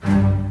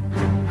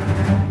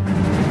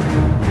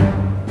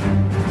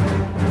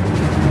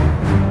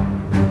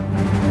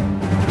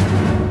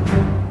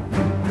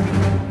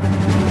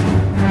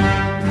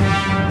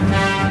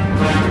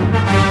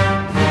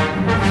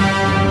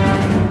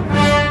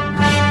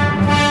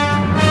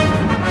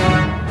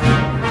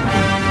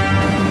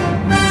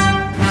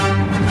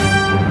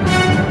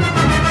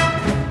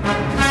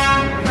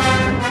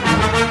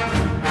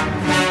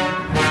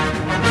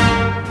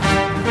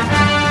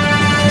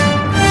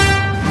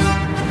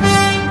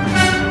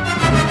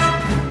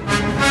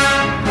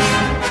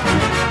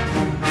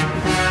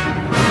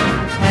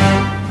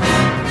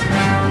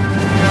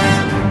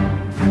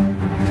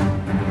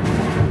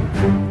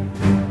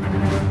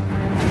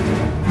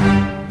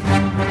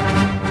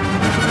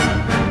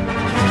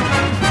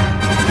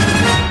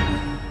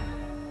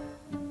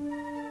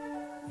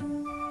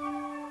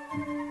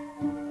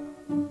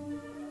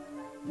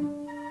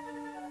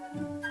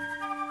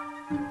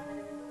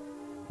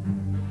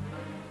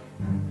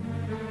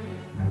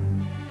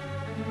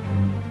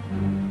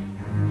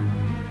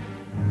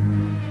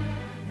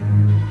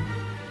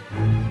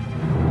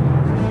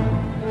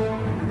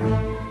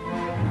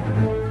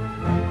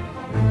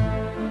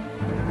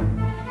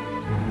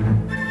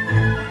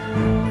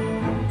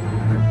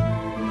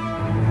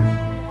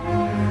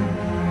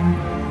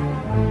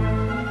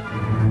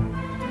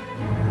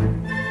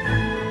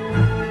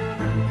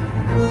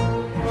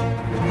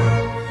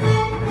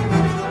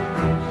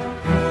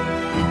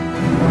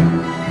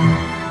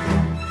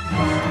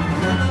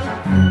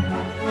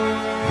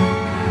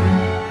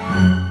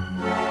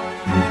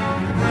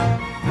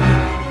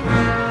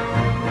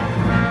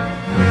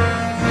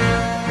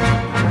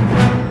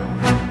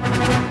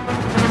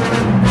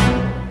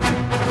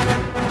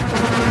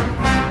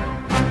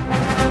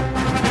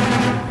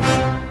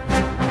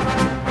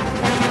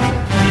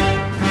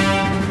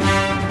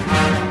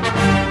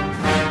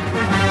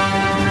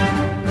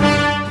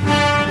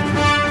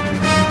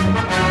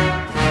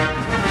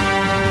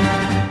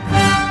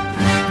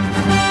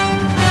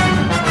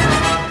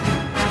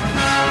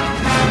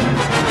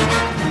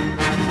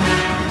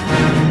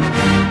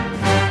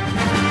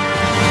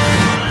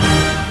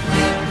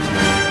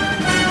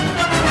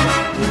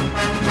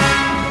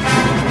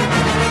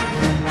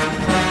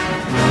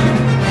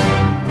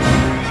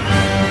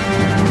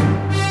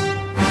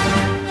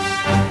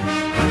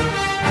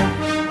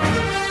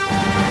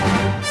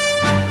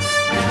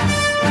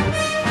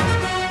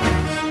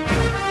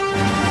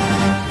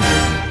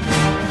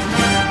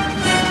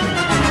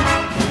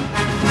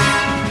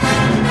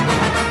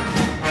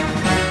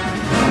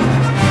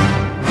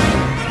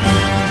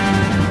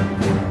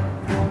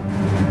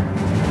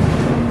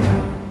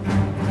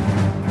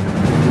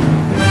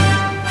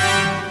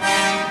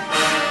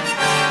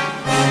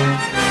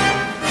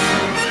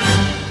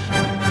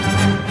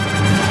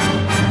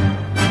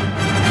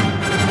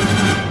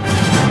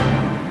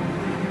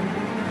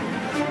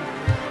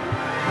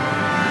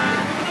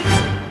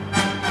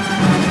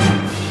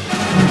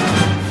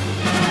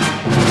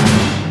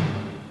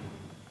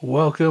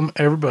welcome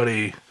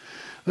everybody.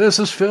 This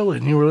is Phil,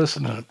 and you were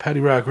listening to Paddy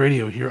Rock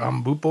Radio here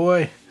on Boot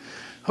Boy.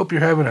 Hope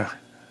you're having a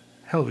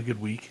hell of a good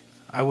week.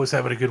 I was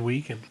having a good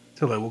week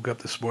until I woke up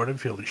this morning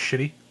feeling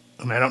shitty.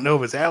 And I don't know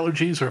if it's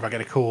allergies or if I got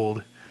a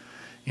cold.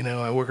 You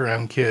know, I work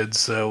around kids,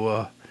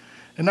 so,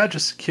 and not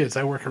just kids,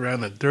 I work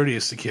around the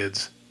dirtiest of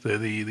kids,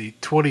 the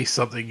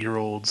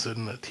 20-something-year-olds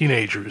and the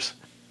teenagers.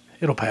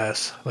 It'll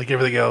pass, like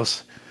everything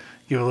else.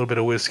 Give a little bit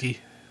of whiskey.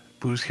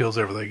 Booze kills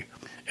everything.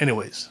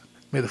 Anyways,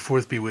 may the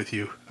 4th be with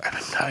you. I've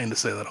been dying to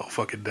say that all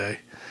fucking day.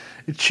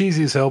 It's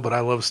cheesy as hell, but I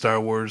love Star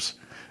Wars,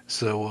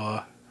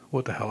 so,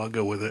 what the hell, I'll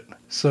go with it.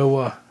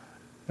 So,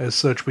 as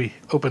such, we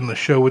open the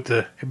show with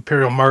the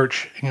Imperial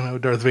March,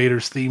 Darth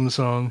Vader's theme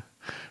song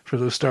for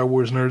those Star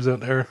Wars nerds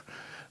out there.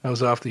 That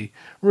was off the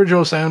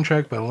original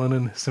soundtrack by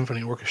London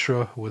Symphony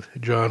Orchestra with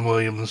John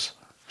Williams.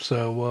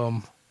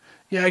 So,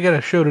 yeah, I got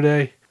a show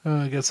today.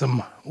 I got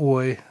some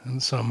Oi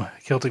and some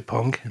Celtic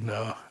punk and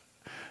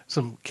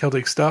some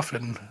Celtic stuff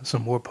and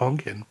some more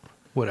punk and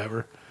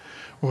whatever.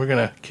 We're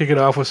going to kick it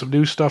off with some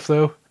new stuff,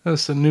 though.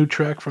 That's a new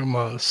track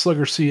from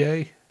Slugger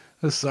CA.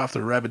 This is off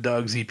the Rabid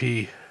Dogs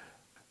EP.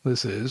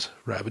 This is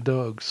Rabid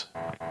Dogs.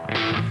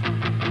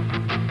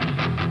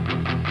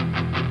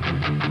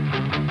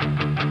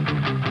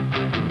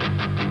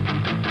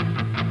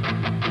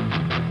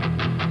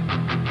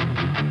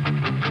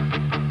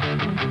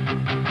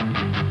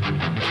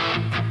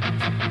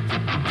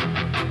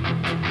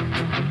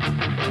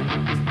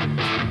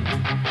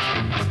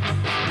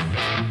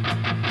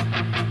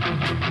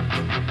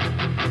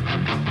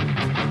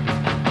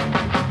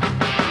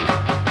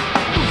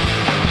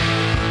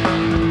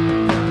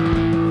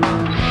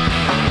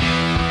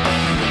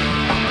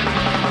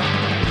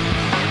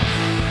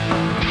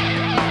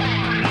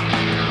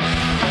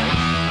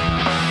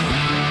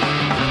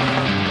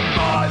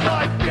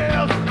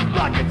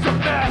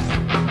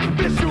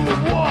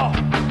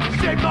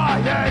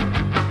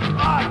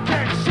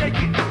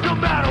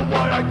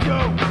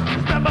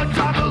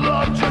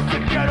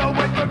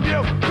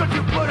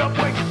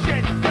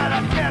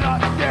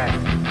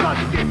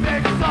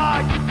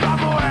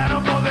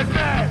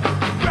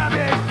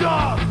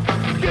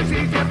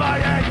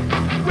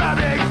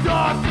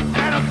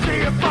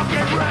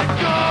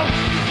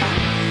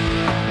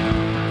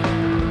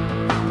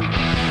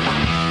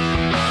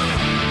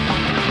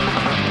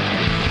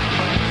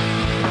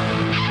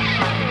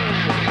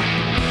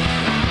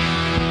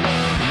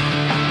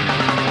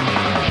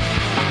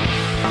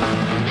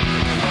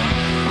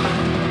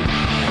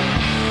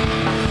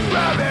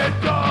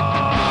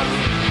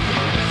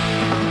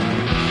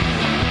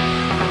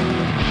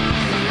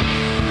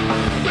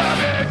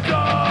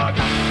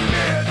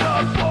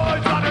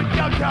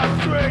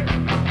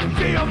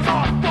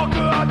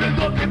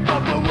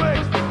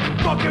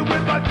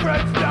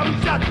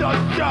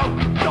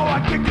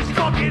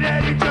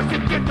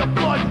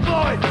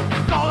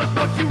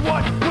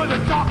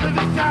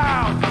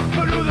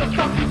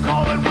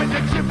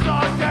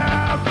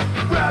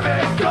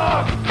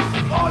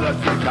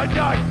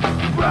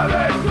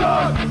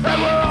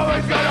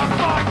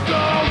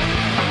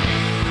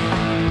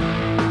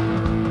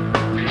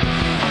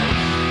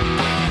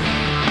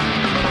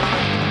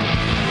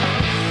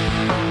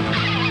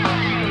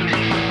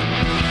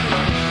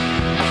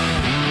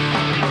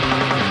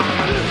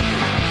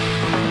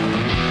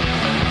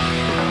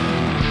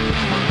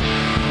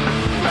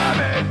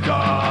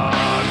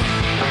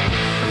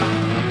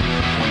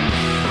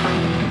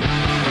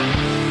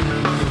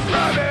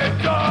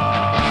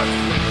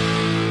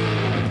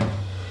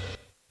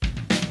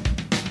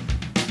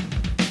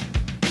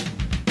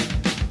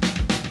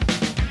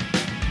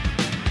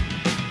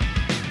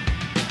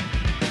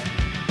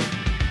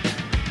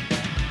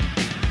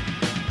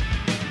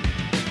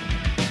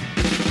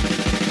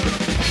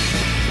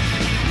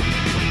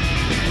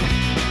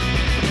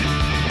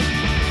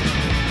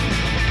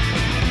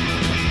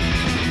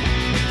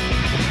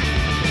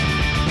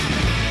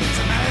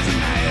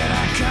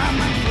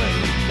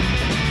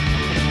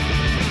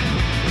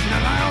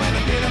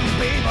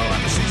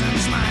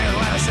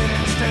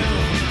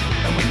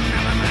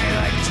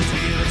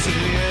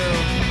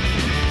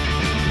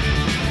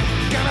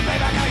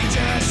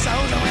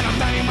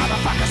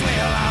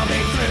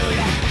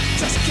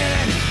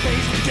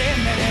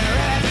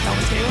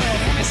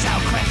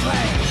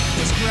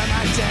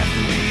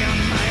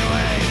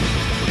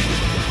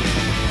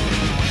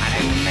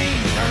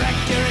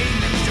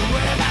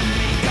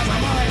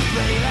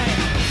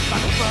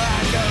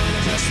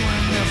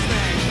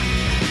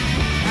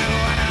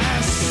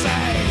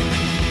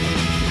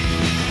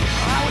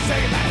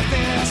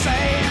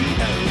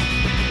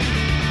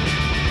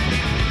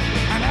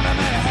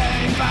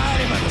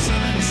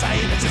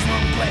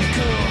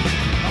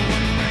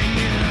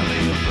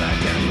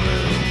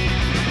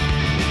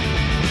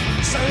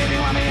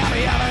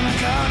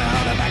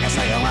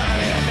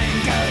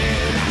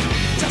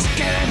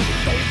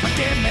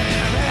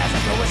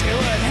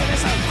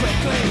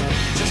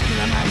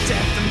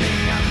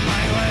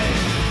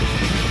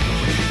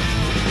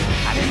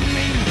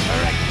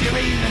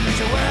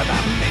 Worry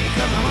about me,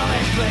 cause I'm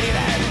only played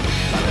at.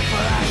 But before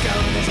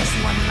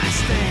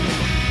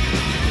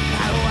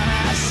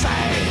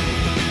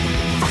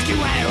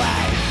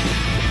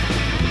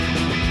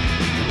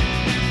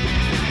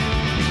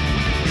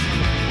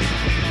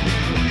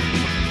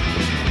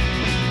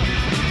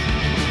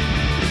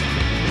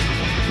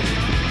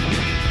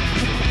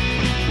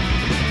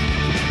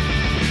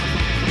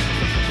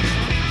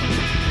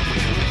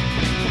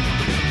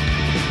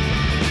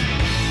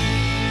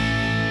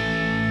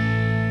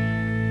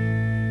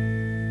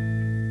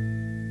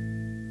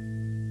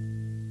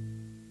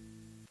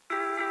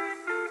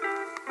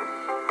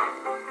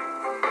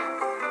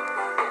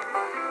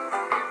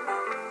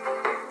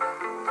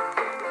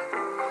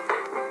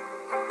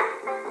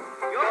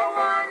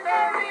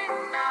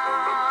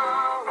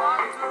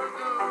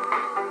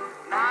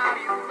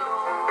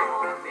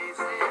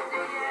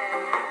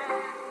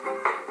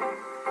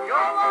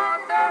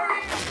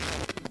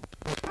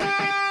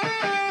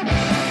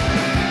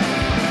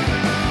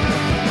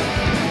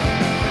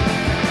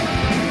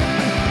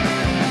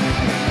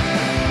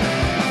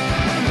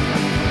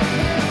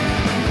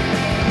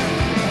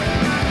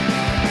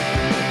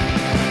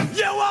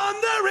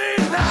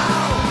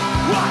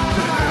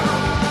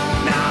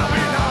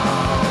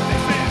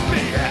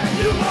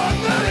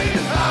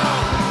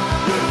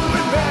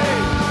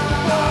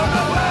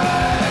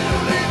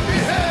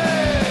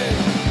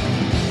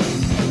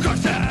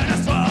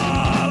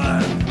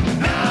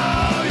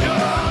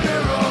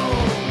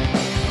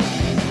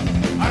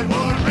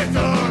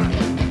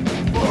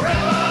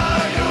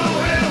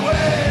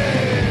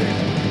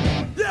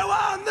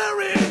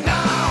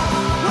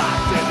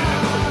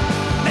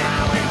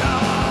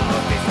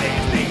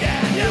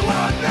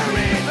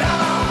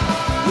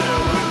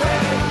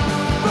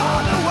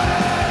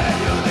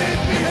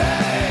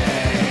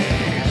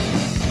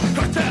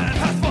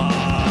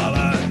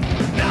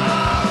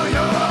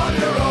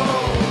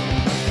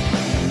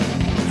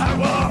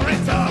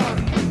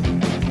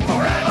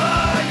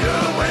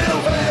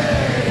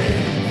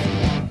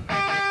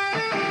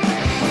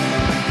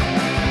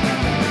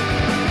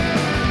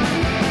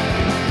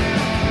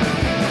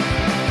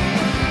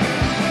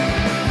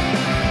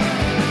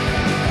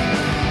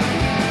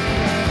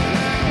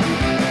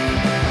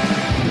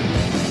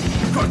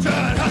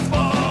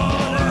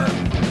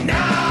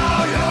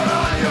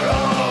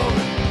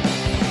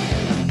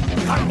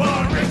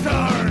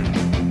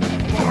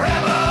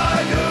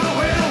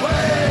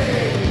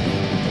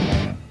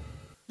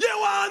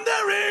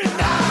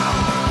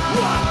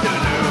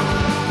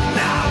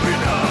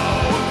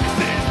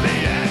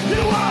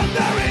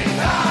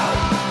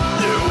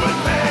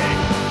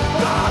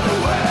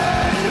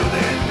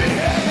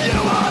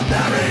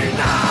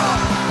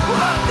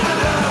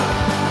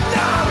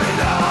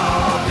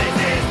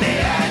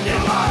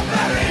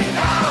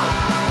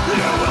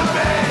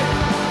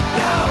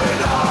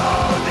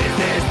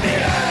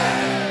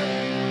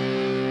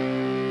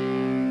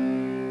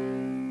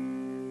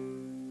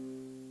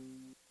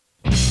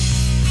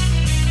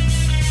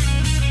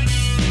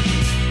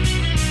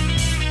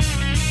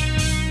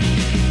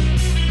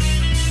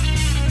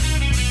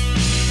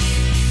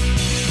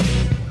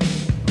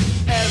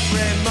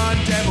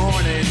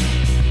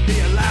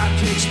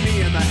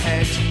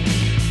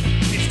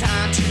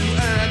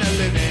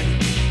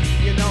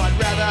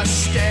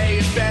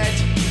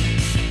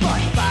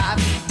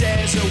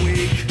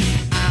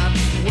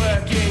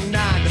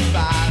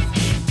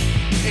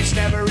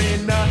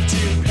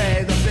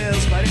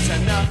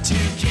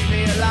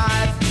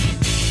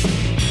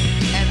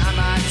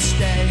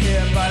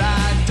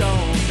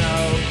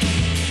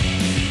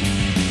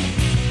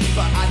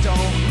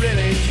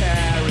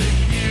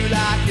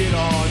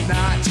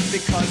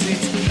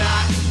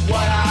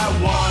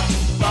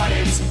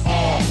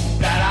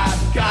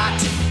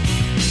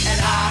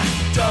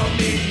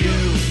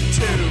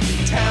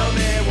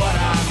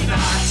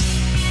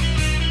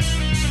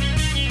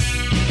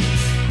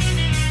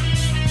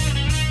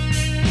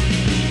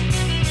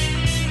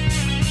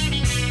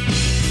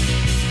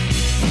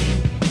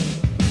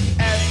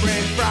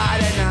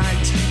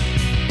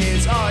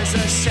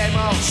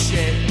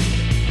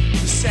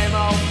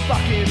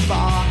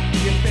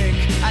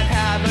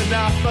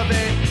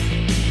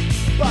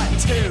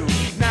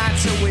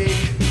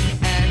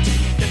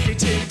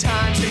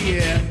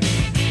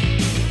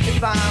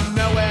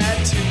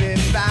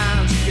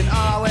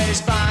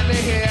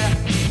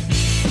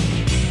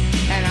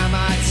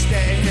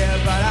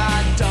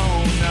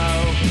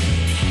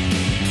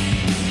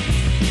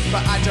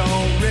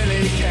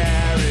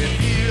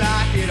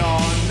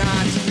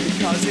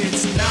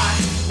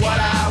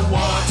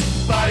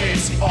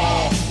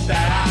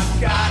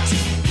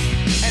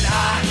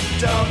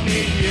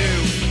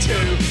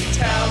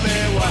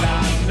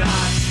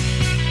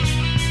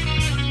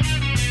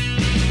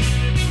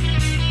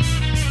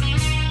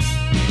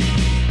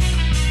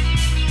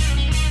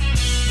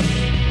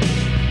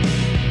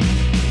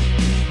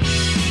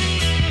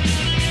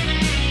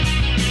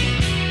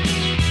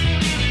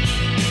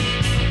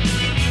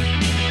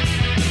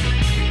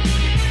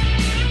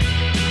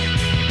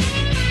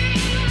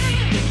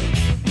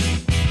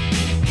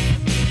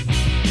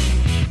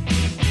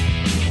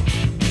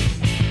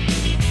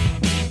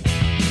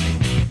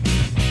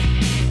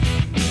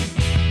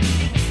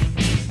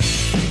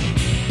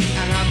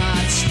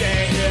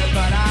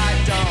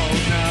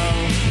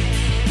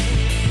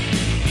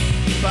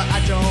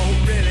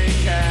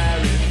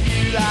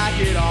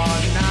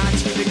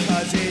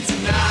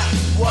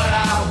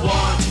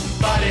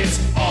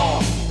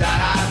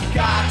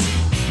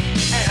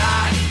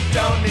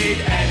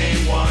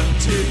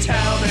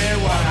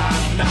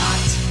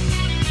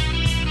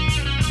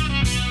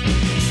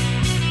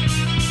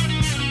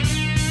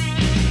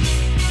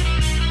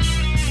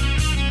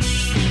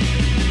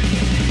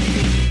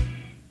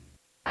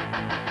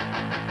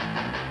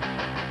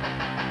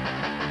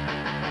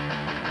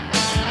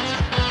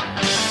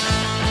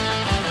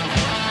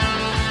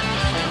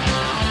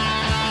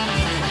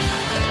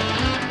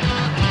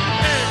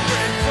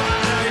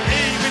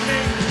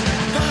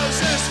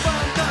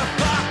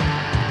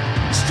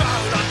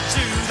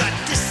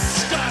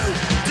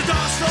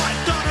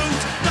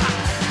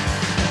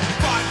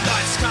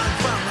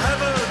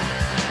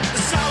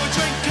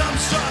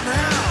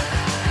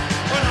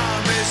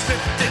is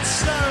lifted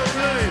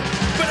slowly,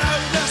 but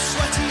oh, the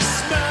sweaty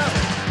smell.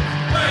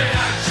 We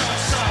had your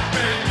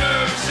sopping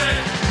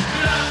music,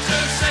 love to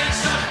sing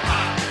some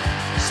pop.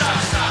 So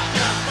stop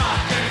your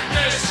fucking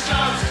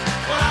discos,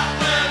 or up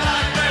we're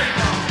like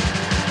people.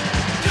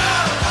 Go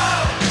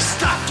home,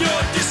 stop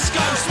your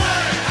discos,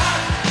 way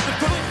up, and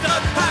put the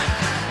pack.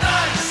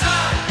 Nice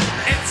up,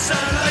 it's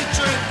a late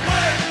drink,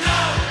 we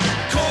know,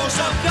 cause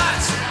of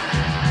that.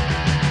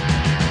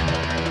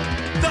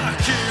 The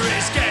queue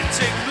is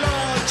getting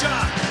larger,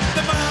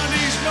 the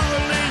money's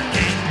rolling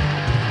in.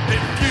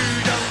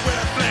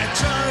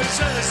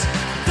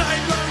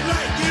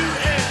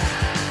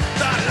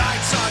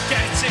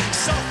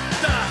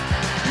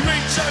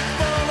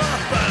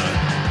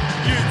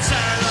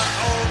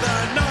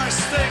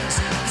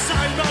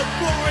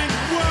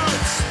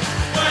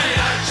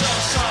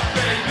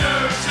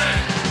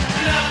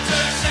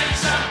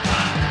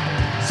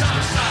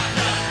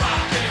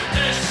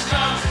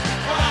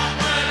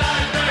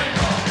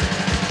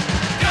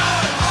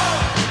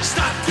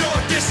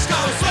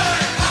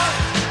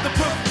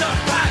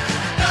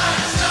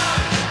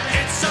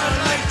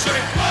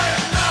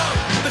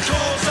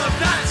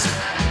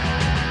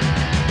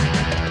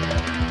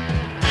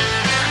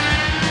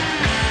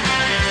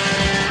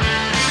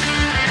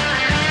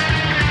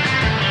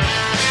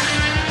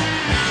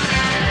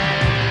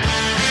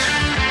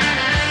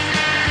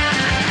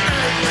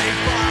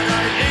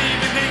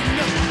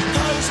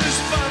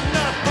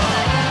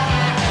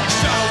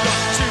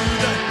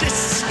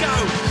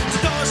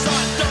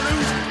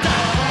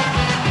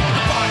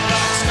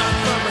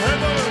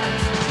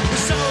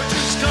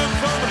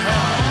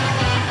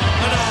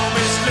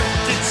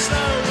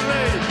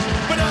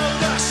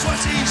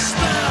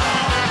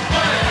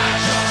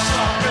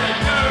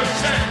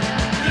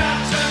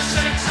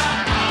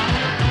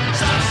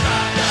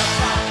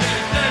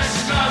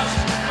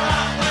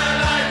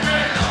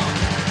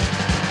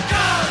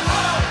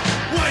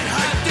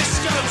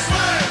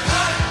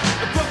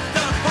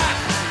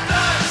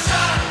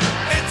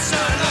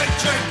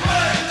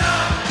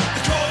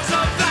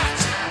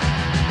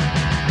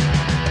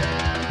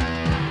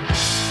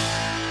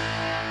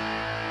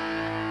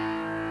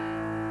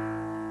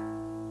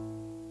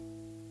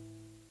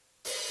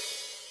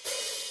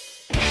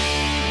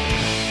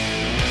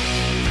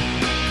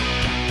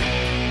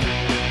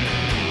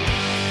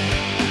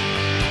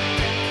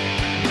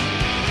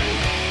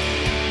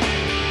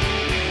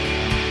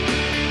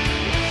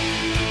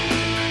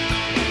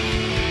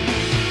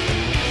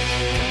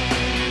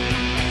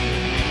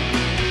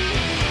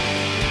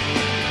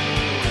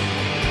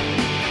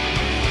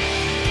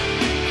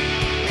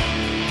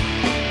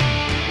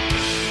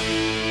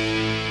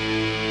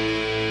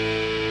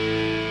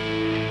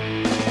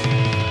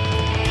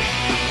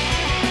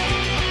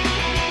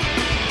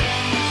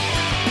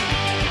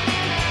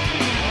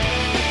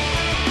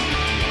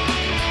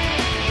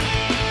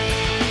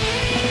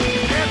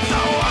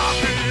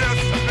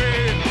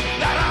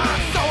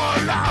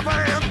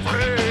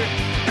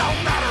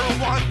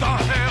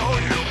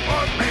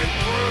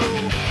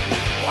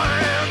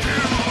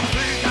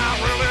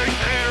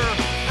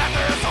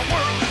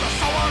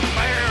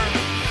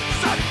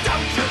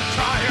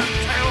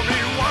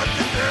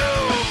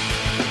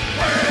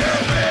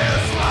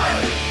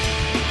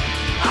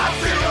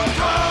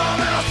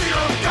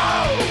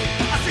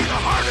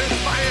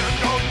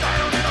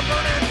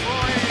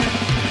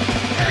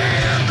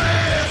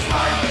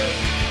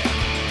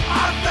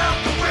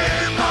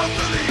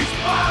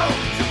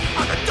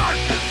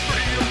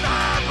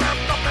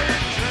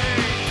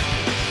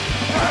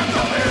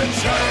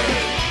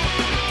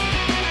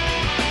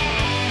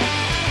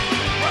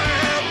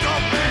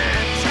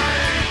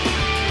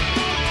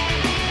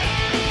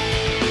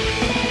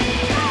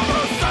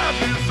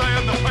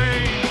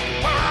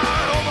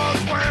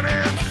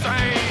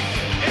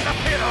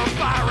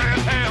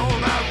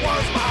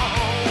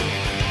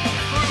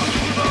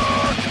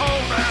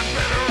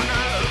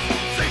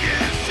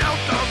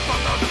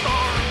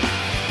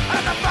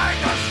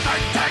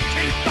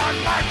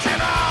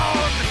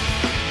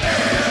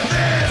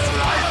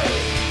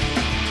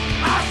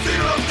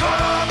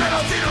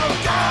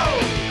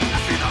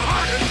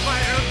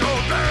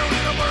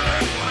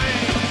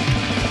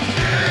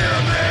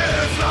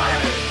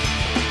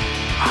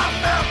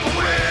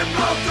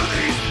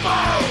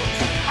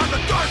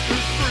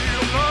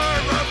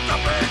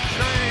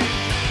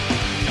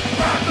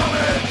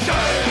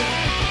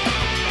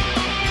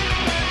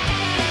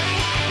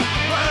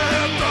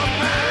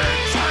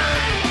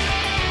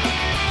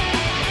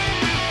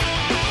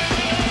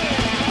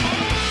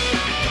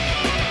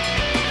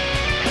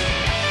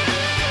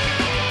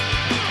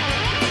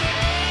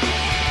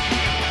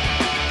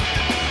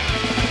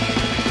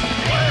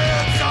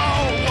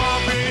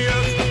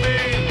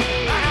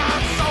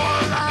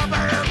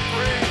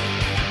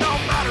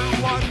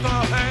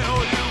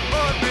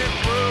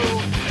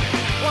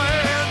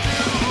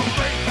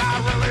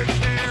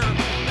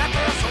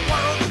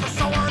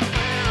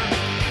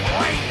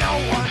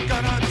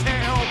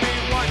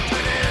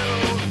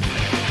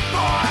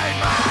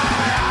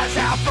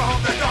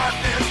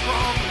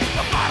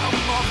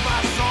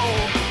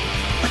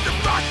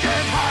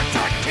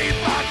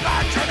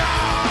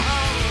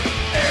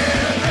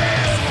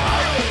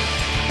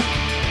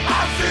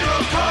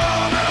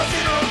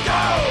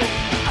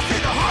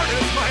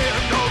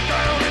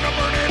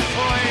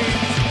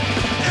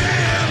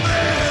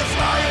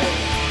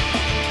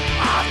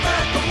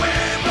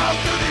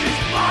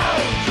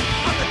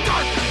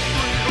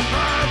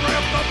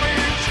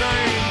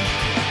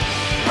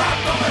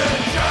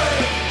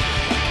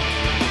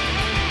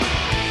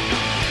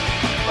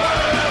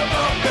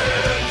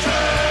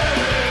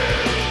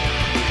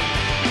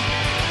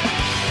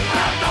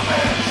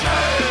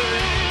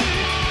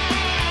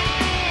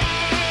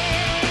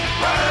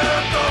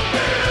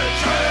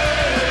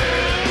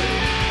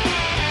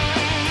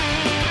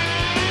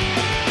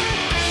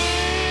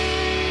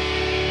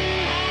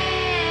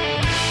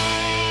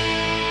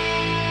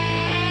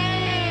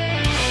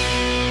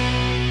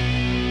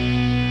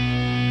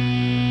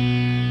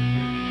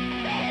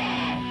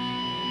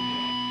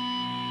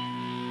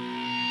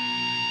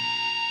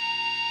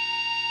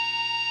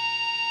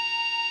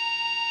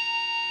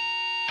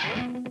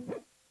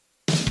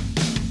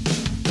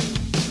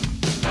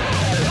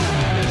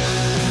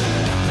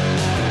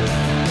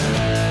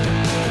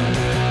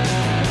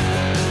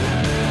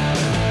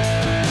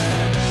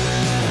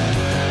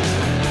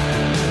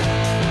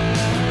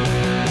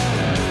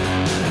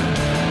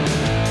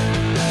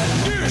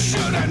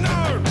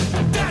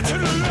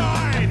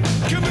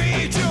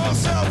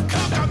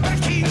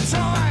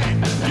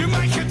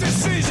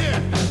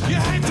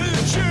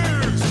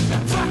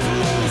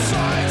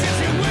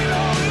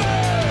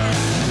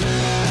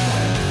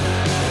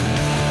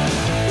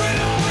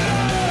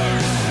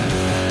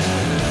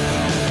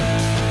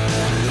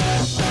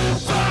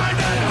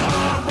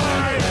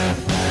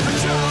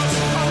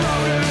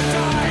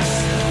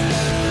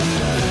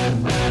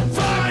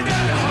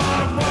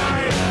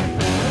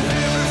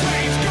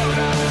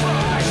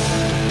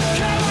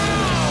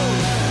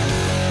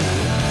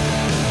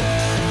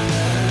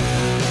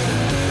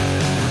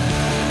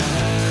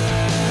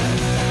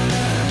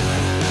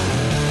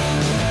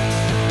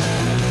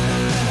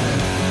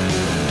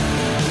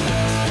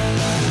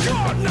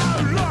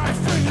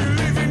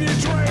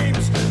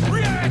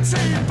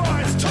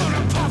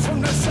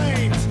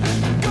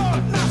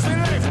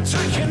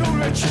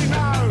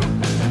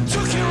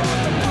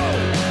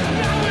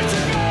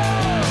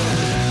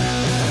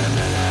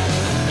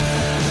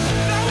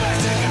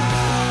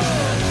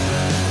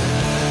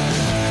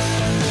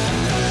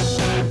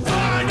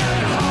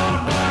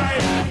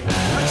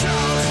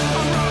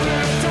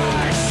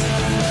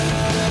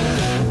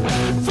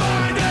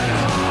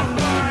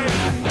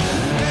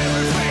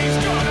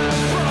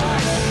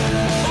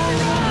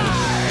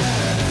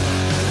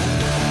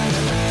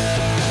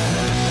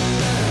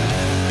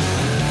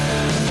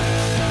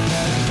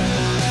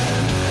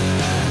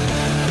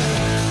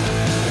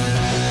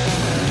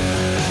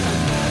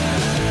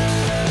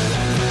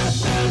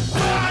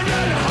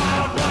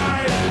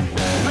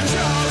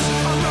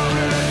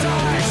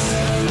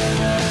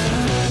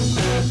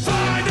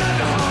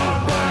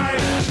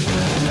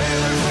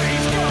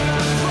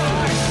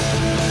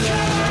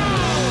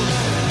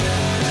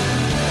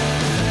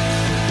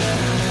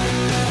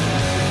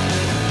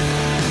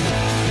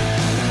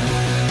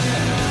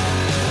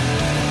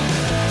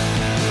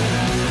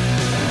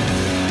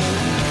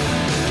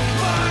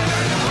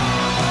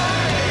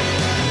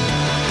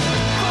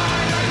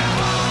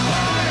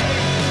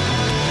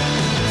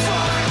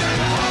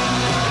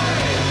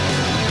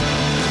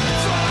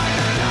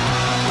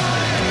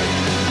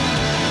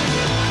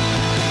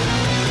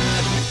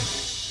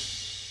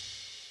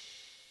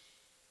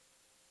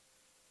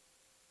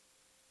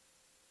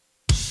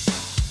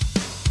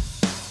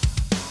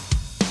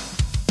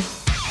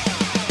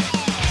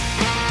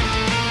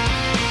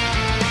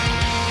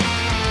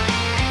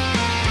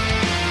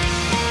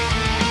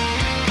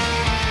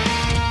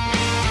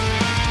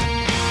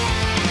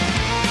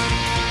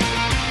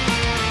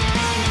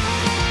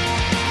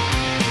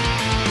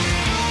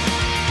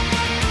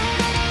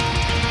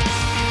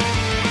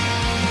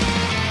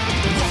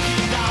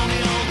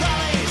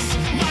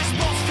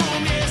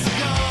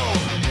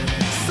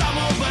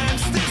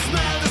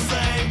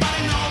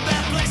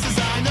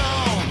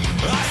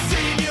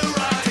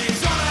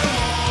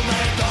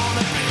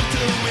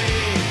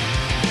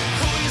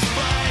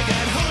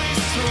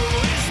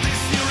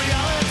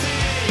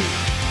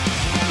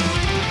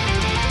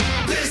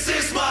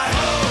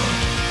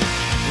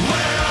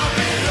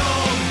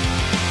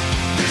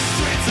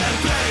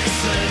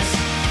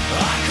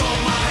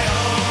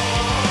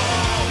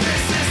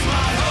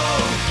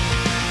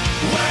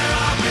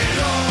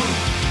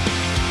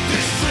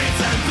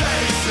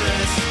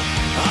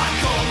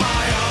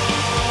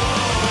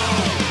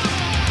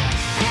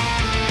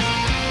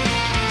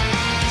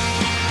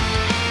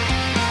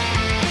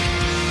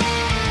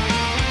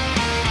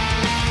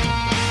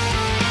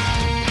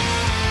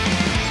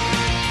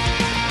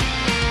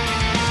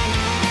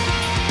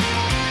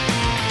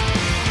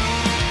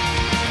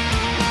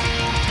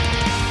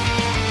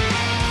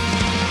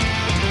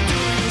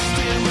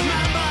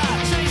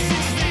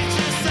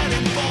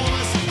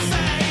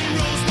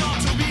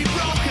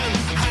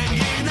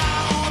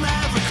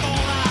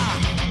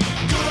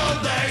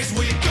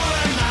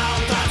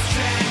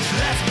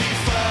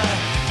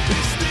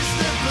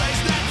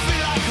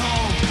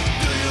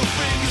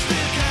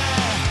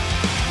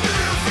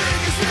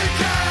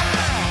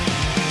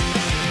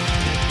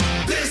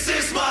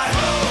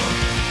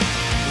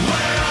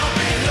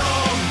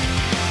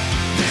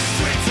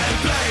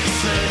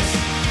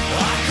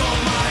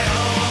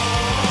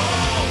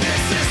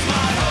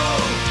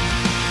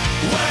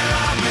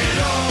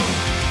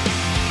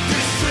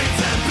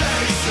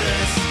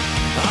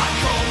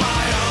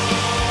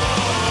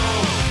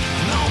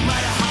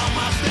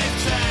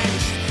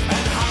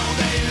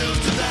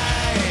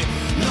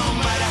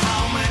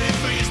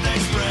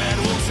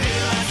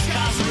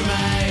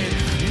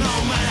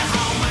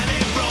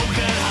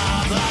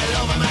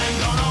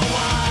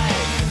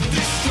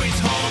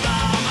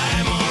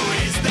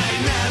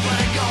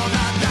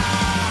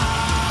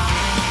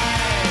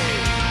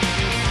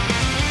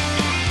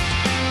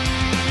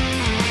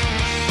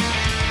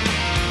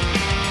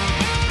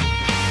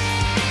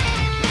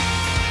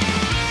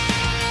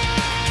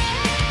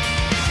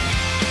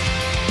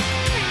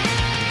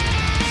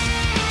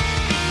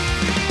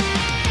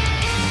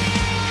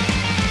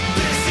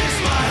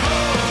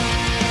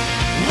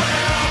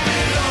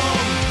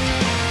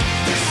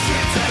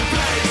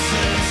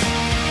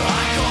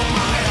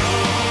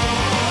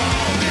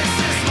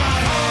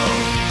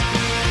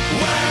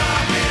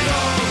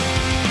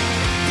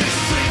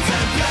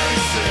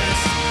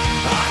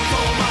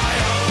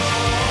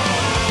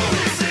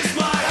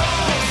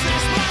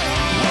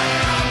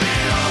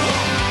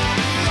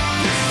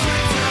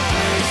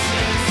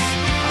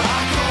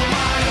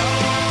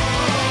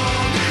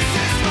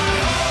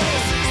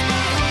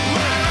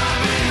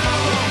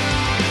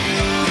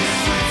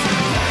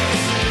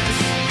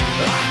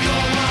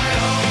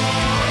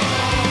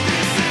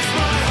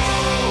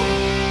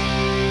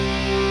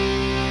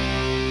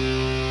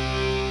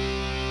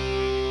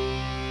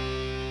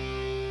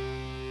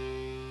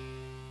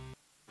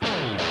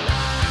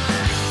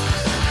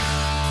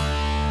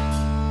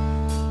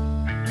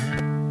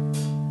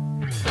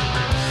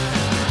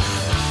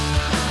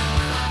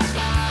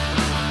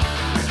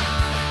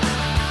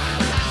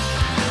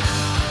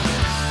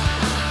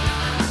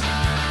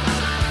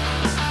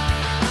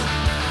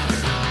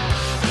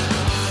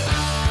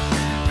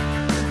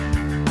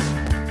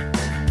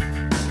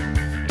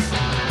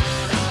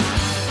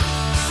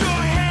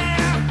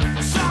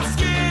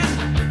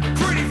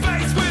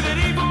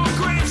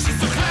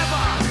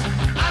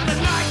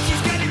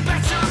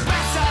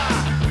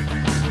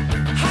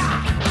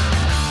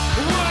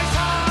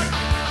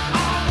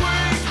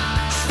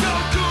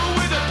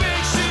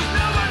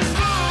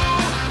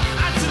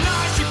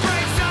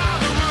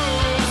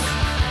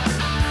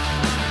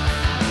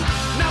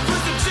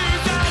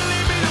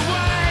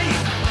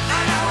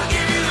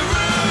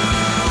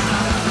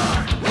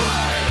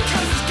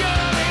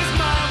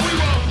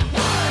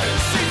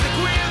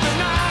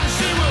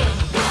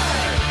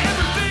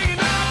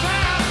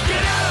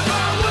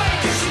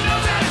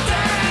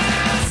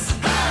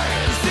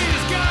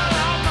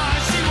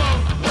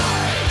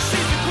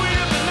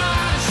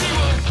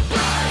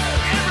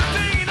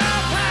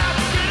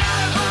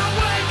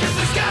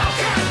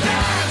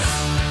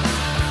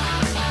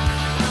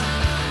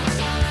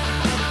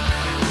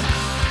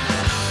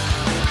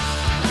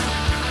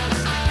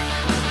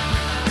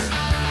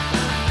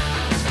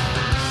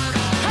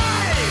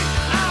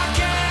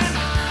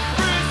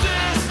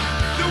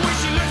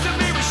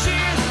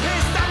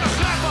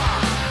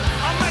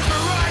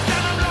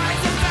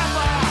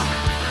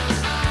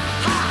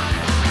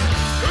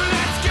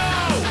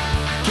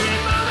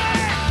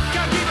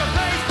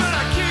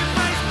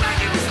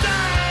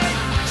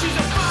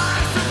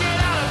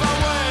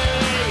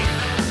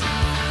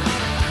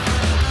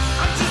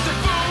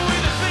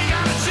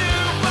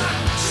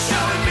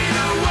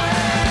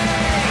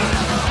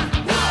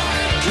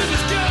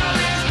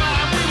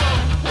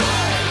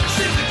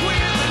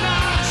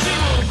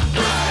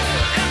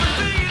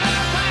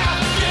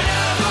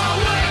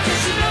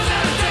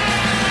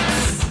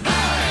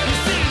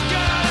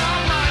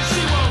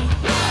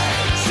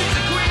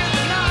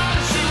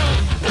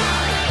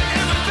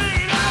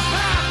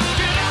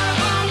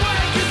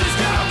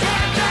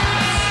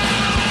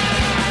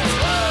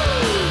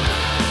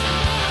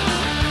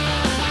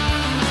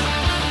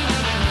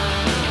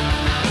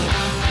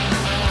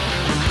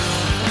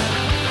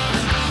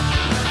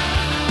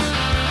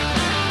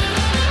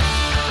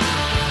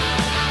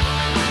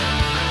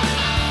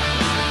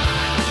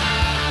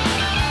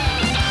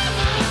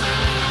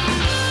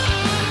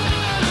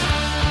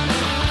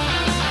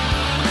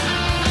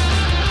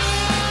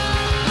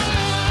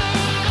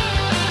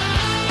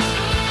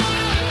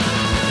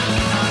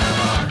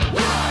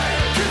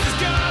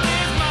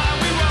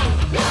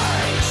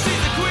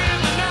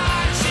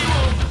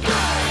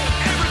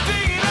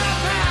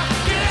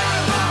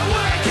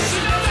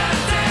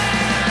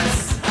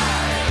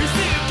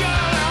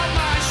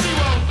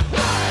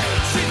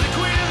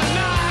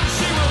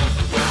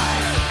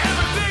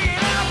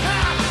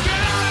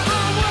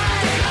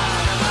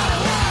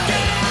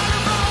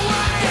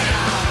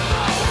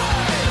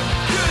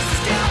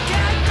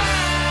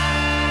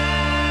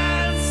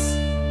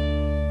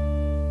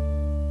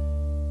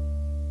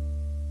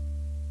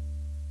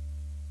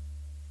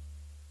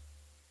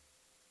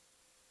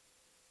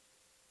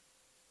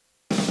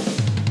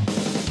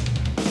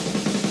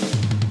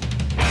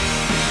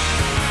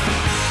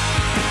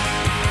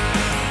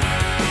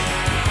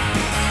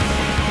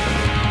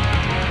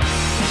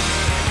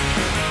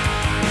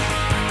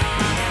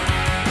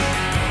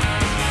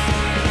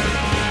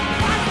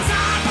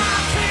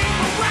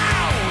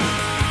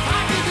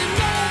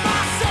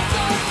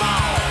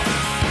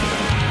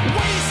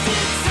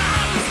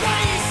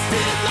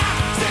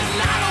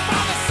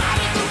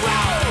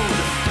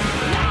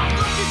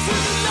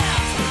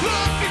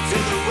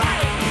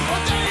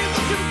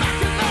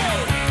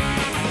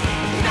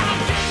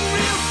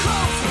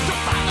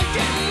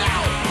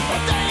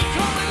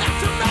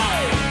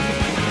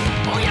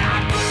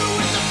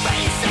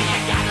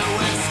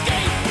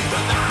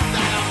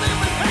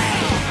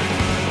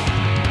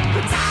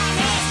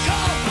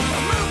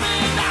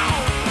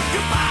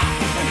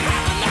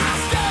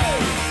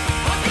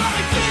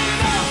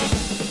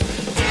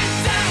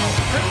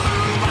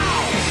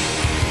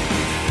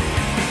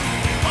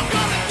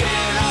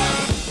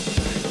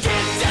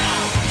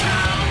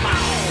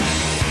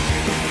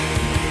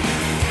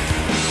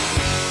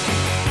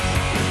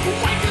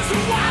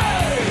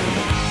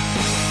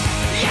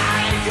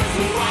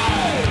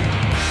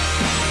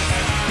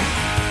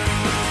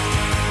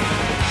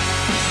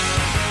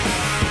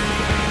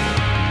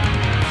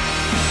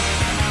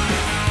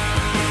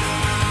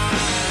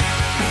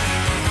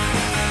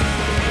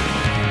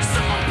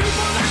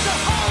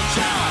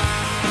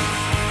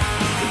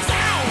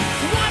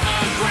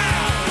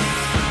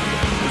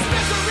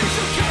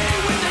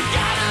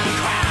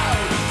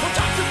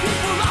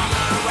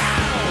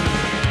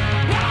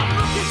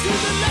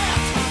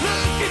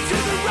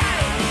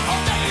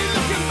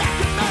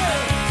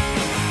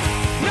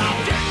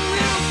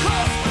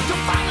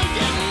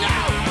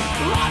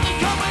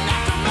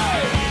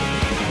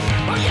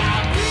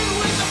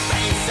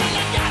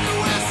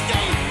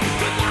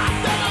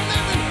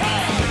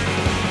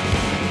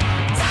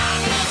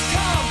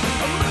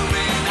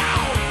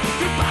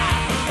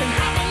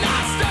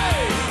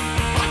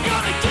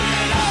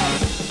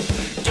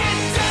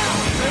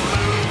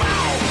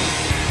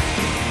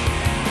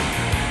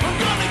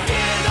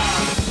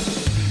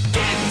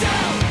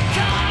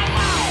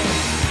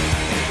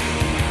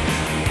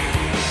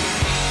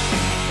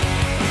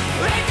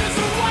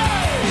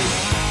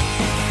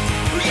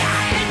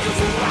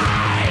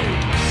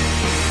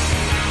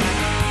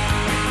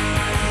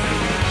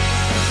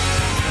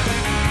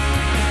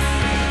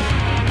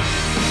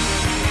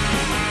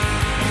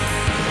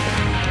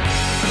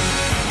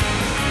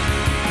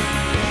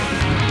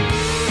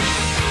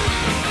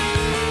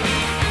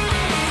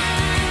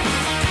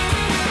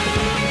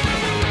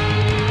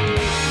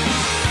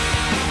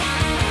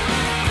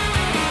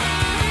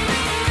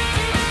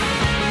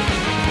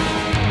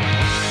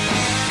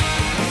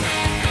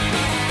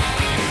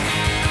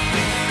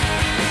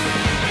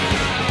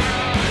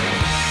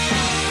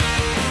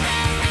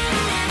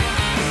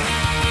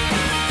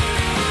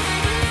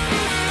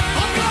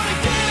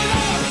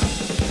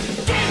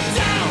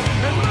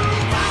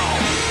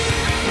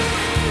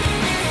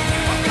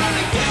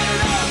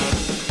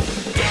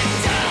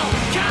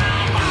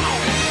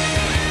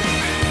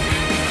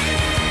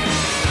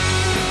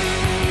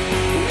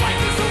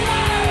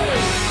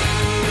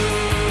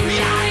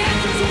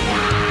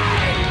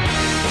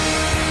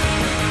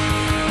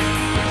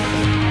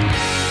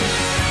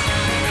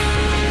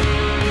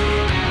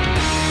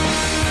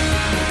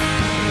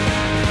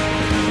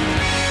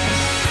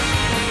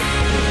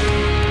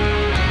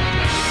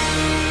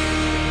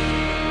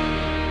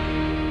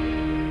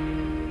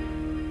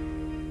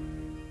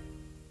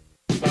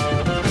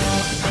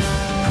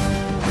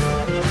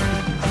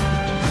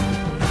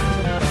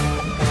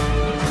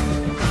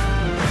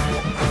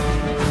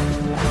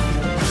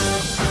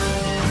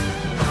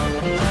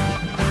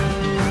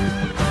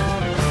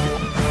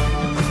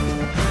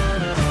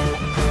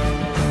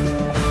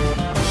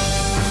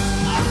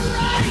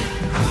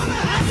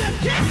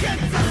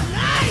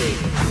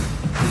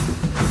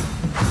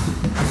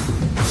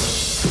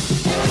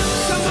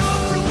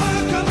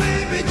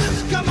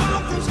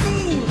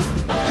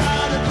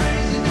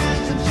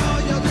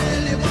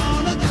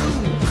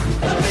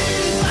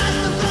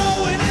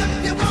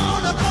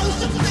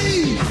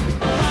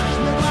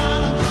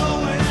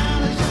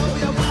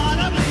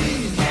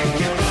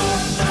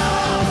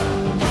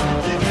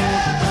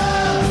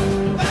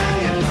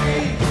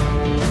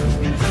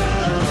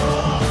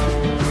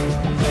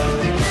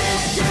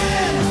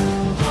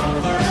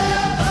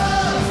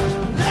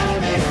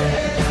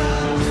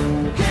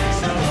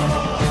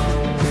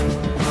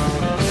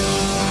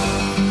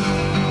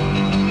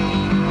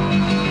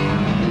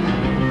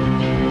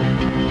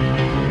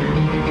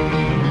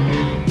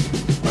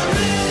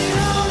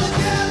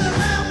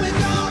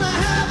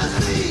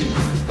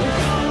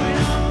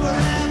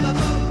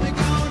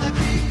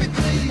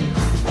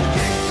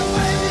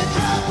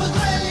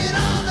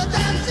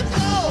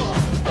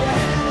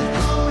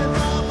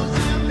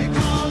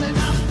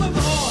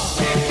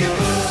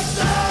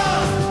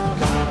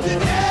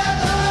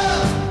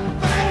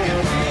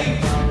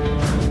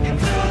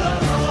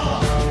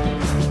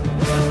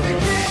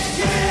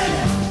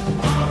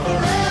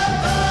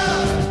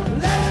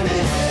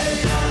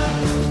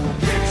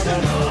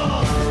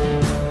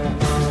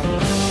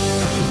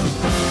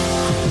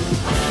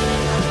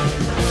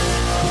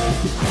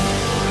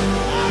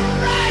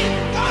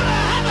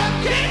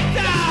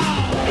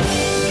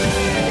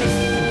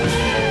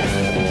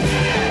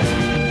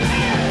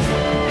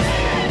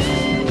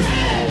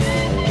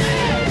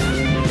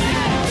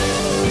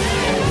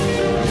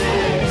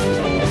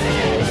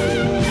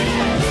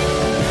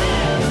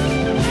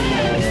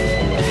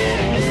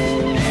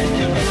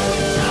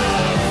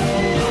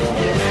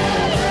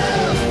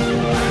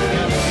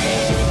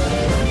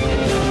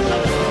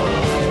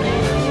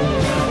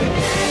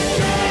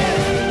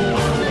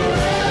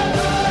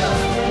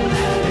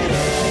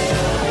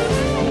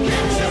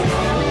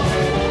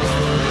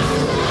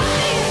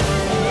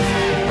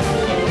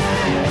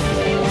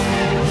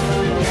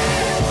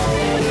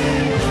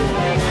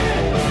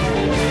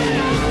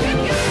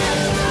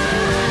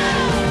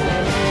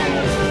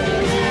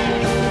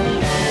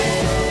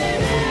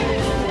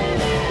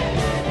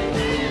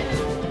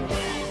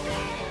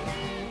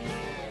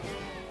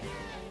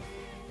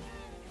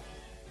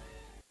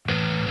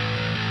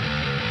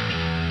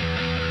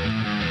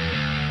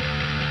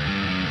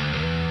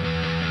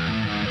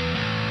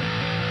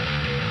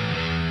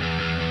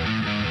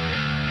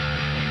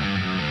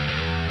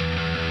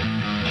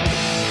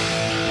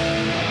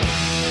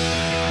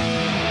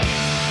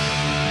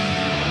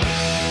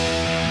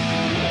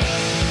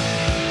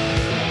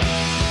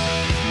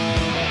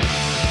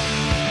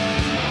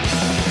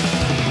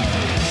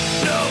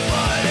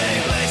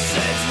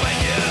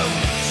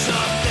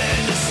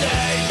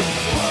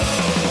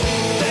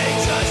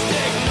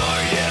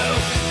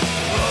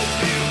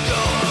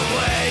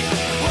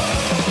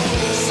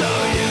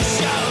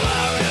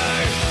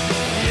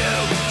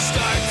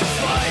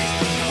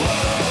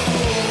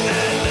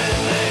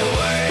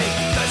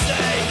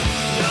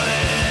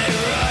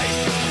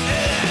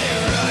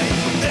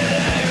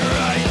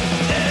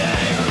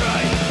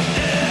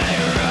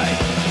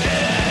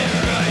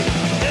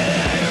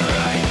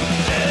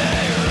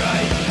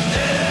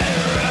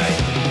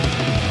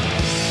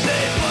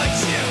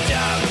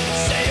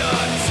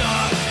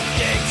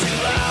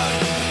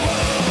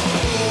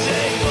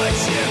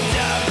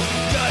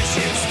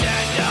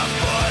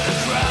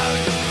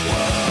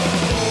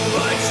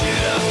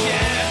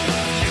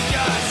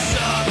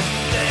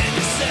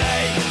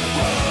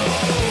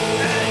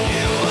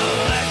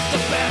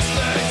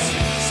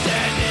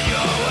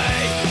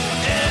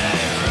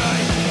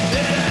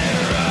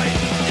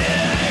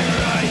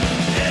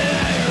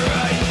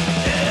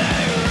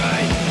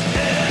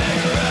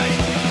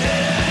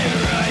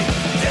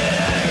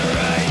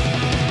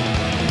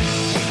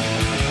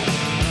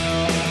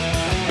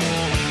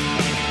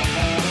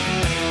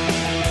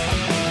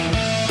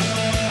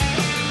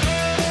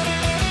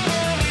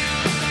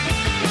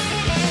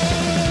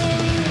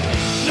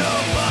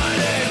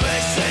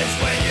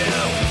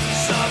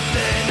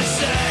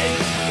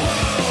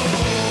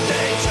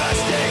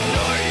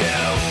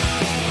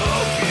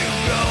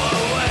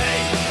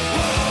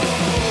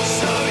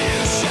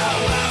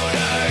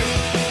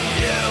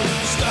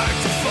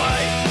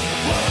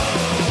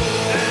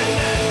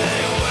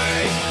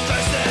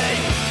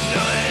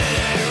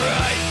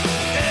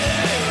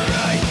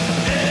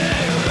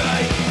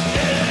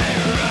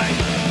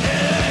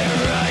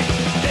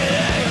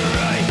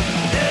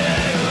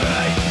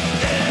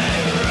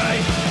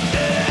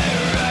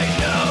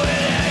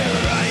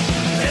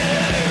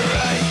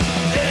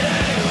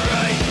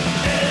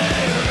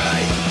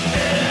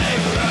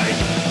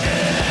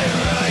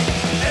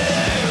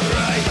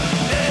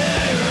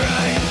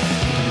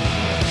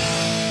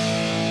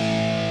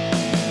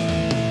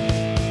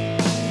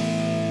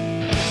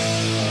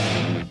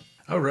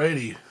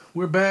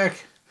 we're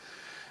back.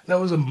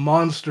 That was a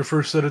monster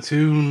first set of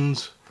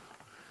tunes.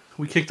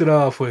 We kicked it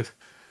off with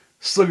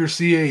Slugger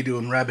CA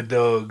doing Rabid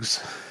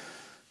Dogs.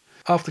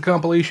 Off the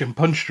compilation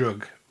Punch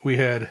Drug, we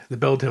had the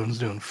Belltones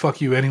doing Fuck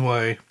You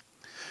Anyway.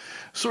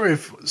 Sorry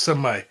if some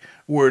of my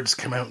words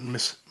come out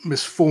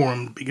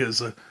misformed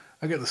because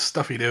I got the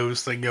stuffy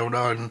nose thing going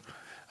on.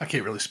 I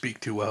can't really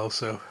speak too well,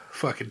 so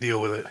fucking deal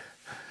with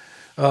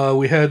it.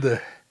 We had the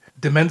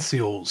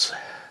Demencials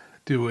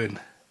doing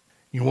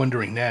You're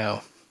Wondering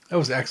Now. That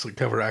was actually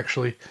cover,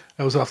 actually.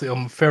 That was off the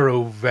album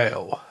Pharaoh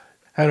Vale.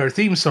 Had our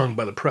theme song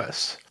by The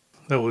Press.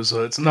 That was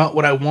It's Not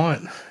What I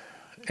Want.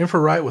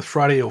 Infrared with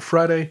Friday Oh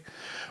Friday.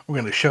 We're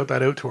going to shout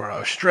that out to our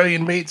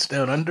Australian mates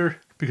down under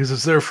because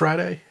it's their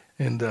Friday.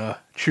 And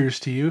cheers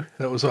to you.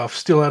 That was off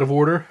Still Out of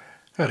Order.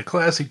 Had a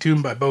classic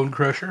tune by Bone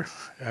Crusher.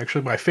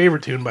 Actually, my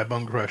favorite tune by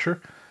Bone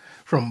Crusher.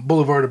 From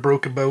Boulevard of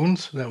Broken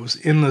Bones. That was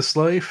In This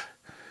Life.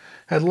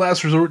 Had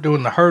Last Resort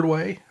doing The Hard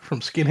Way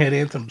from Skinhead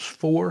Anthems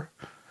 4.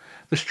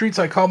 The Streets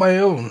I Call My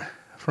Own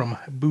from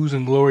Booze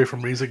and Glory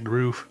from Raising the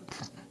Roof.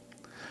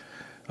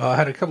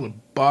 Had a couple of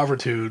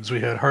Bovertudes. We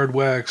had Hard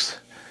Wax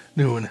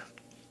doing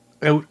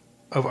Out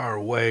of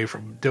Our Way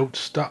from Don't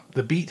Stop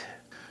the Beat.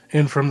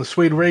 And from the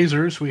Suede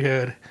Razors, we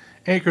had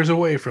Anchors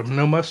Away from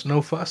No Muss,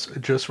 No Fuss,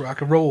 Just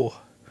Rock and Roll.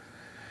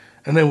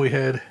 And then we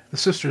had the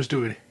Sisters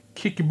doing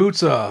Kick Your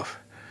Boots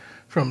Off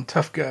from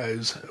Tough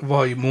Guys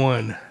Volume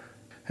 1.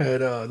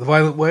 Had The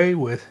Violent Way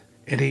with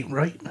It Ain't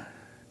Right.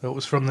 That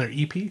was from their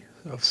EP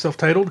of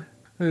self-titled.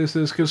 This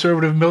is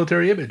Conservative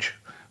Military Image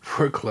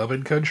for Club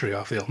and Country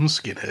off the album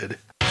Skinhead.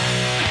 I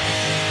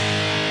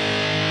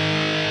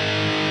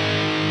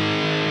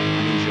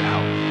need your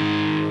help.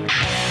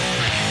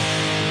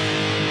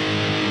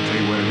 I'll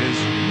tell you what it is.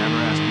 Never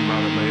ask me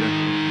about it later.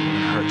 When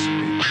it hurts me.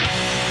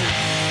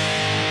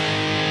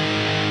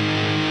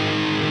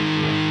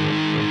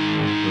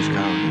 Who's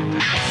cowardly?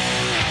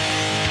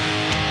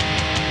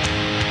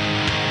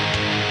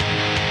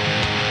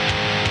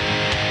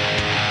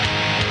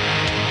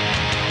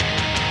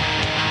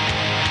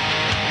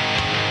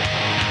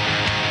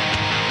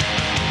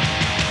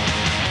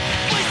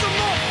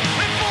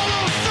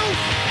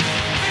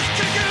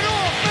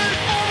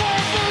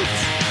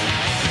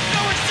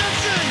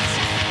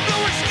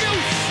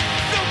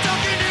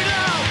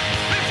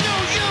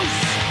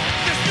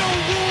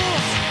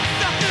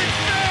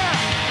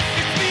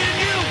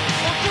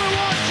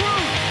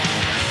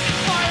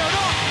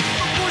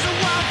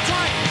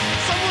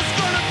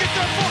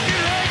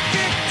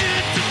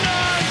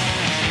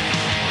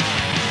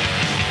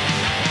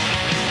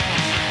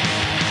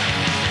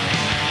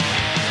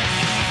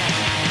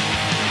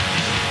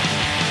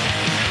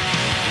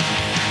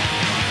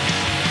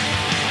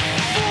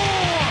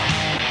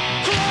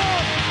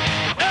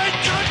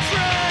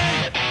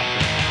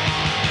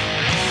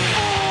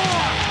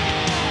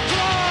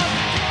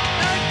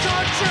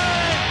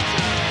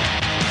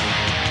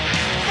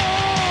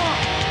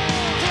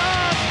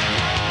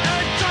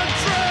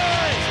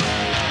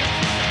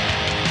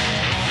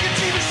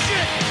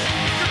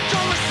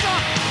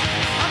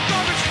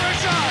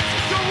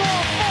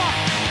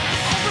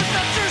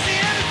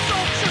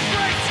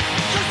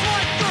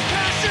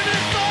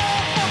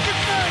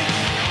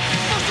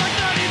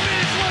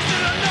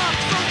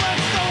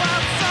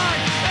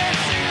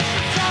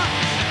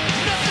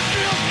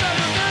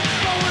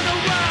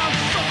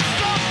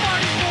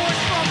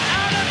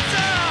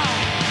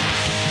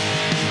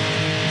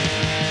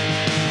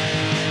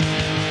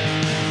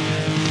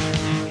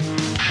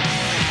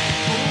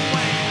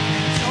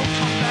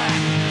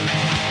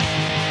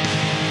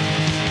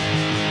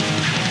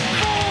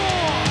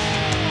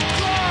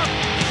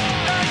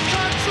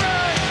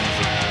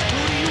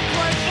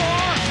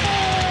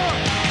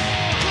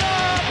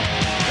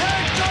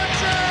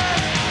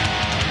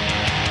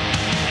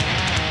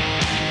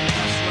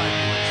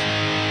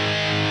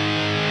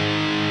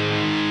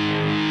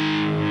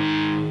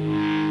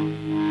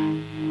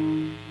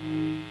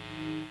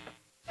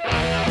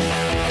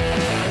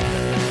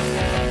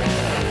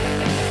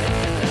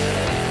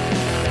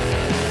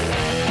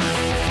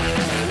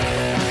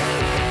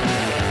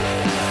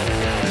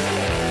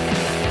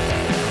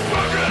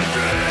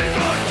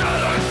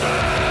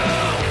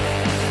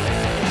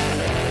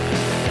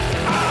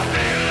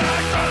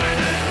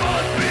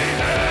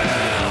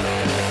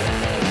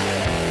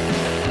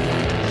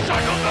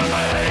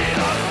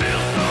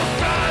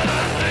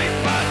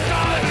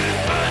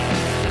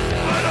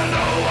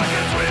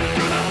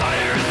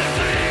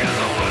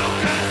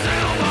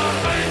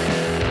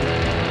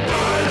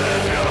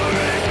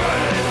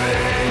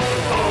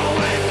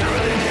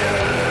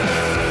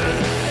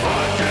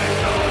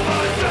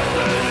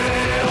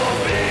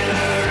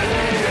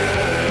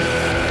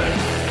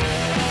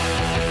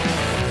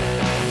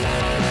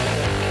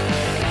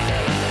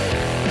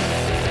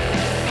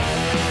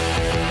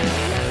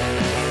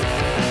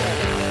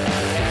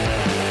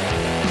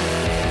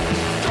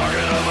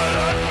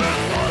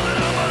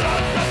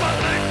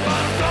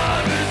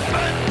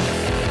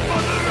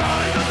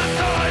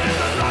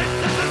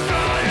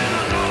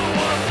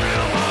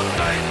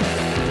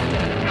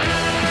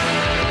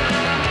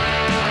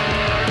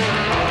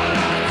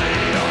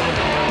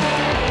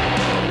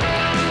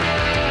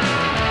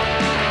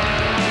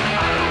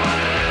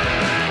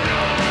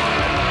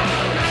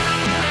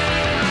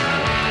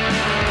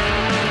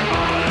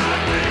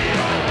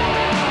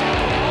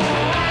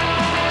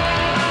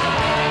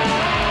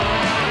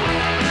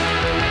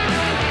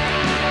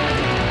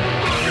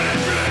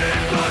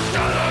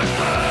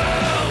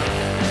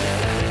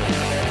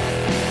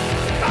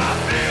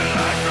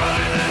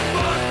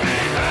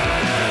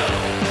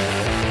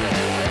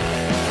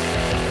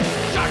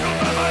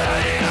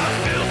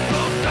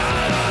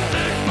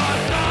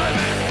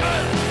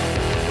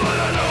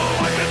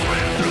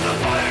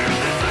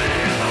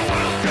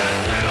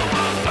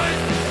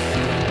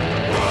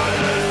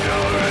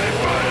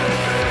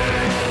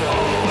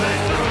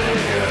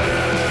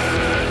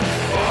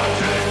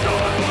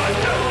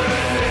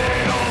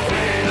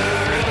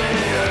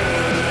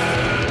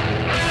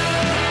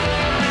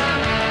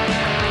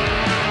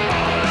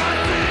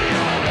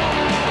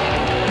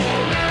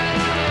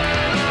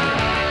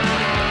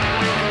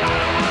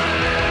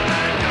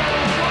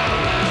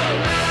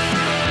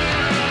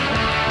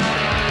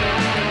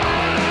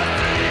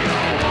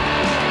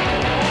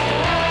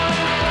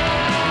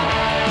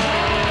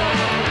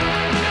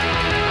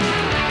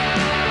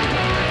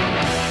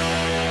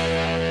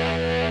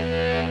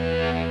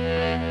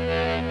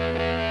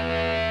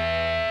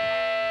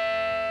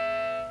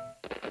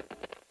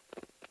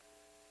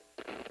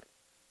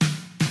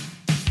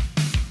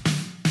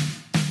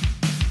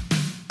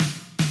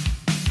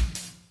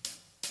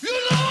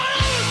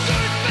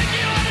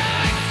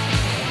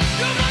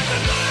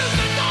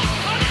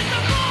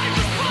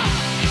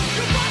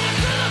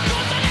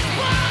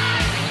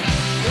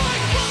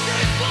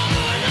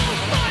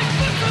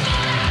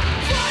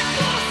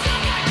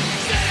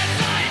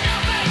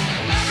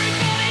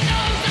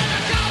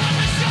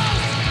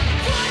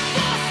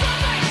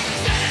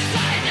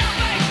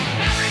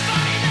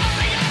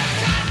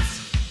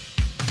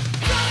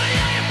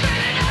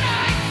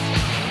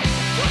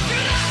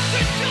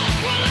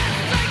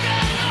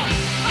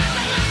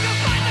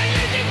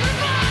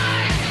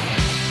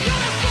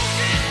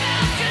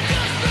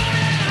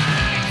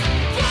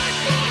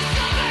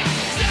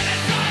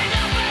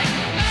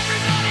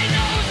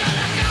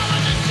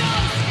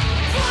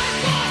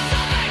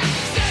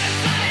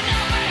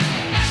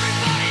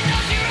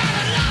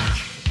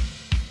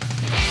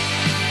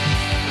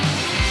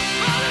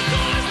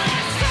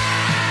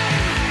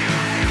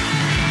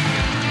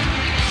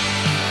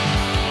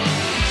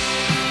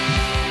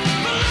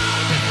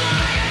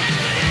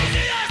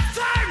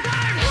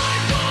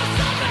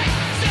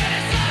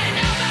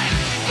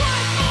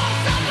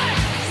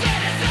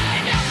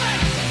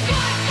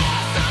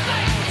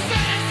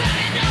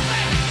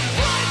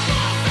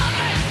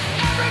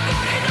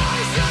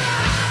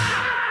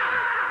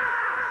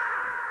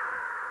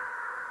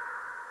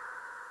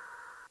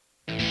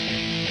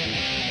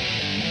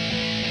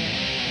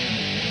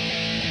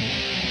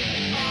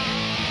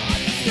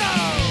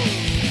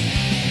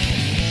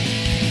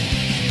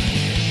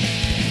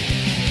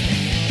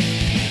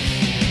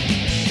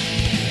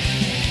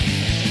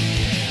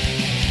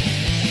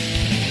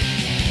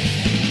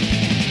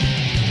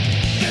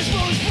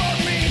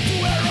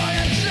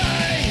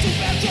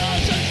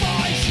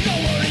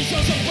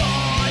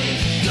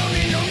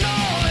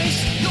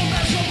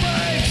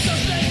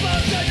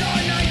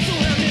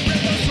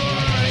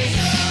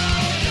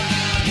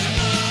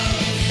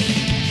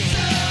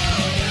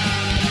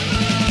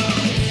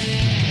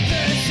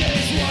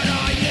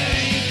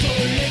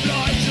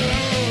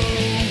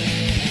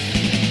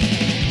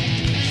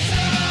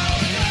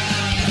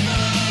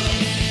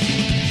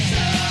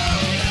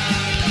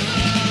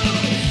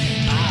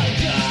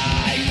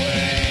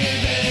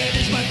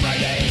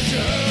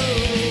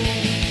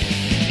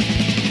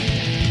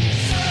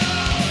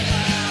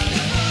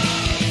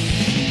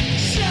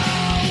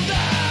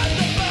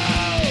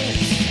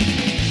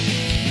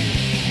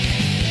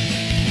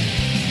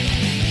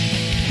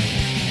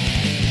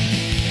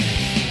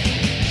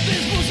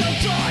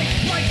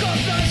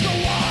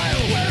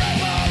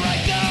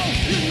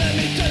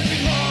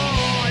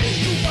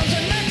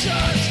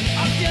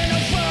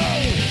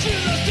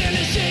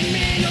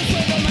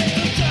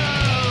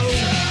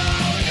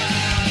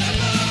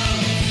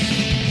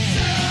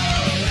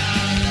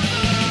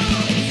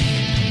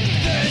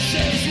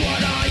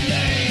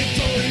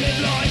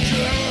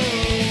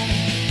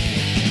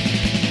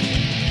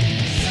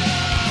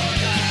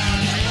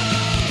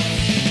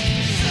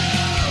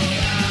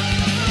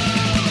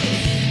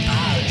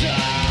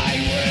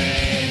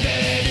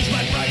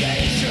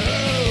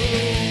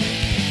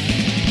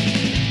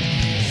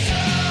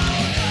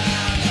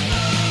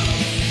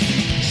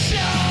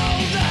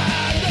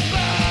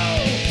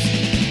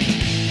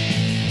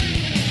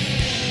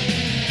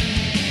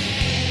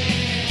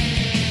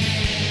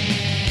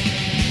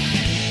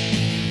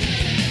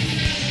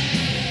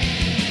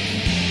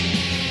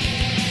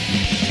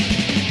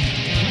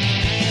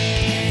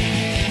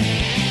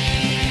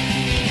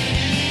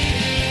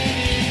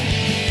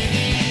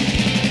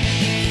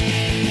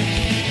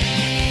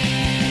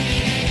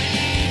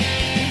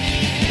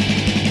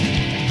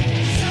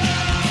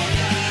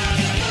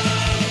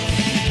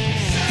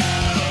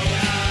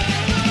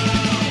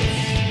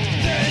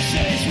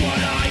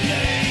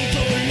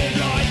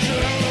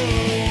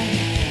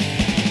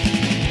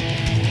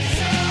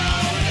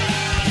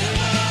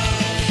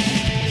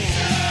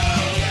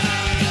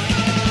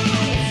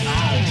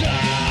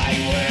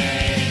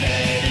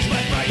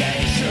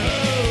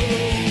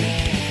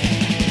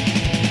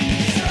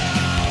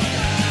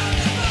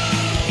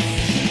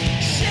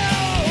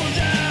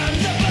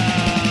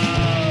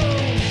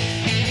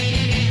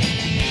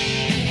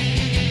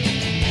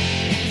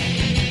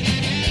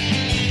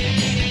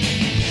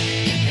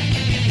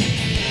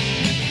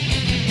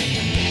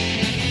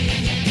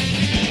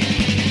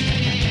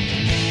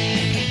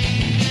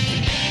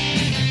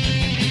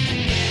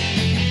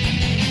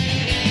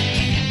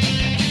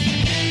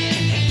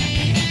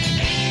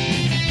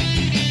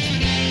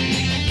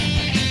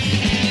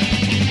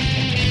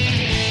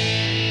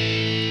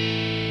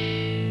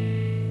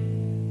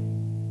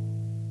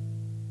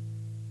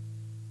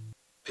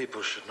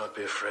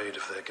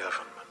 other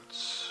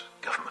governments.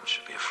 Governments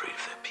should be afraid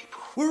of their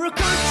people. We're a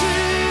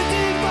country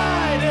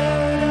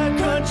divided, a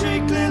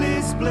country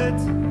clearly split.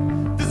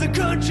 There's a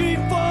country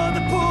for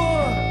the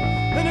poor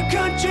and a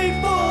country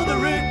for the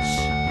rich.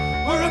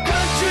 We're a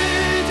country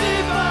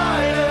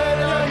divided,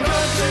 a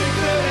country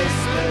clearly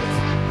split.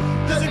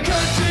 There's a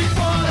country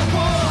for the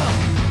poor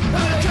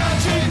and a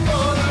country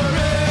for the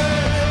rich.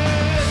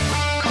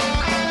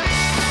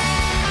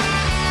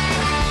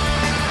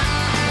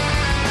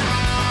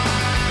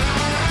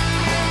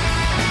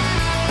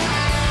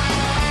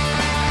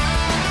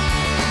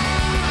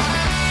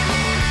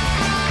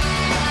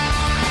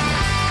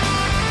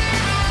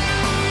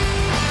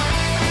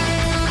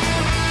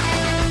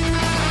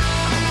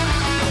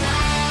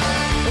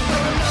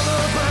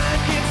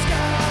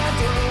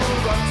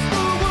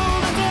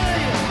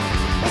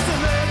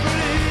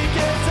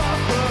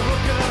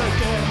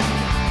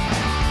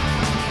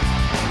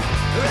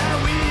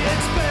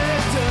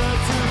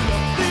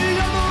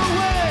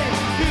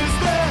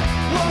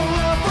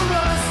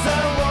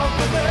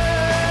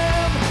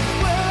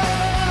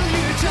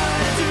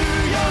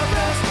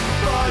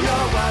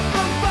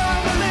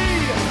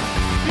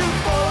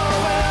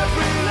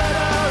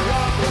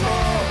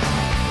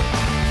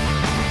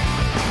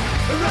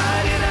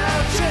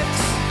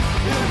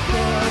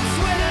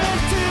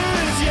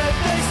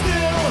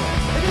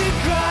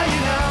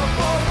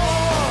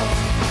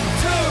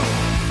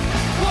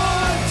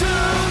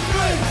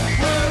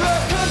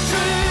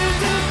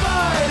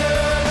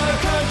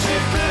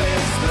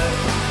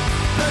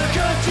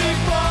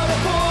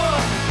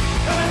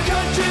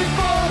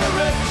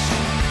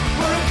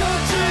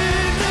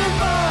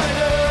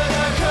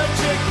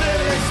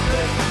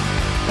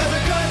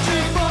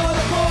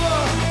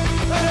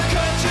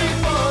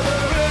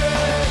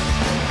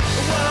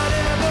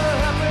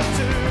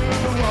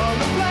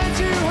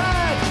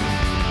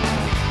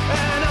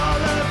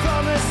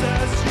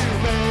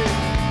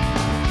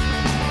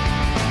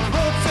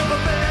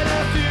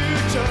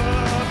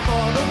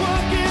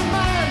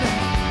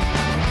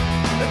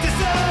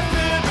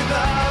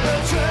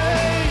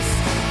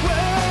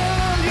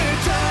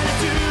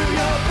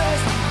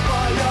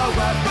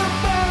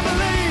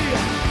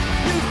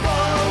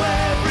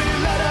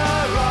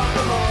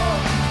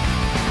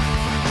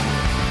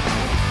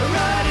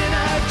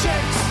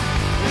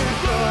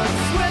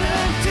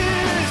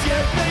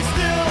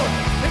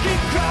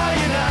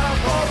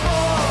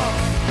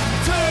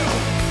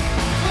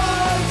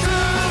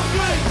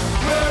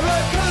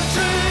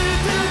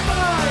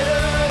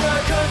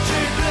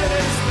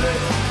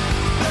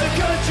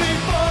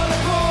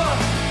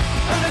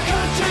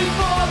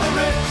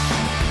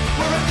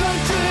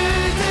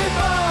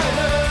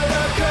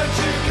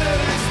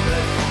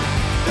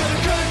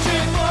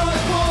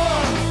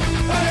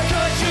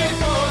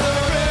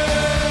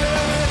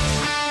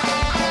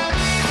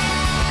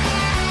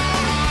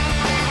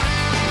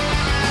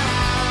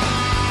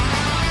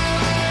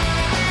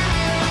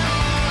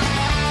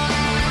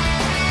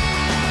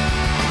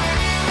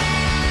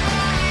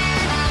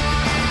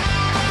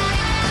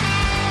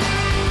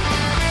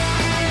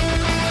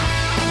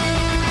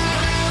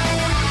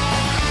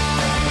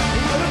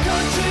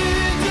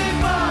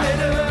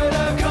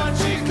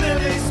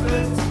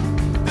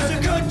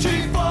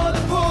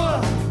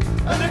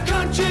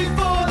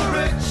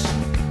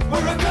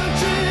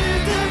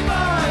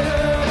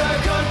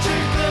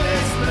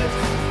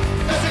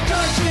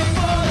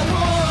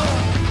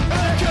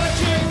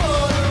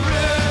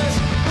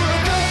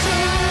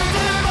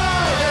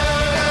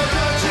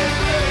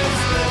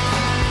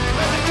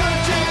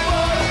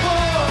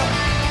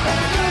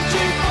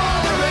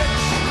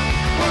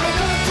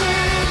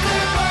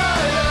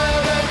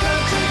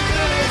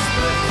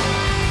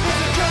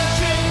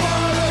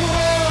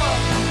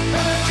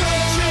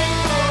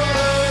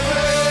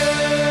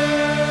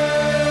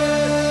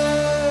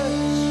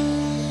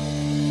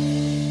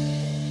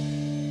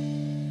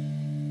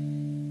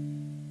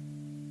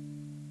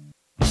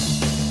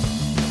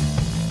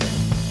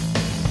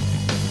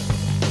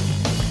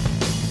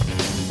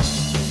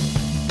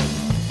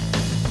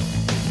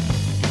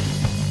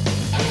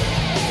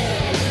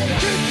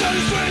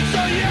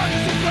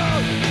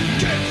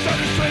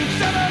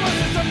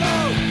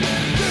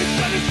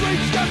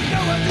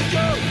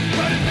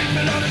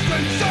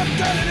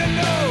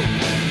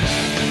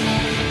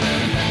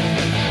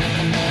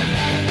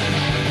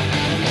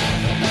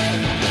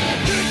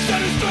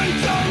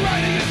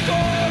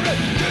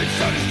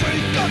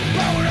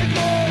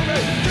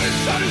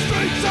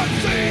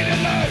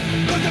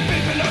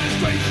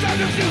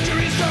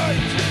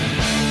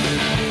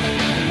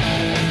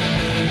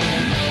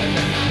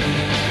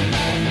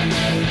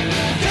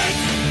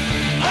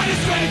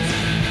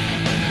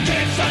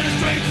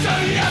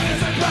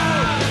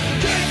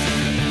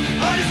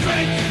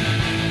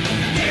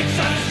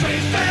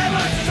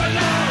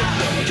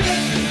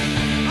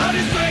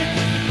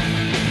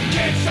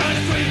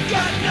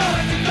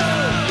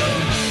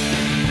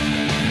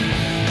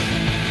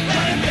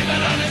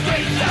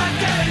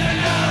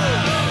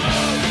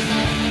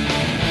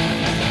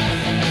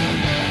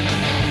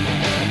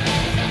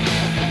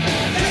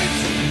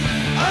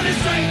 On the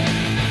street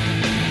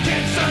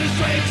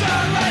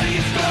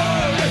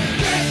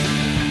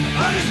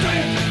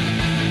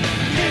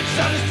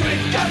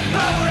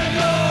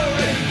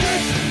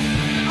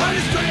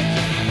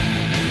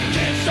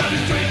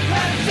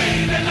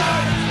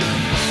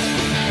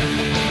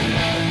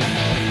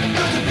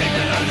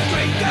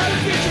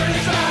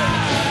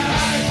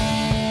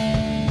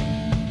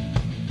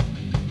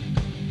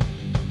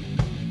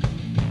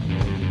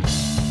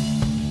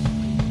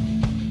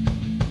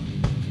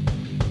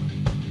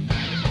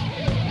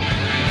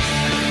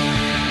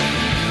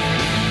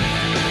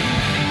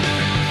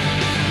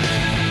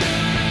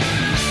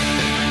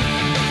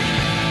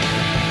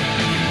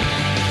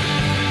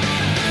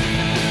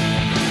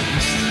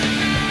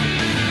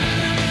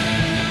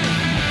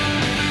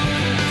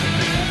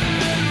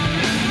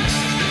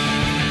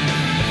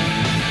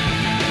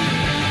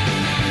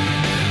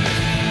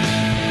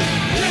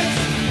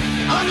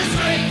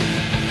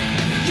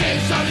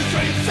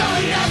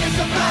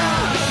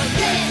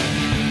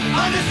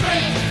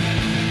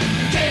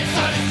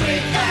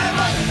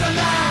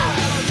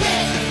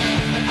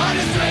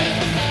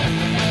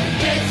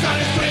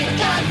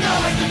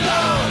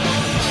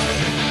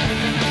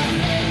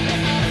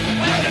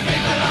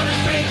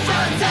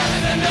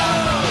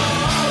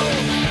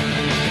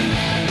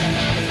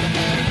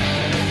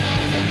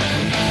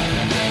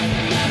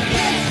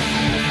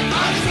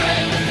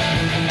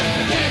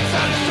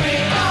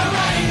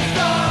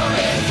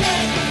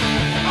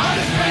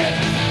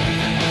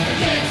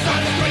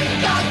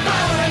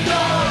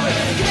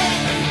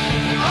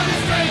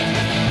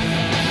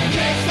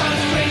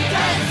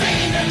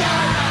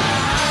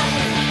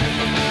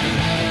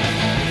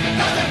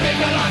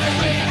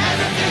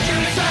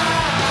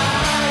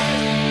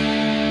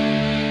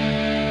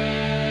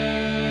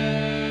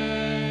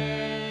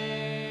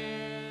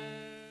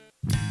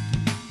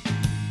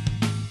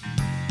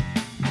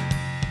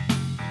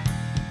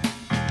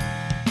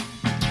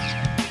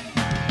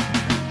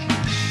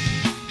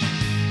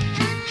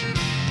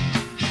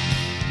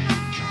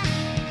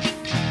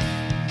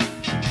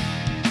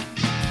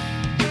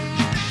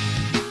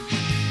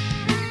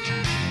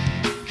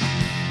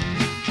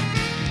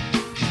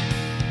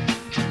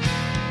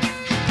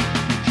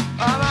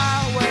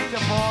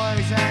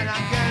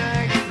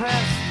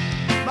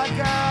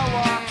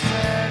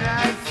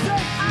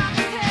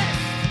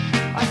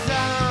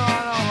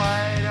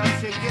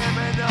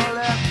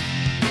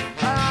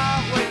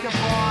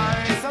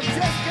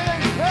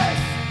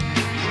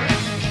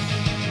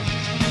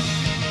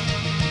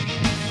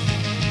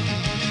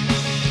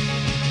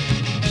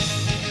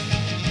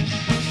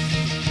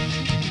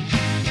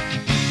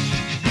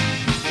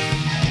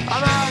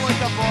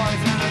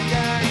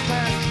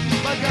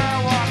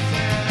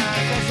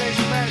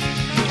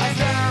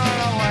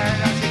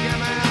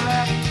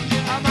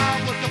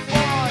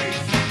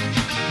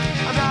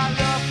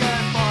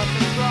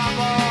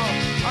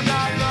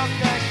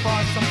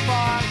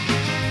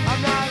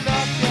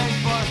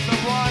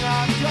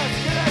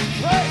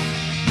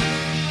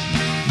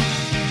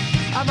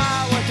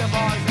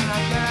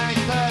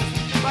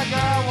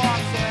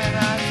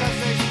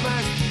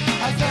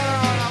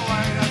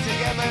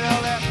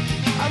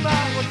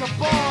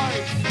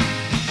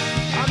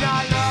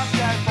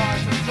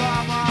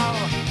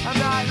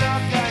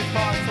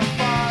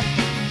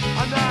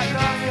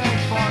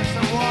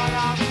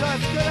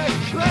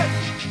place.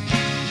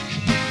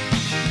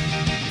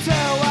 2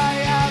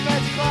 a.m.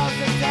 it's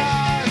closing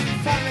time.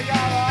 Time to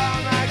go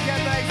home and get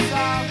me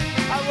some.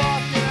 I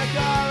walk in the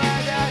door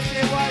and there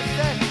she was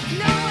there.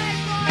 No way,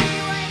 boy,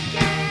 you ain't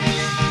getting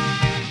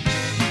on.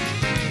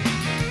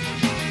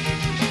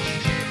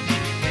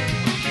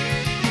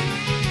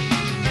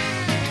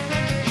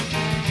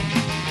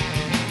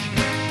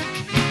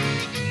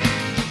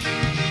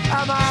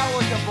 I'm out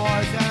with the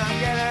boys and I'm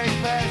getting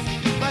pissed.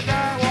 But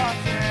they're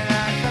watching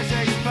and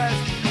fishing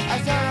pissed. I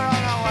send her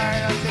on her way,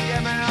 don't she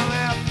give me a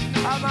lift.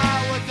 I'm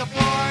out with the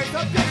boys,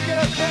 I'm just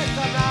getting pissed.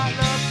 I'm not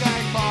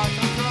looking for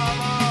some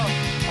trouble.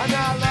 I'm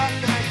not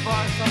looking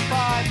for some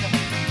fun.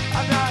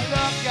 I'm not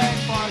looking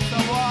for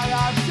someone,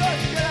 I'm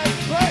just getting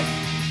pissed.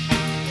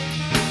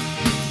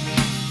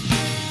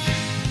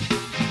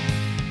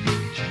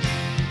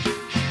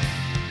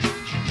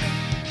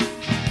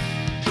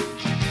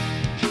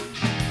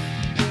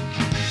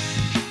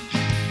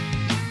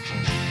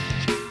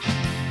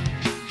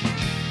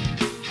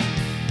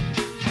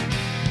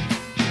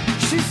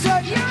 She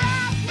said, You're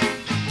out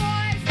with the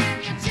boys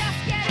and you're just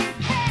getting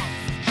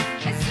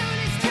pissed. As soon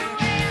as 2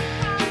 a.m.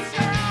 comes,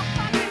 you're all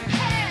fucking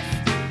pissed.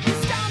 You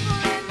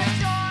stumble in the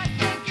door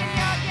thinking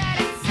you're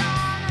getting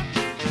some.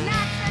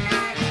 Not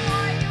tonight,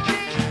 boy, you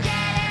ain't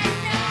getting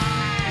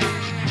none.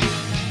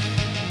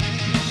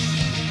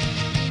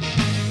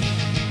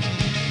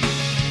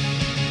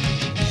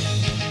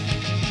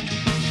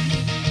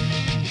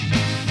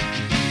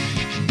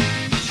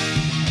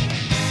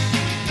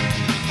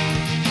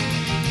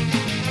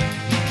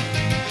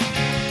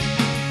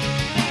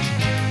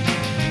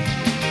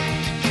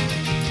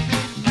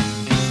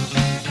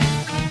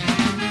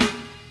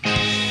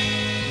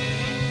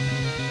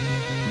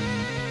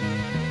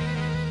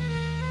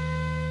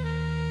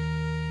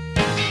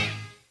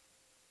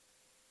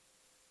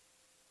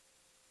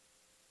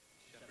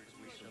 Shepherds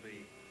we shall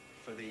be,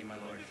 for thee, my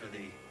Lord, for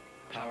thee.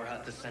 Power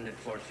hath descended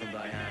forth from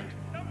thy hand.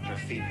 Our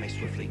feet may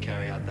swiftly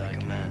carry out thy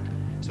command.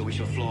 So we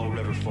shall flow a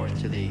river forth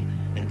to thee,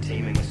 and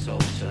teeming with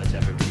souls shall it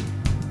ever be.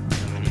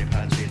 Domini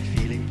Patri et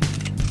Filii,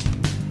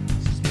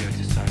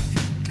 Spiritus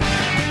Sancti.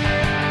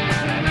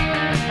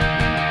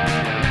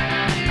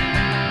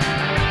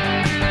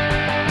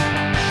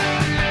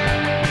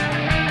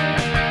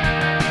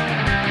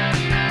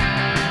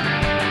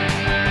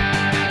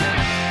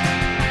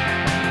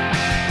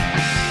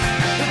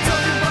 they're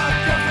talking about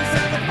justice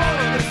and the fall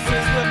of the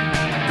system.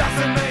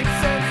 Doesn't make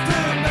sense to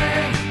me.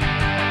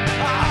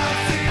 I've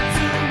seen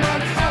too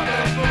much of the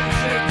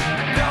bullshit.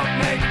 Don't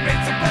make me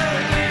to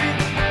believe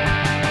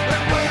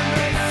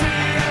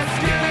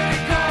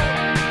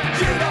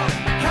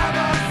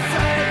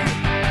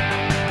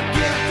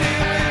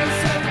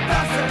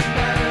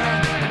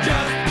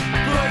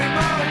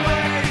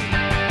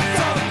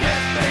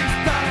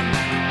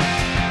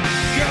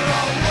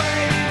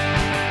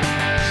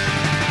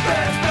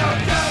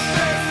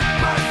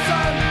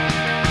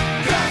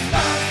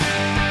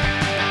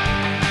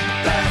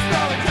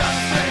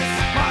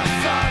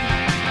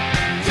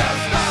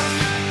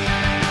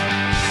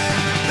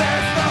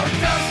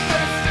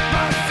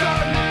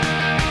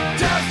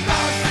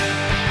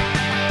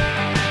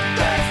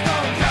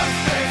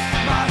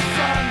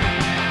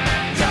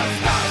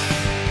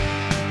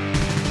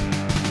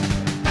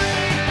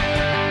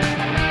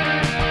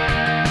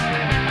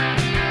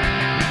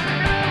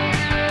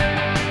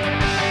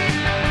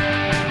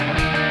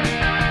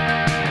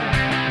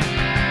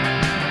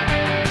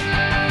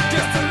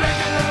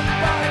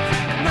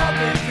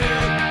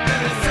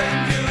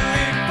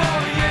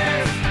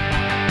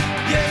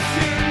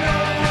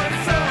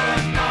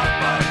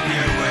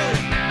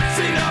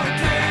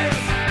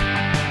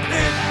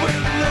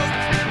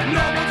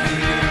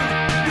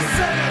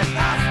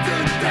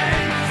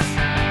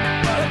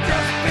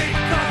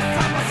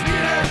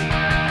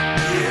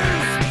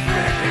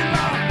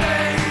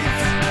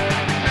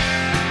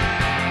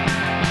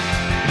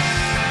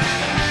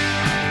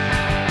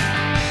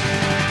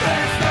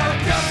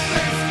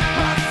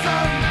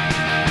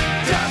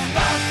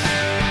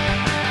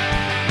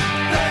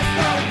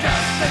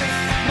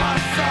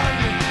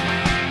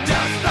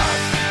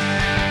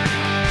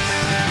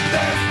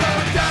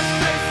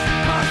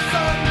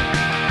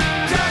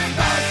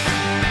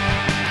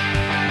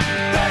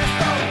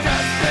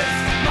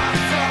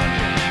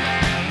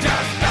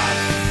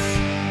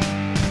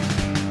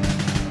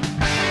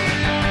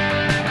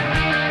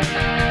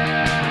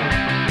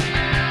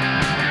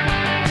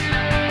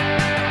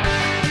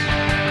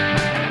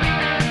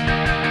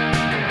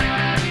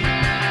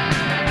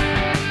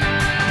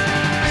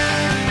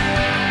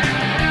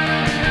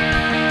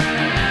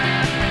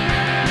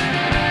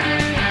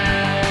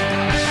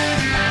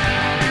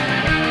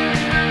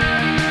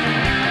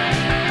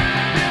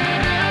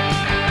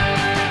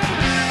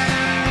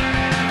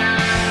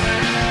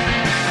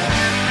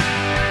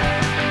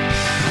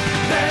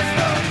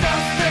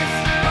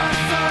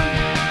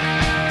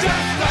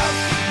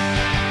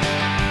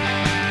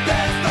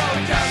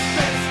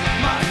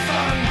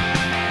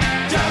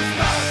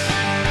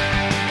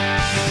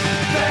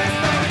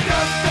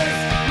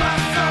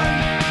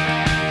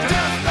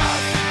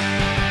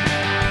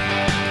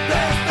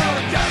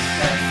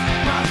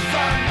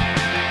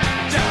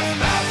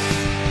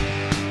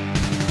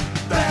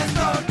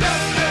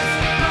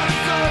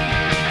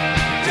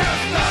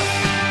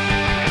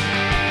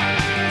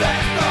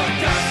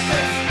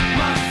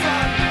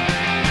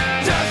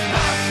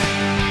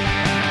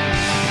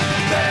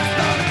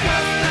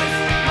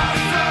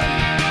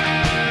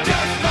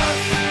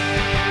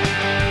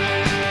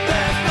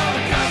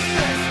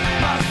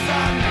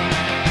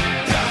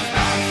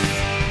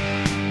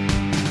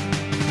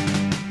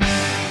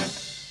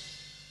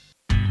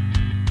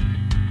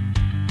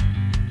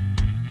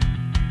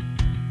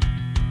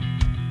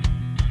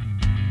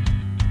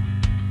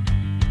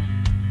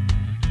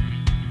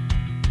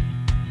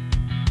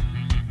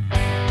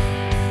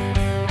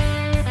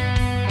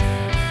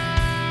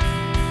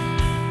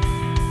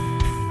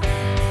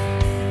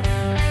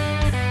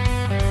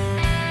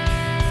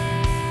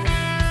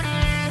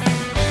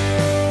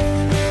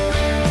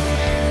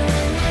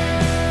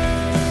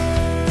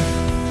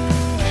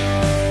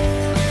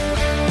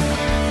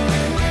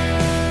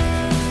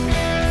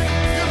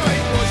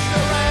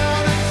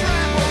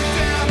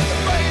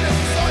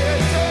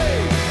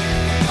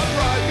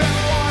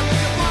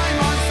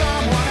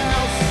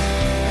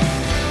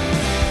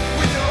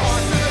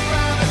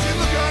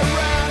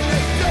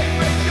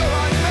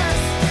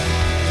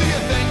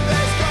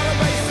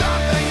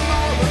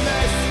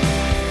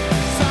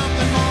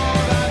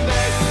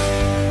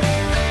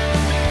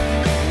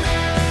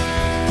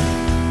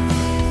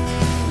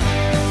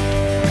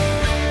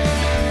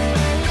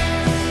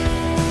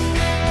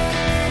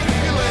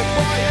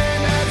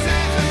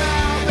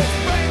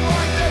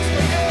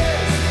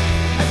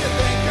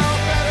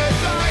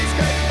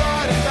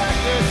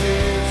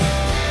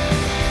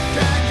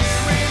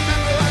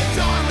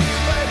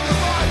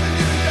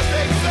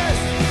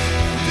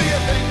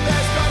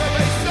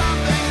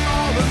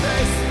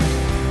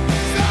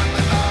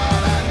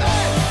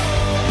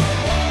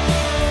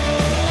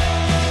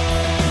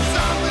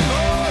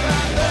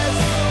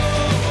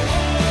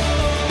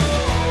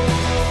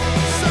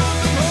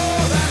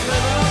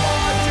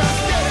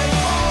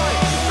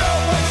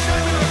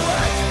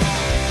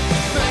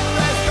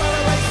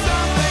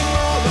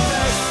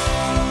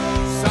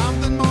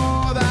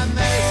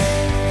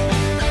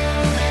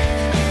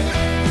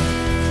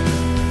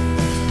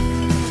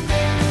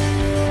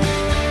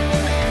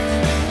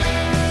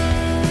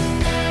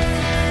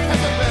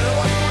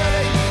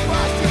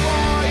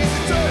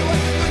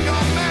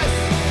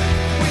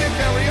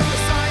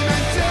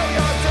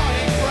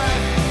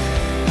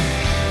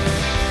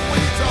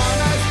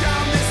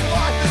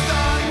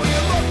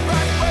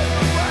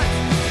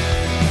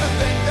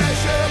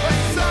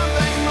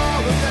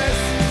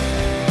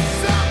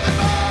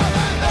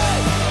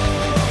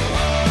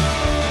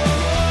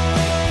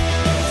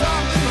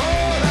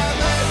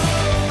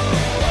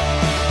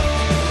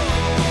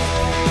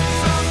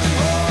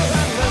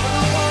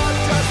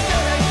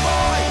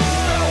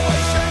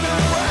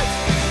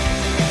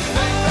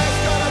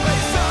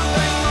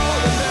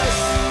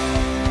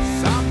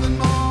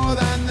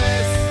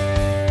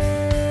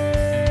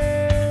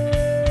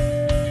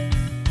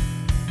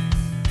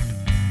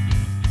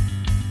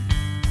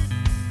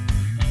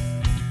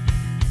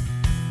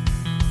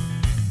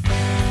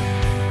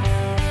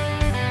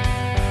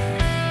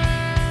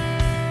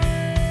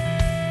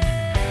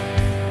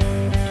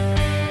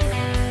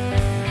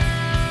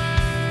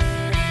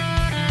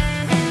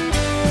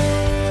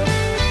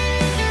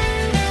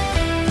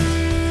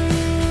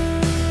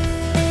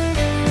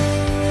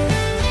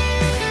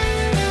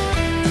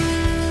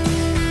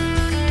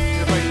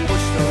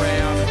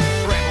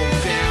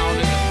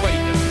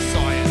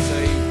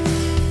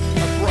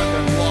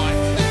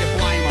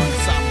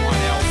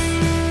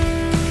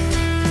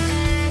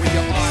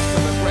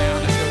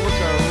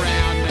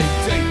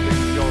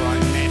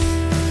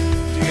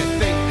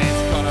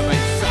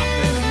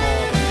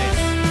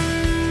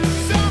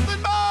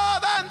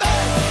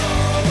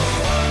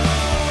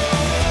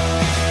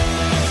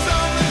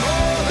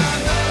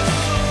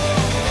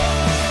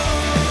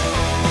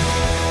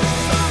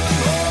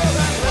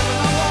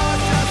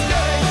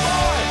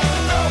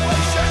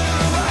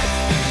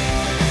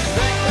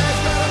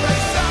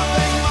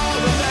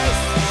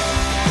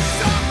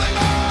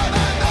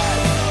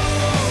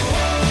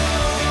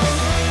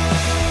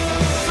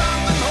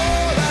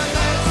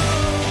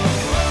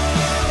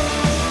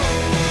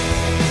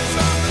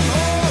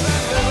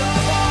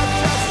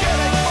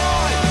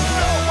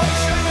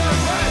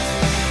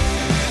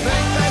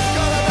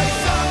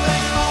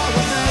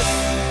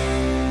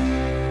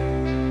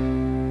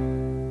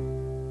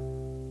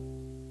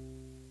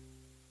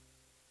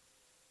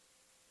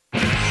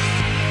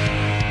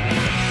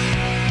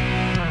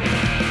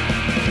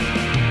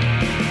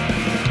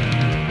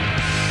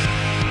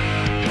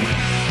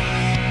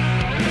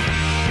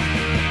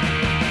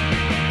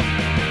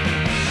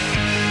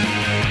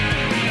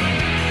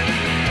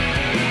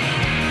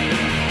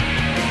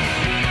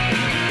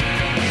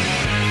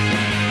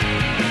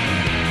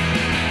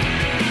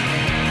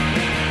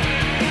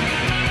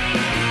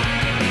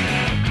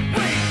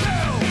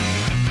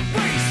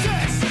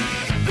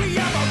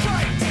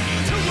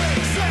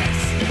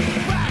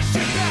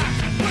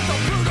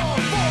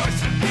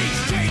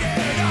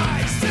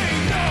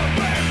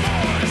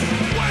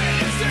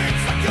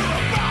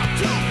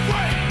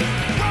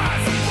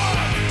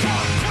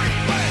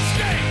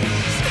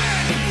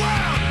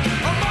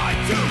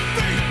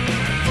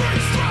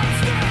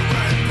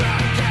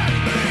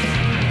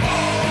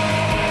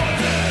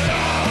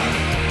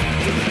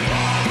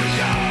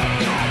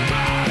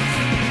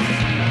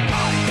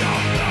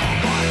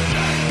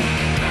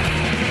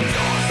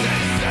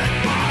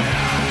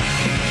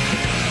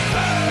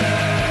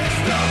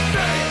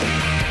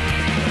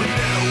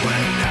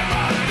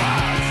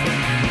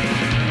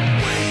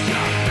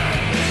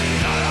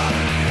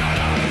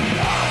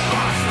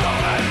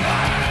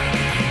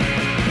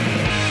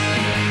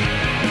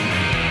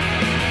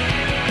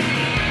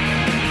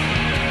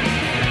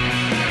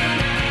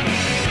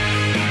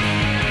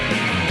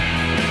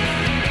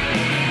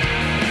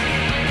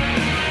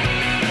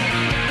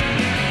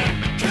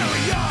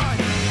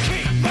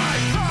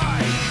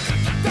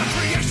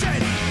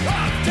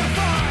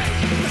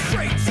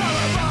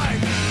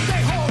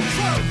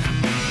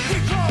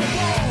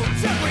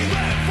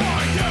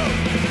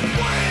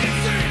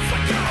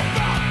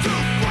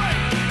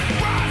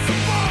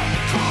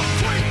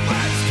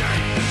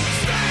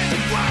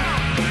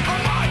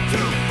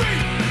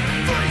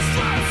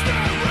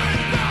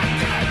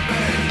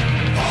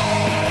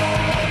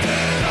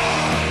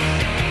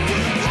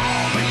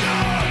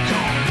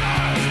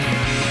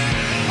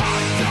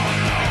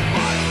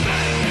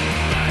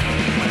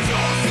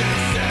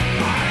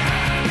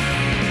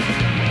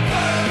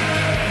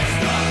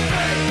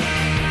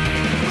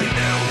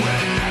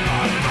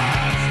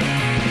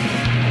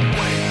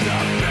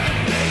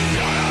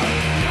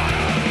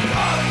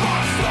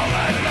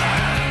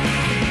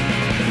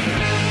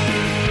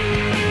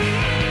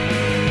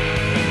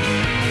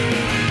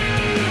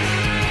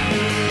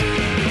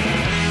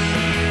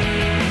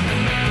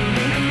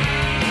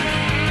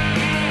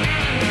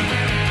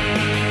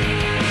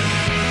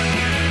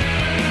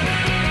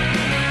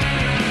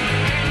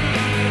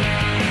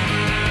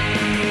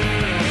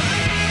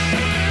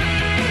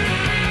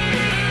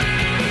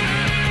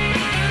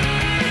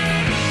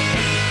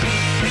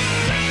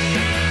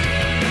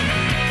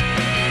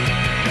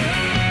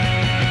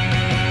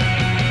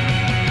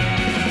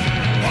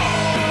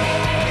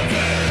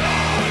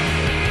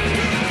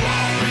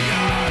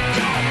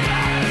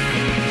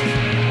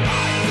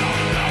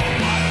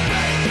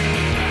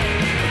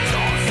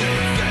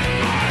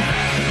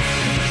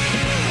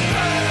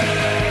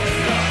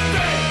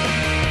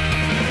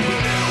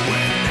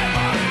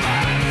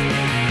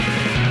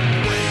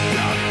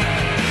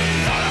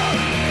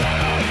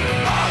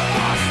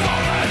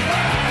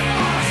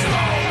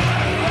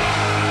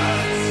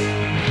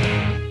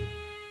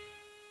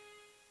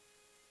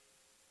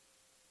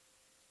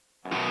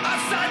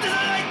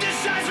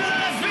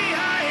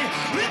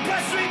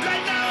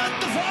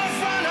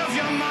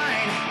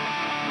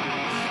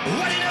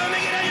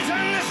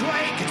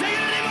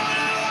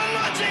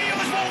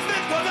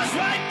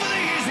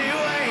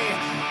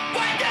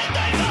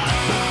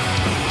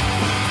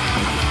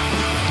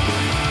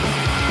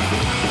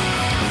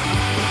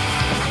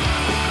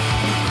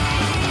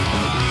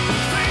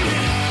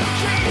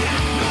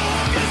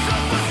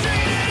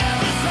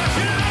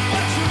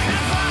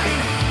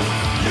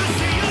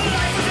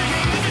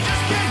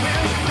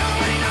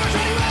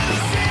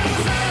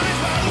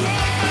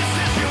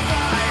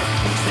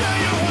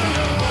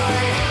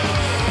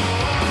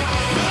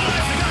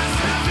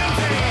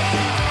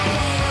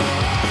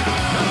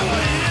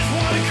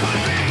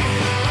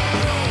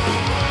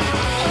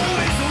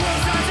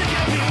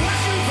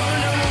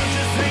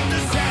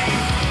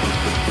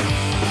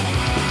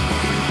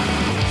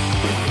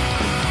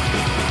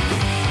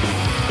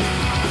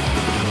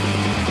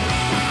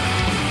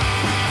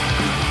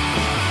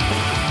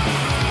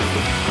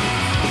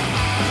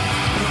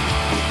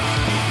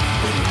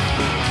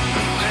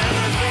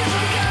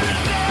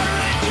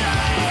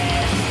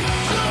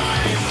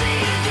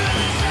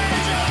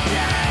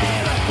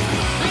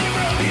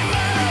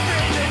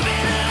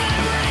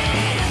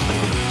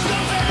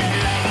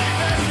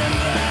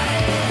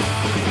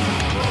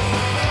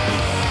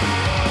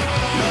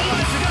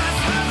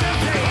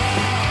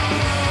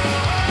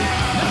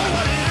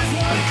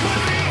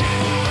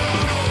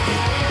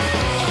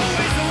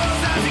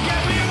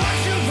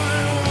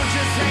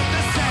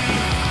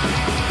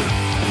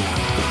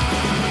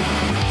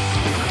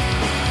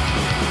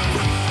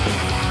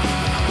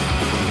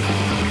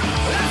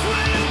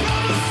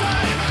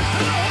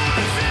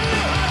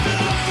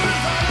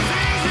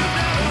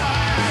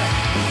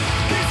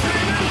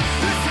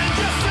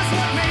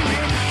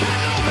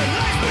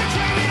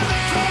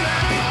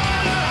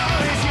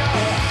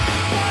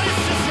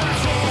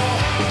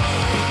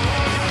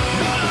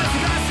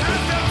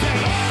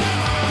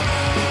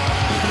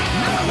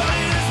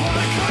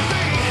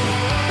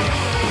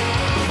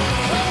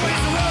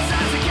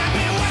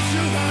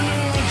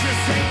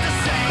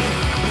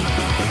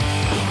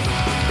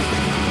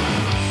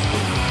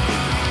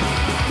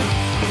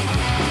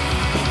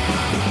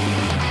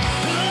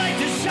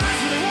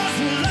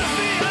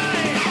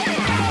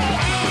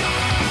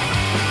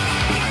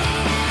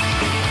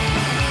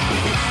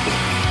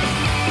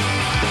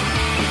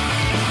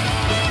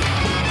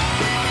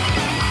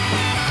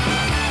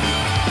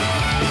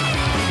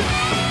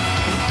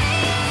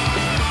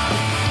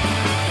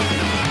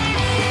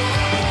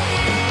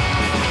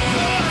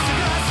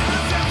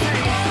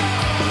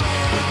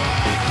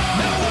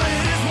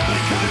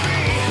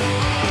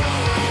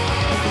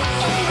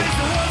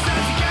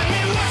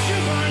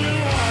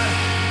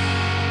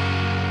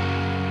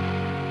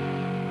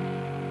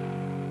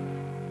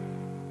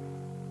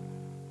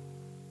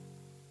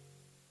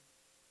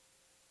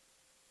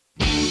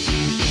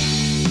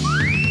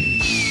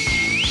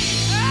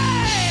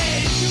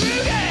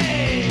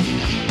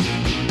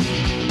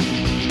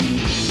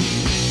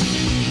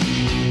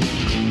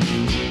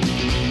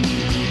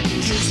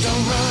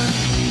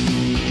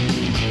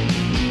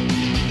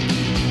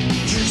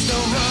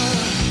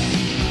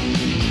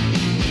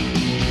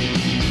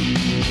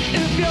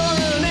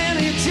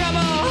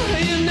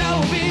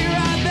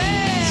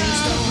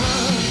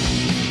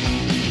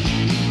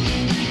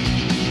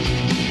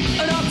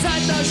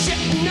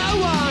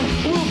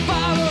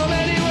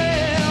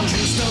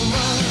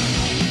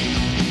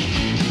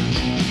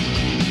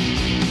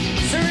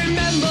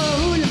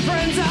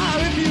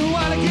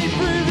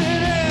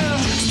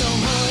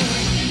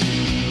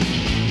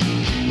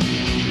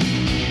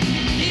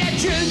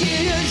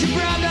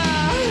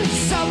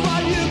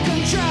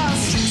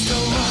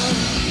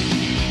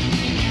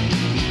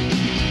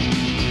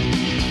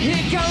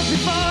comes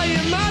before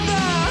your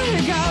mother,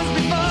 it comes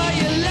before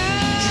your love.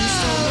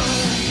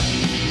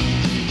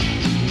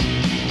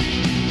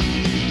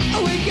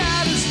 We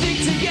gotta stick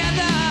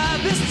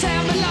together, this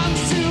town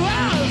belongs to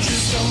us.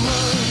 Just don't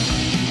run.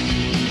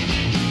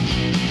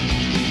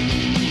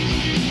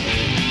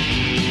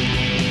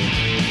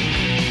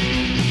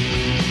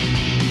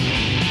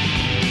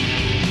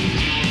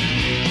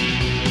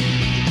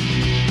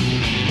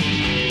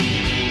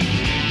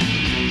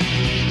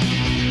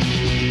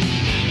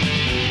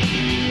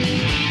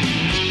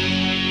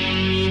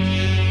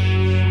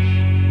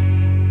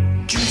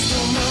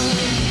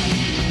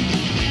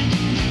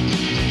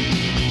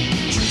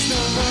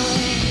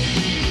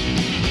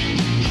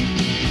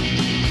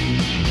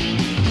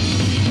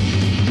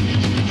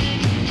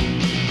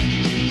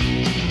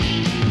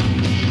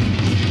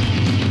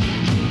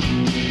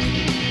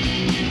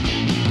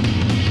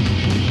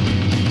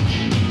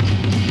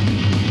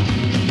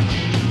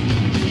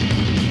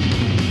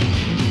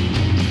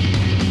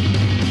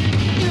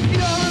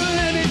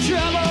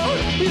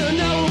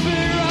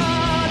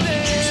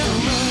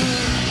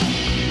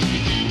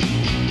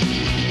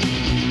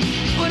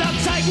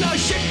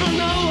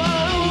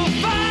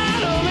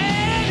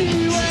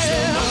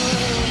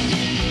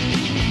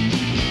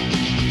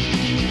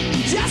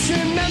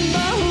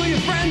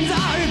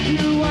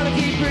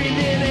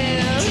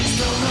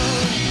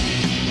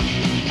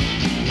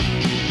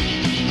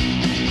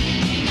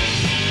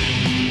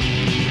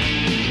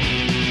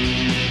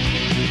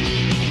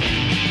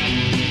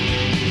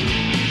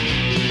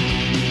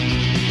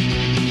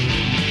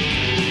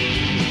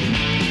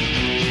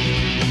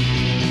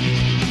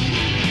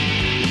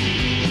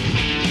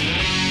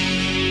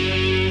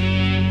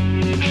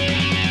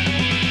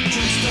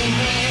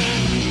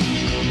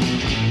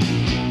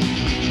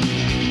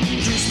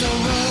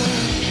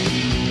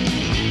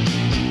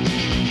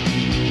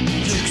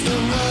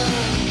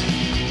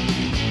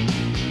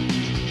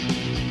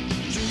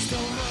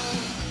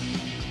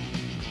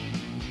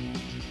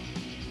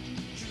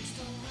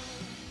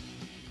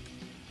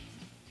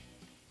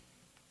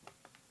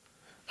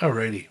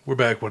 Alrighty, we're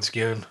back once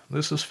again.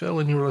 This is Phil,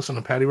 and you're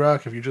listening to Paddy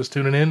Rock. If you're just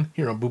tuning in,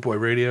 here on Boot Boy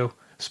Radio,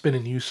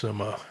 spinning you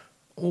some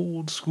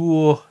old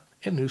school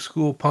and new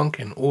school punk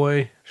and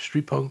oi,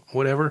 street punk,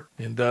 whatever.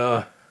 And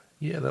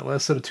yeah, that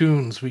last set of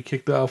tunes we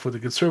kicked off with a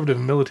conservative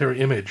military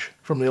image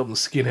from the album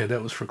Skinhead.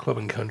 That was for Club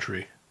and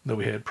Country. Then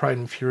we had Pride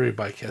and Fury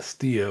by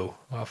Castillo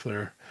off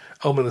their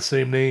album of the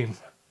same name.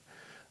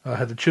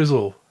 Had the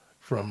Chisel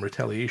from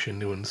Retaliation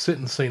doing Sit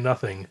and Say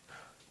Nothing.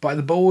 By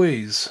the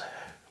Boys,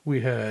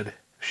 we had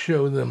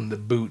Show Them the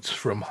Boots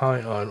from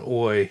High on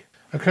Oi.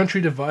 A Country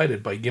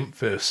Divided by Gimp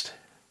Fist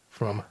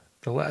from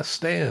The Last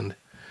Stand.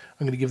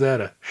 I'm going to give that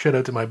a shout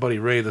out to my buddy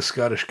Ray, the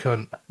Scottish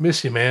cunt.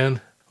 Miss you,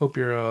 man. Hope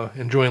you're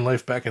enjoying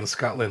life back in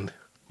Scotland.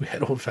 We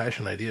had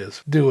old-fashioned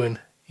ideas. Doing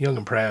Young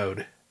and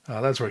Proud.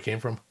 That's where it came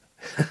from.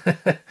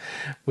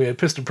 We had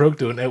Piston Proke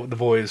doing Out with the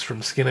Boys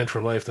from Skinhead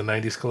for Life, the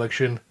 90s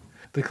collection.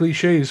 The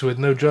Cliches with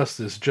No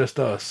Justice, Just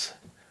Us.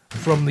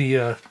 From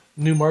the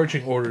New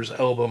Marching Orders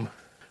album,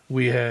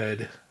 we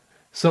had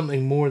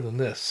Something More Than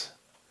This.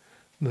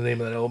 The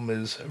name of that album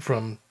is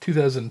From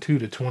 2002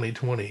 to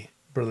 2020,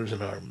 Brothers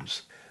in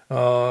Arms.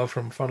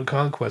 From Final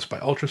Conquest by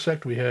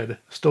Ultrasect, we had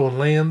Stolen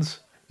Lands.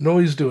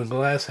 Noise doing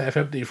Glass Half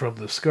Empty from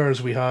The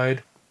Scars We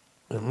Hide.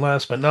 And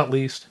last but not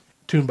least,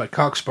 tuned by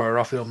Cockspire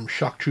off the album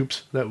Shock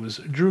Troops. That was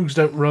Droogs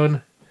Don't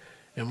Run.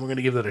 And we're going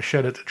to give that a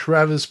shout out to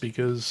Travis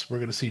because we're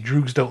going to see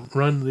Droogs Don't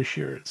Run this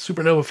year at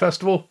Supernova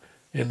Festival.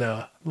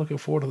 And looking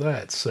forward to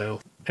that. So,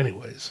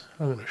 anyways,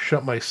 I'm going to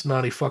shut my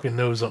snotty fucking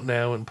nose up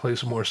now and play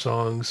some more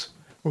songs.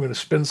 We're going to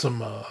spin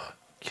some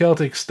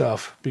Celtic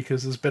stuff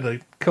because it's been a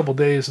couple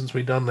days since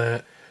we've done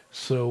that.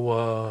 So,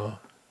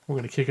 we're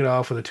going to kick it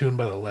off with a tune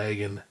by The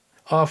Laggin'.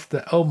 Off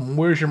the album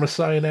Where's Your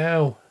Messiah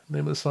Now? The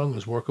name of the song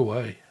is Work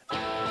Away. Well,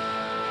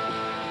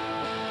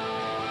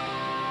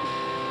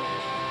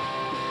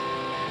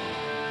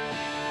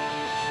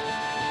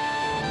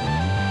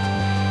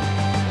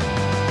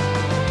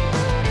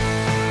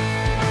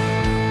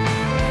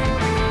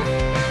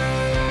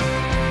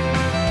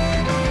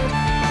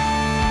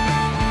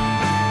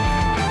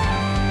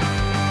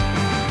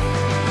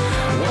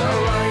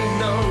 I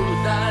know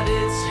that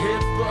it's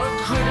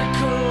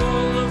hypocritical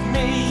of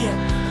me.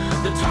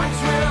 The times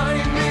when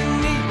I'm in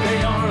need,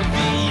 they are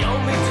the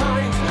only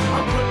times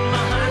I'm put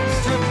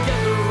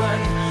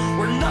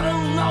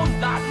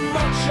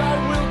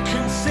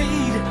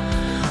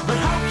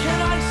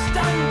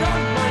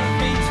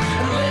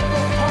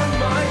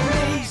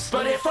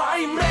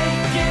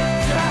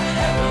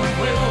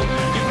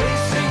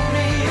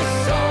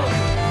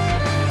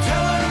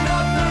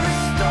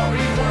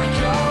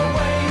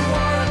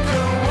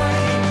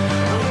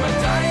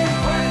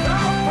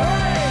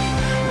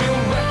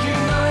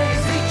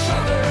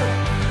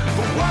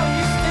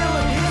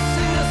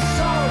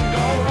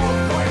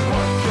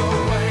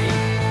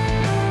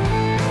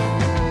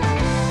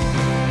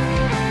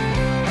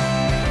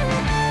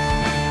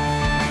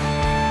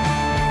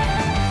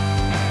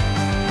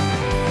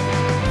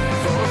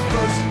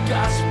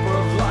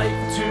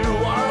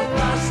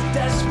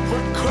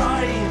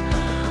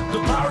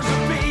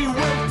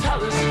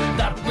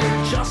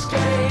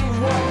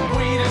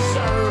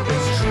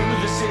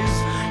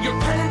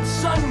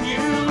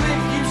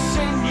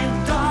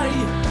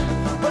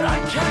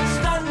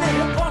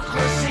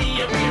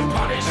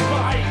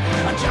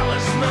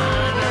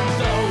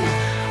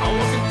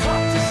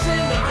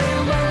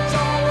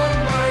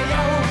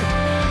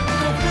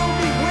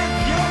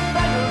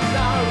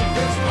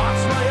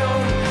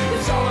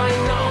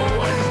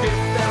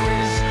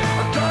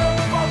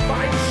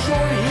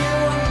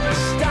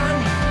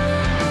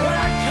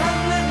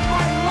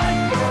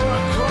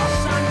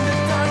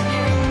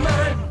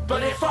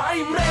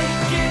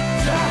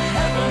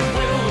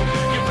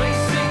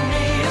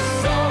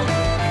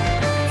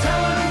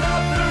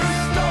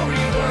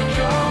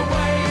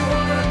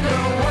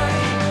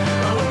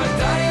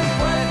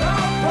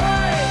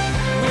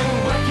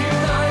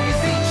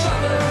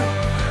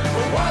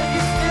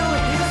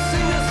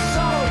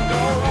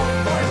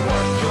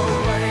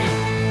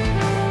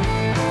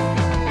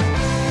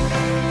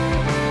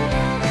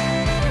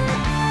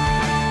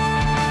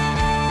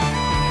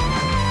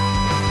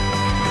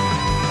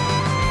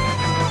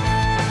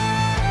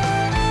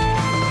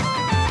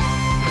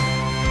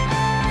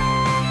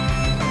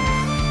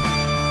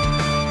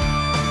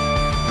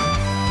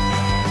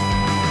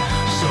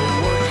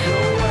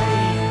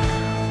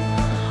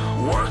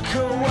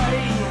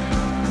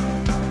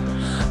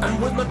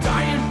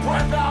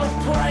breath out,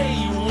 pray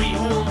we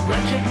will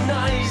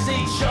recognize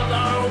each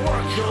other.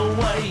 Work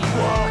away,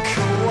 walk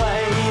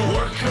away,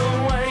 work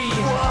away,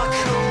 walk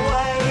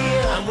away.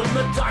 And with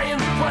my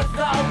dying breath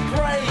out,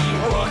 pray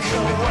walk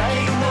away,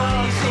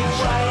 recognize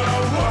each other.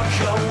 Work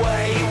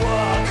away,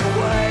 walk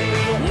away,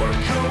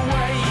 work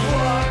away,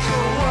 walk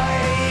away.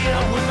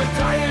 And with my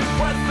dying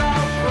breath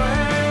out, pray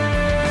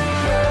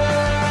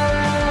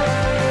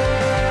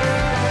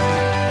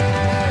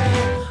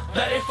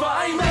that if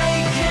I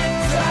make it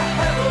to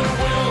heaven,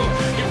 will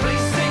you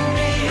please sing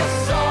me a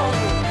song?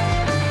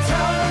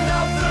 Tell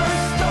another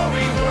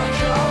story, work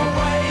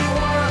away,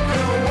 work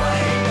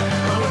away.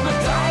 And with my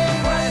dying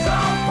breath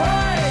I'll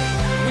pray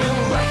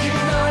we'll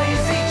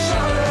recognize each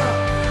other.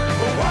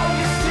 But while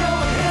you're still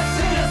here,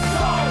 sing a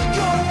song.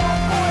 Go on,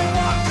 boy,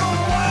 walk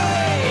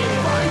away.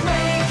 If I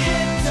make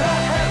it to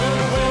heaven,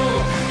 will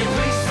you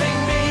please sing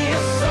me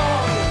a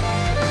song?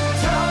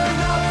 Tell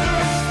another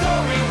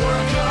story,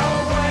 work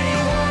away,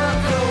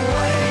 work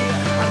away.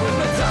 And with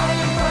my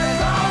dying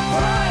breath I'll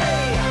pray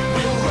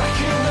we'll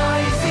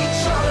recognize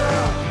each other.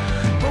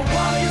 But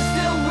while you're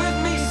still with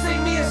me,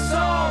 sing me a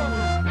song.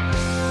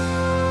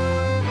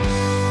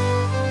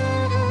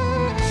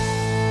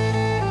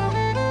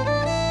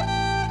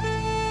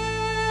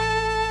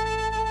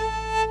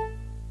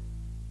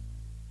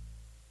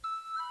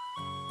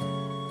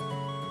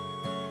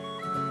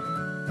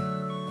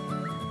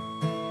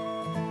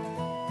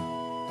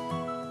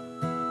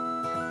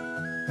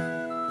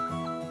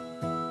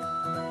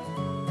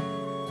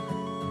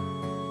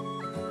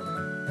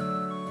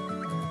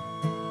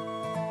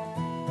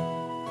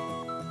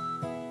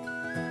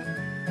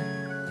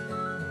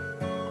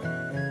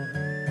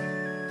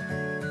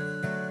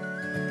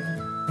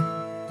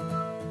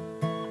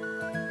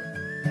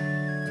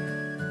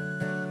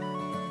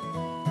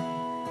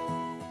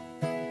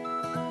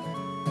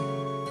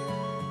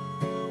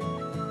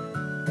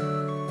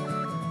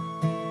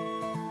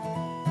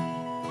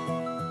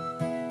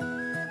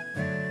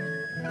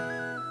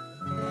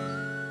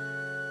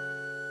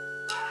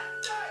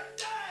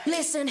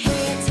 Listen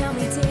here, tell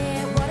me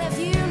dear, what have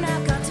you now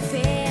got to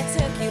fear?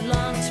 Took you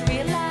long to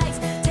realize,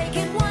 take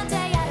it one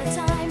day at a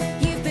time.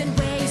 You've been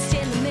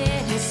wasting the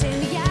minutes in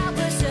the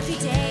hours of your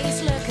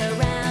days. Look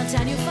around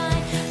and you'll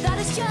find that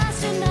it's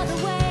just another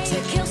way to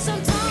kill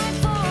some time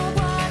for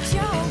what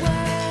you're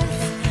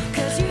worth.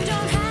 'Cause you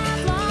don't have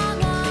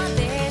long on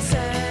this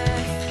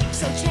earth.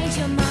 So change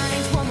your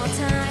mind one more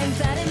time,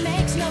 that it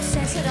makes no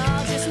sense at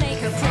all. Just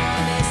make a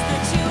promise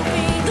that you'll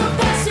be the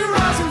best to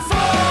rise and fall.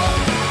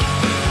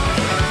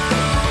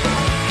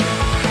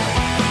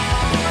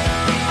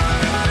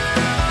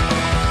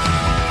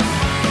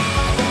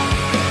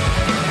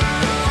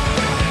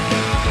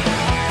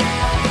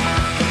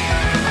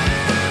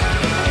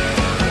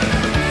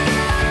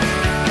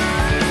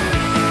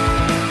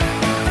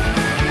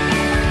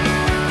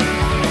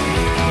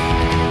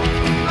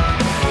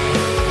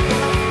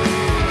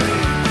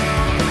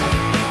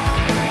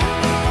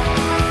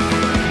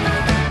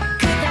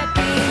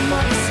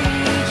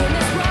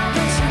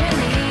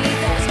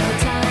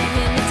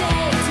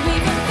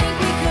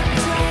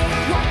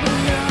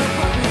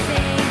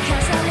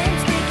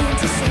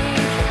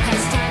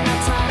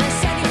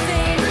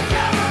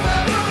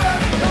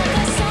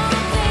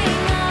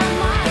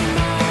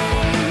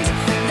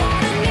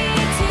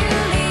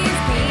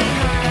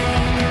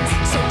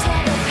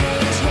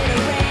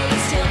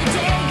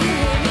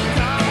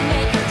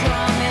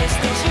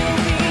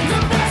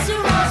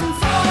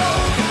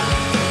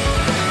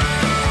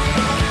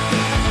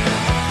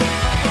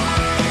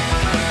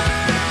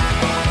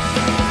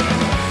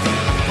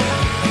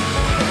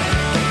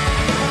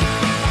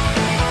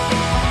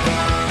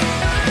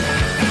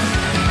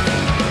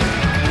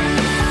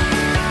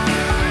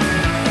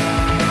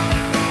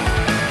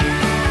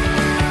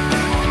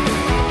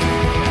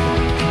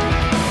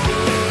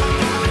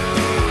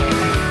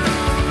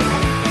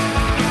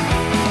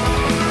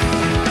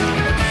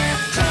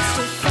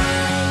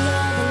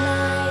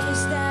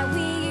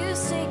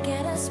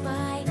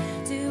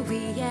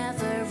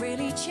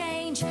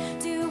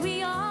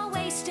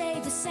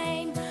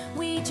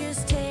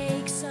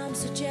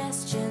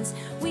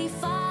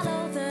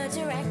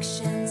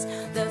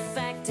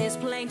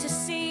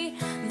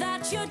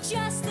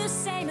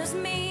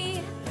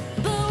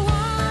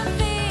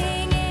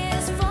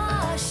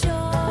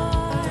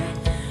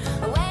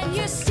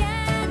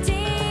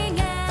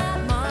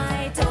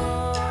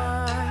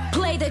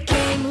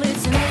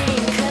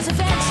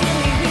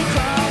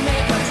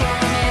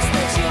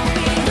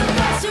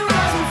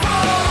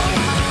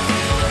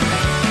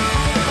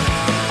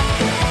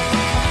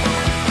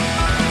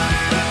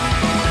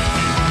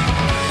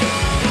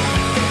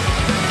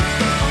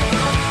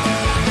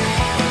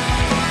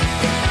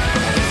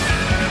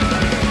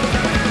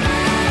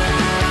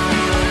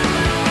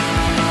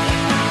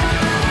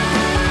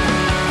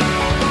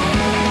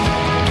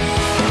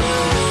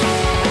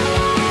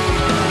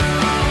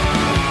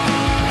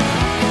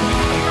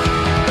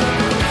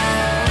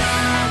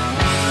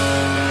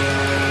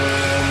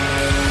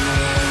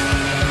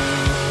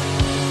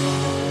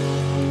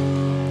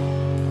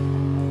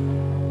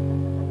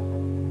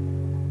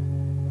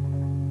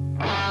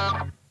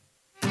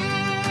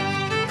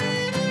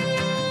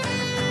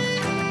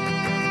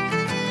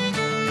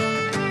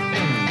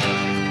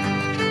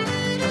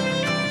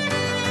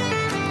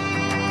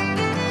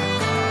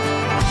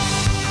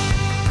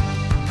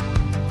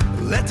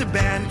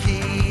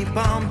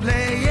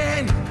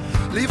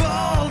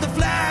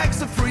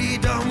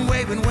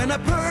 when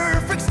a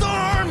perfect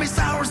storm is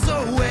hours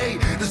away.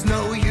 There's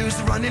no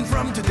use running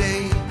from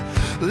today.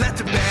 Let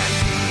the band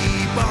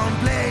keep on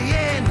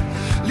playing.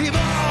 Leave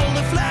all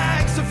the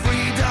flags of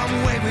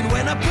freedom waving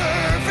when a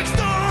perfect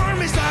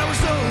storm is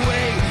hours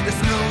away.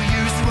 There's no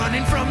use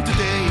running from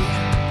today.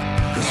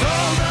 'Cause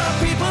all the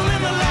people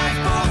in the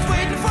lifeboats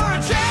waiting for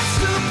a chance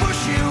to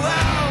push you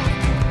out.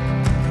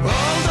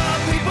 All the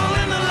people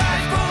in the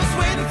lifeboats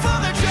waiting for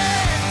their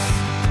chance.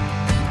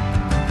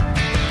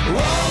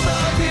 All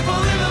the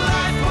people in the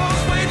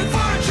lifeboats waiting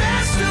for a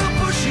chance to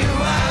push you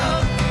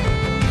out.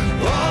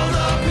 All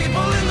the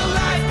people in the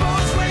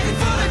lifeboats waiting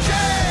for their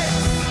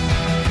chance.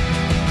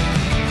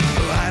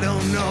 I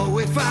don't know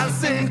if I'll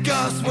sink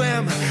or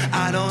swim.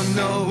 I don't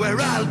know where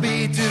I'll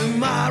be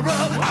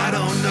tomorrow. I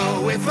don't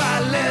know if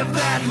I'll live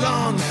that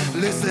long.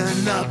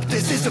 Listen up,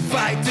 this is a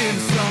fighting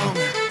song.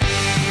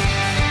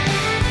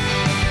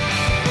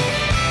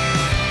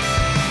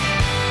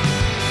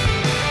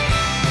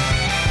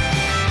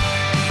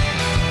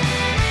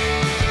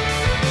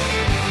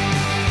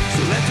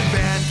 So let the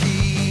band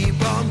keep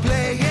on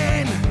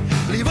playing.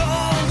 Leave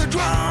all the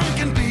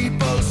drunken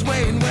people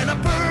swaying when a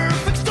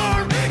perfect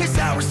storm is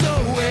hours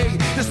away.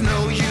 There's no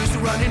use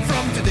running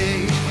from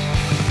today.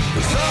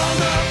 'Cause all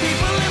the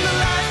people in the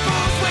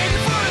lifeboats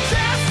waiting for a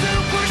chance to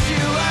push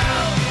you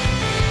out.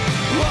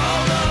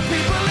 All the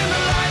people in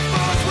the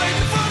lifeboats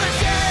waiting for the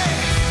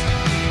chance.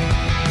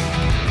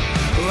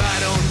 I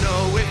don't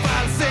know if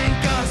I'll sink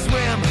or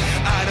swim.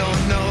 I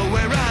don't know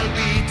where I'll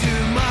be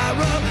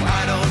tomorrow.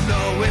 I don't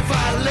know if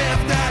I'll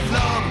live that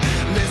long.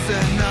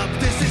 Listen up,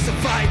 this is a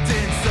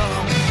fighting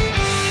song.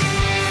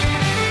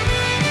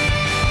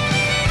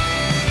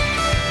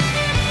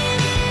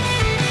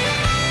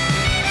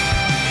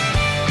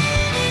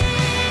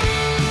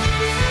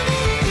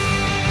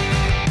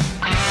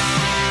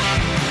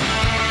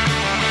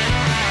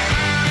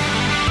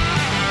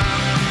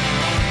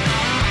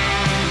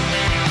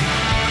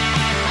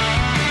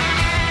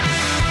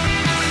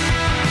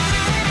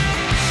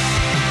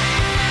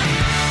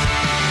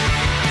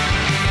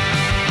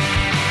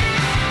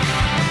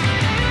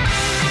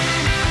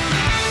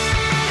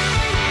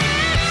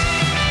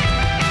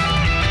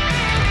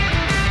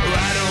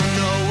 I don't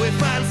know if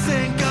I'll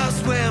sink or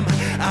swim.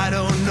 I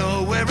don't know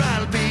where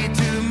I'll be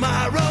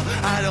tomorrow.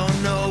 I don't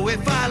know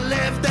if I'll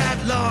live that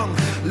long.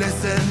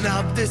 Listen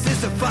up, this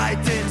is a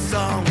fighting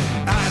song.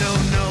 I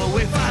don't know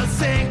if I'll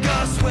sink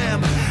or swim.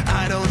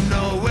 I don't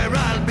know where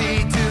I'll be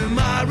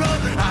tomorrow.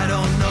 I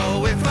don't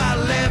know if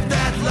I'll live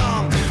that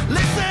long.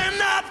 Listen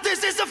up,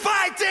 this is a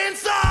fighting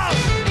song.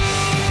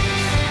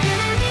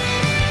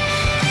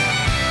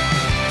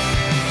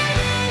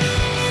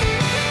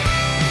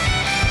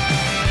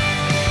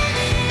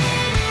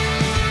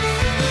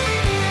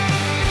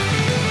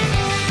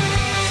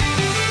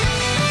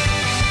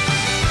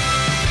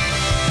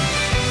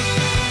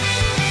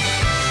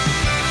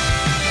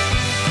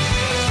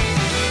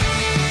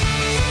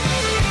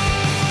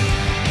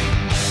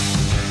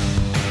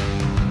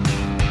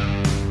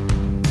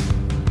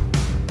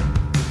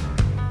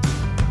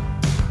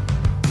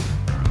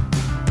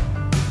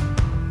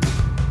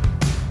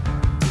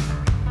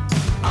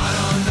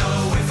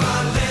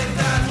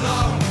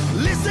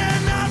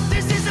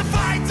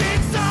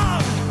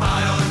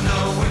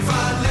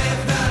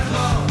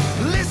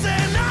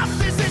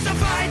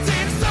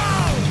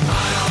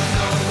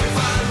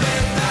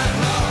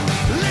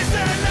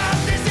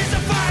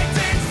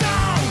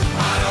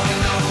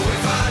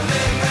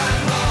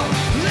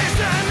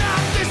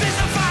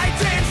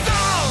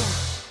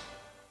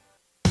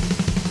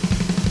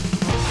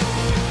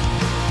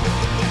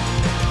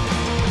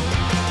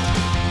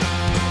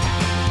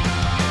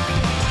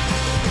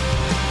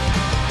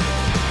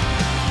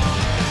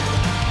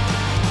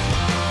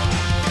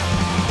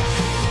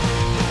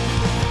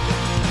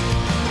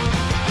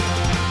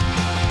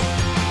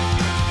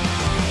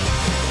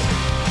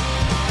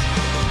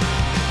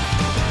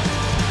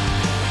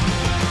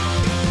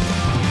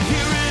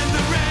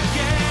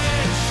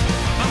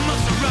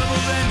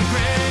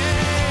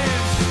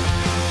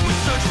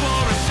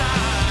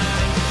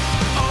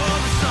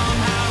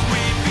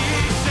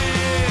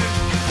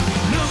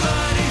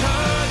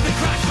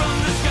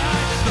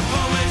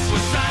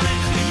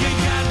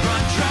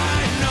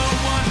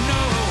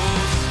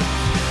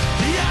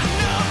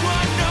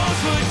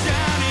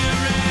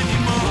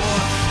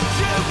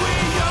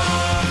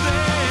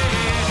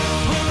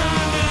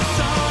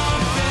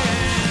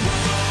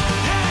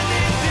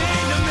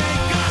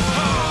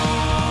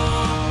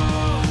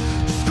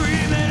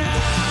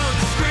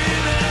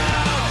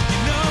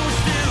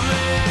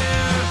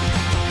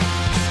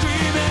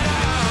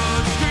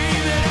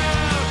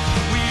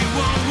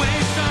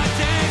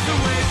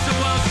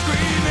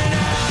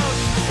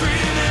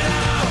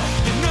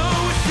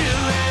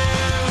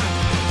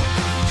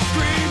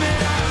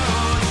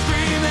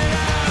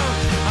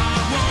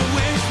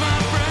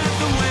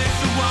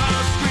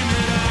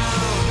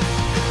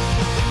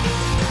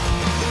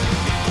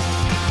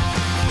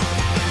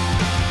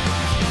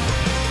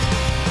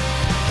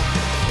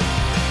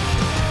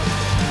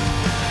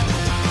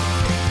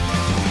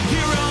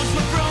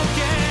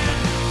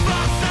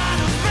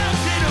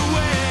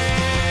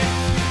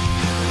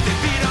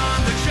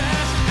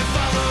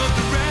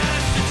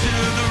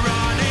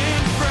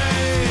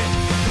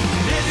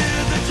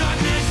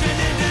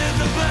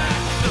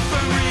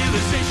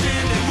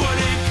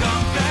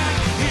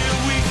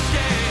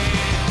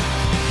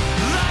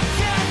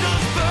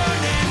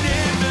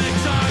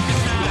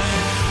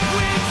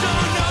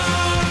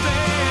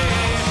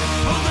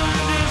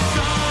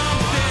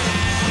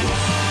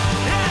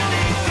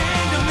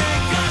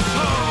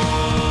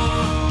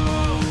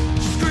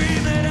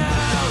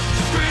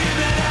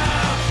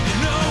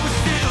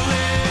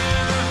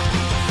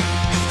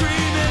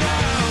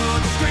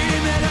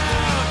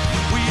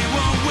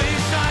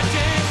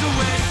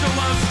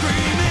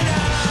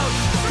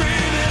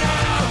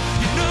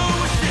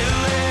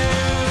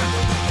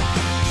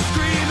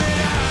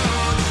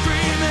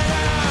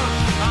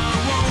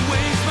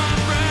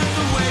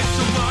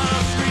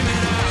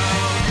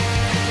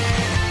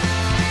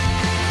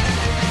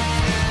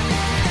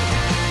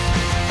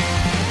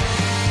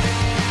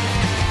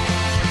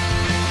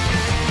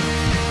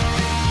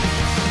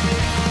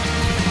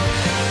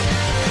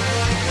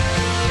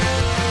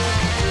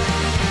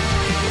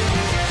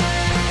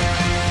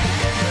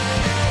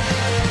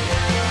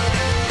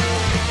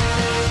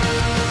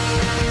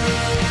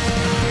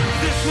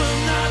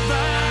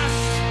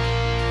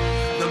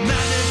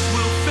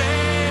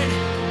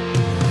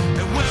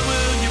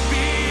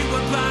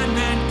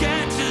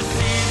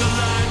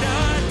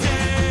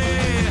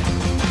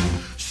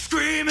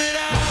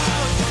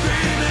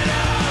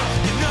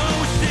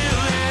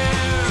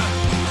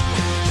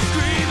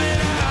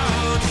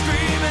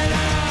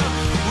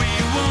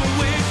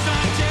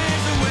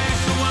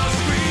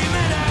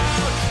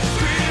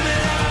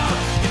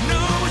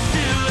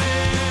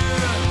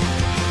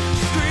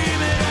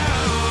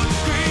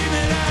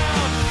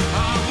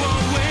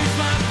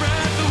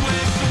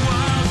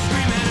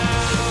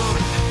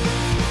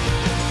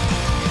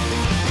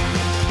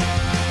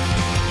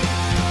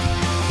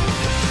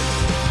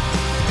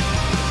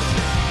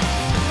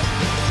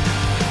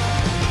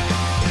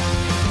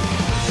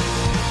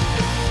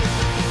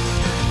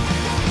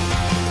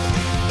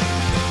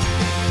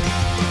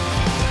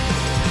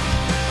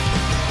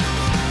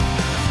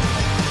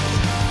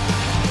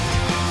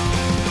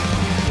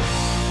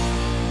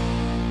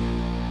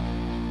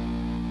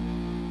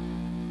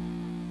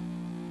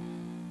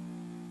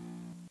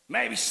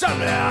 Maybe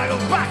someday I'll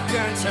go back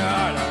into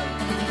Ireland.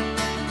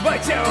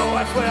 But dear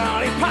wife will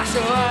only pass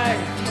away.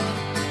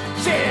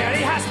 She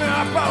nearly has me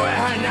up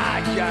with her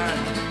nightgown.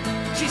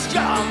 She's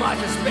got a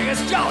mouth as big as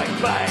going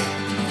bay.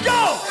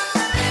 Go!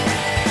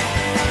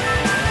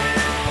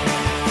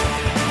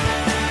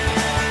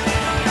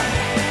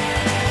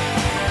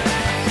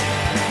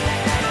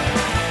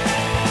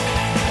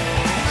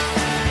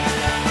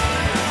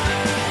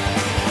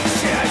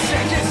 She has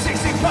shaken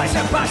 60 pints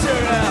and passed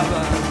her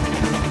over.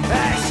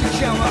 And she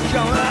come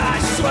I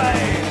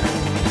sway.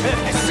 If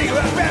you see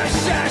her very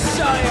shine,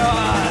 son, your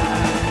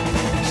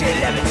heart. She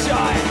live and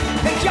die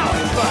and go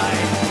and play.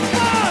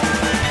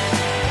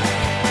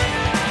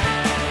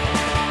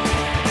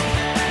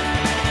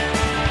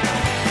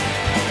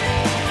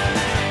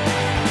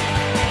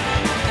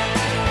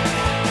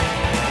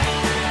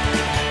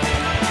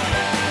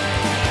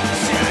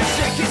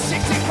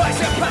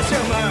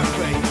 Passion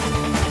Murphy.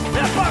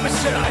 The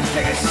pharmacist, I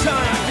think it's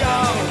time to go.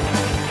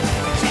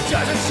 She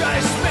doesn't try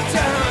to spit to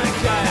her and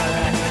kill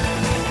it.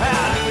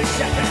 How do we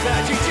set the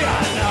third you do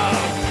not know?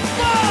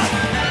 Fuck!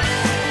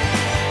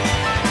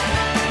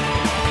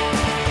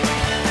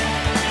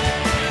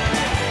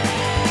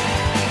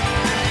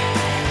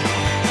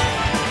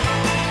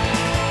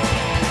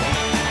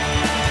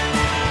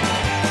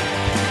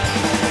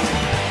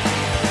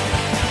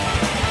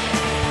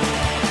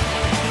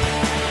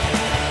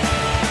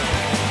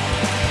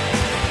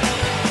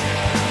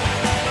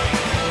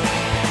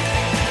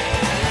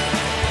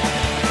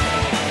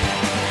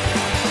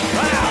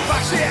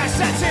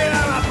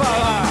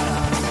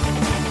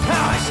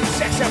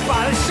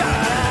 By the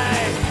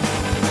shine,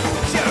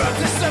 you're up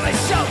to some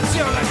shout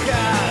you're a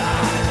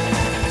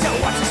girl. Don't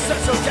watch yourself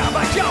so down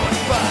by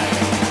going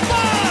by.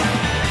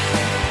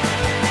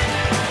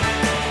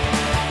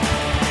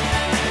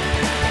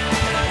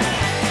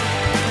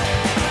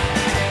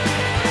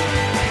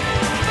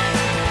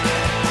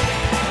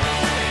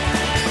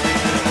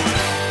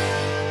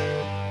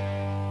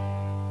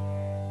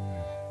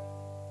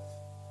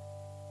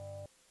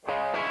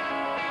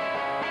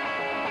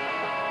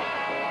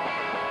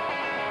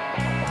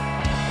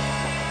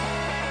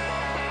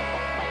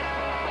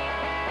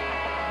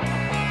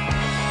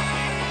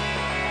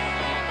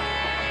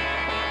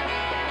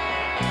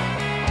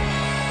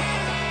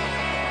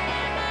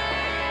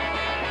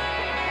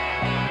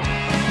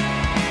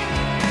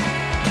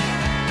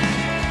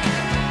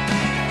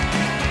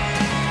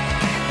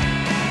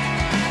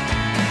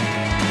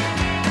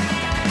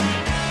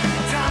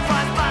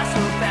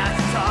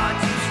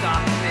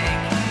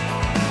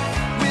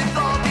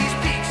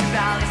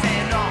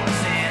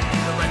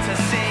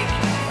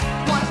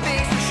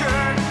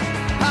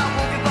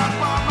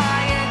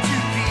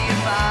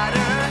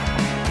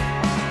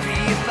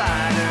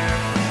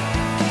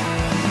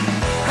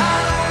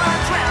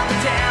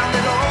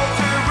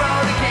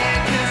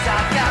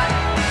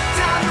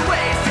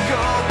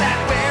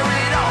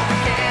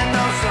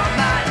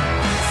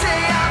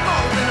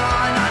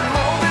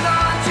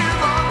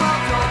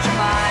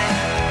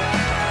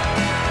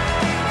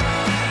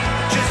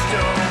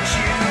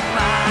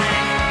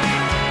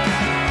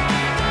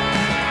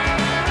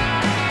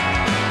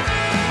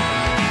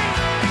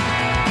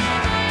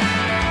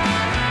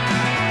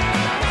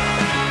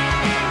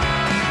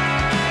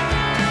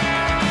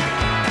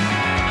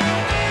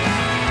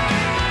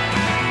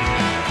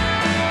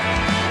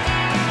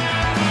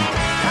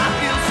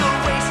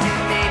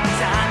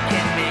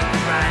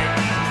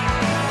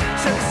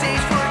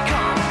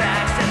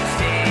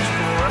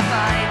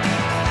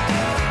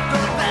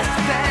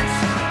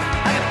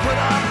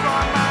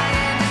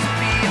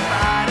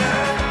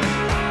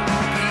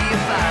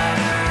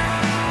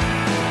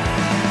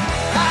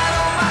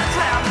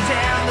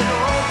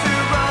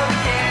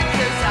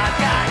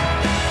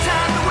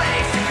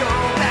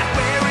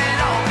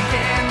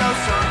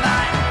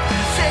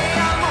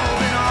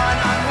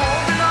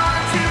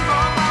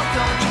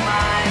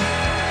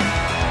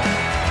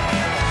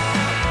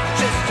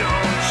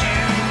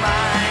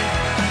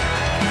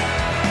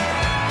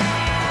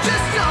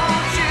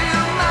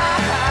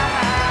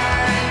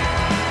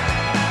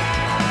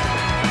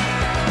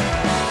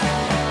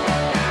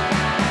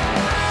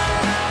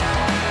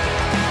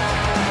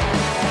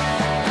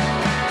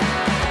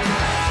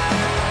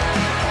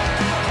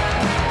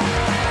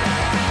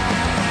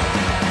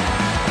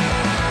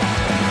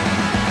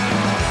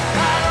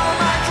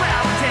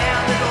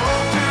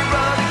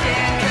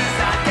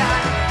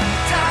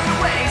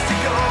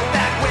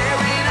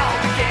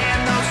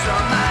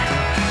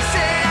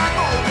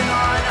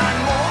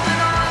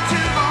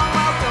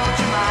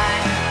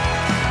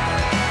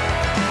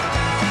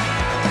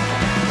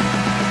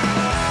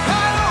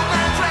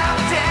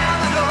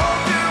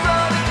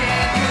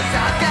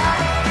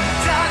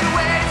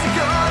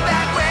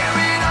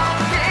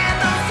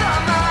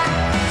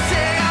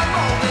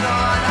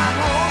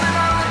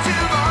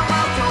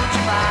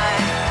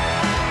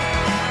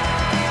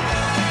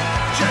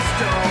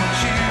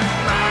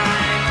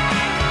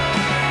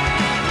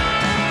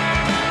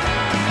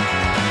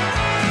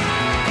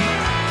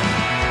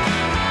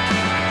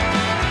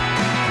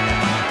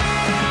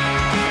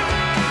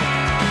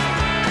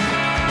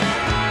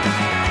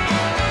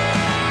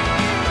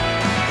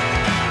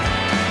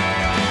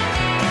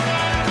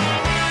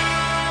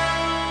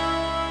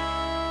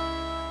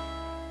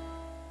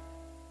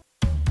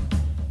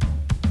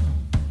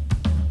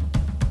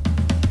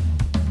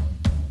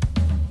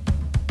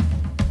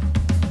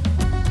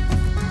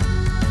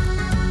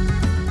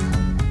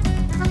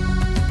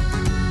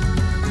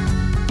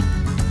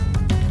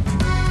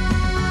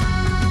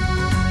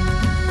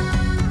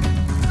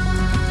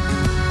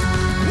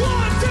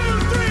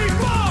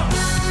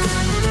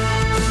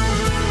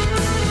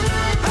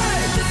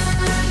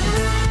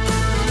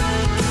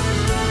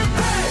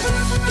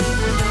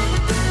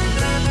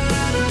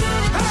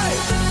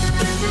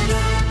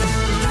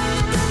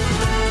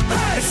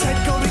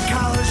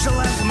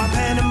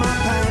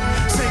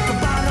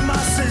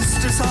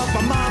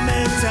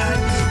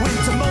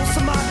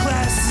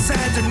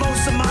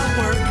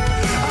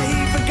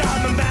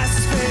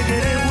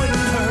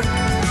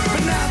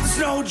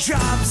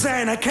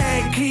 saying I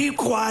can't keep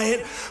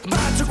quiet.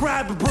 About to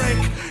grab a brick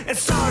and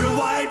start a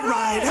white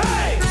ride.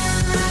 Hey!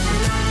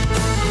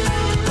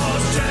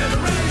 Lost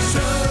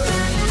generation.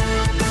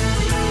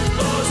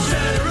 Lost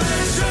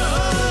generation.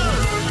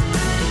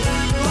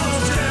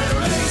 Lost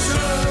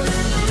generation.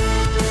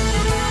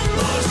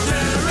 Lost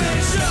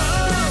generation.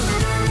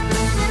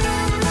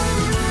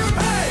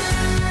 Hey!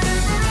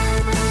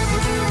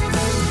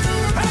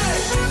 Hey!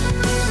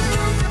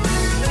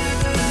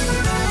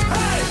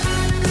 Hey!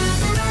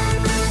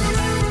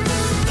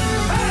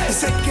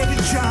 Said get a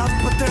job,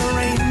 but there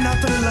ain't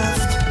nothing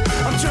left.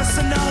 I'm just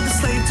another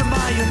slave to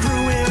my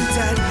accruing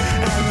debt.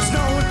 And there's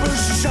no one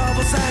pushing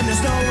shovels and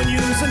there's no one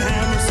using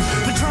hammers.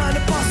 They're trying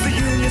to bust the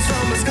unions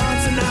from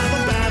Wisconsin,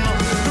 Alabama.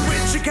 The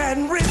rich are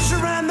getting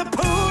richer and the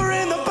poor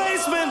in the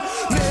basement.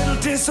 Little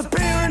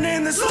disappearing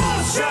in this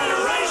lost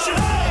generation.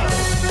 Hey!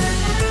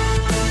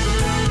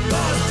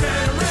 Lost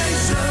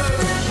generation.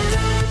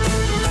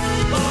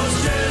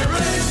 Lost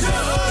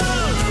generation.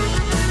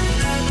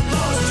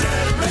 Lost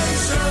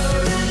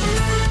generation.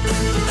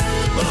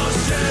 Lost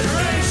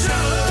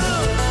generation.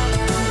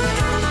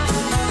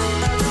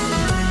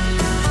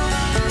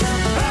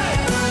 Hey,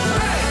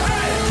 hey,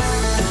 hey.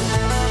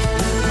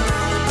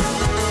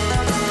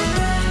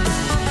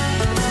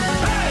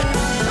 Hey,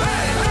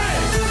 hey,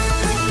 hey.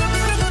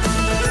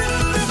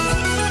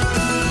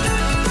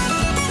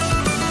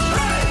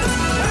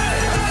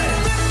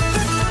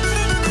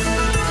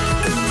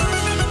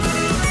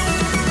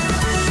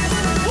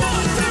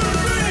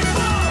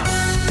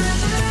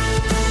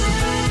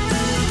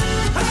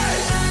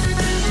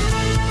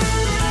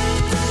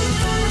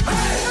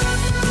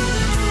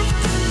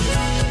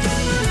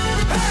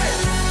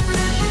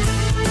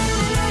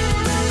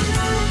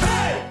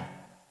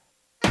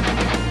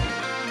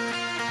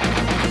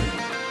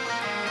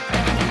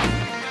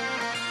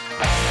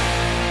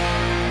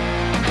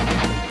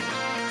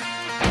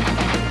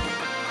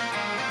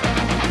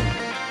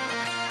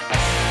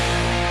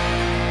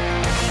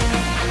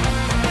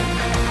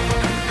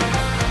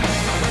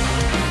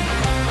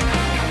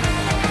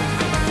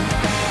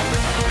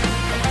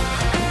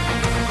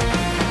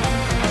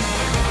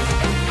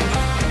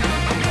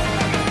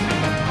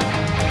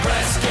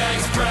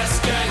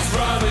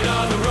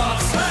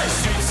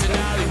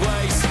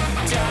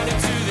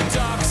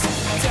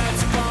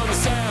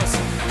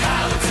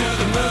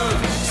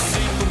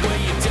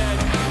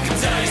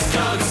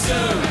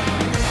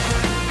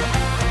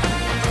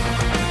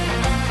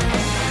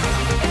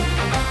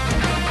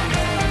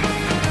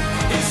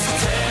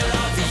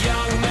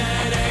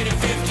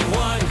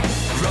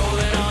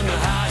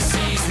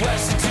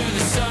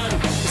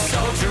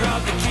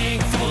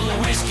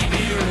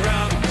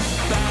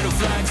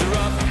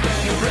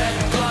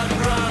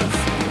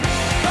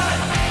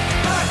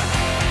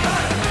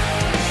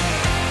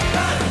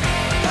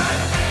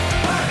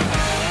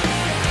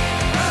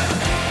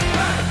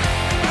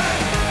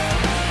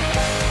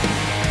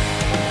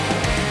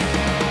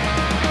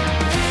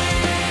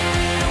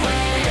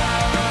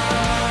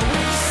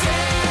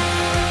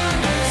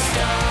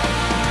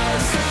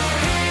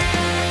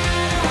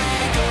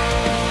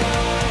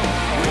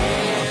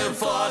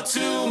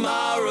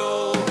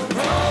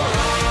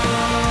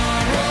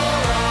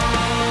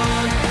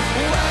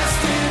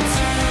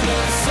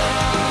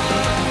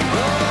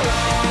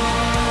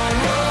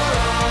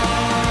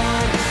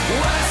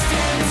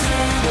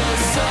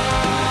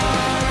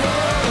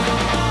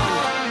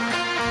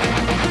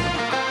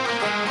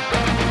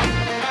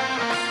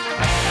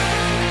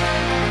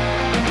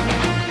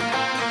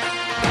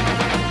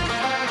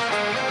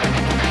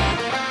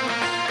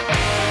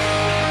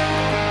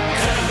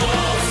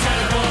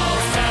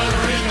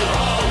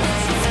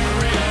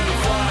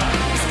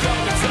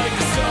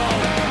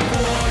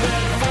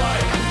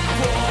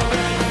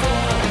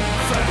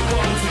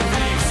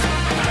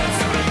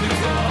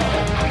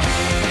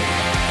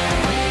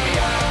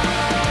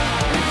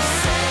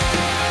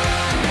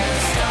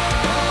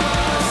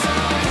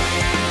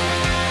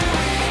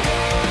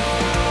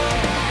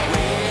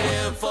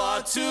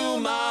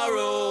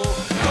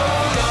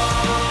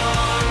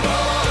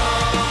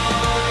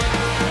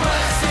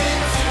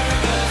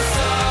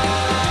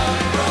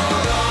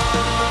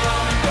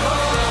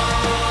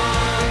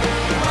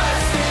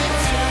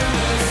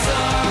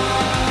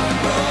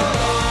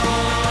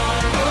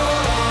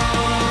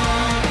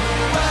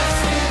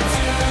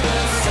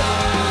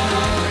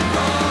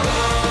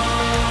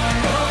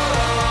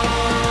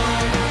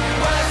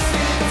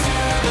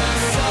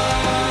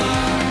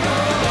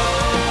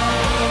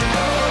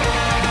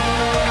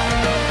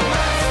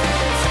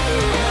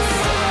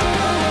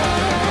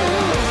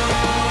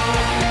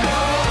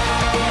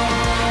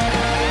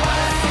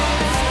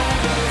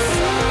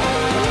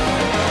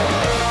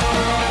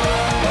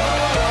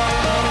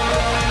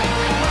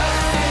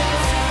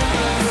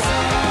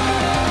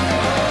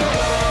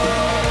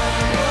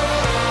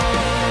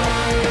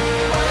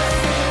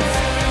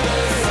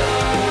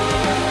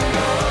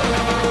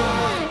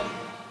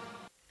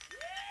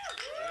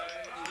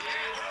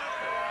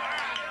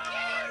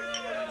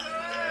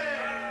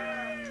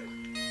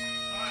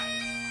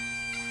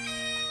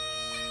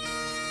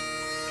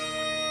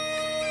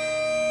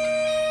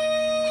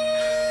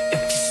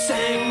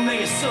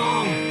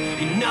 song,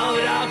 you know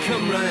that I'll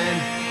come running.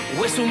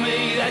 Whistle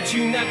me that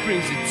tune that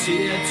brings a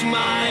tear to my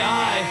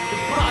eye. The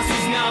past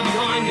is now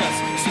behind us,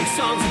 sing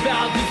songs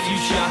about the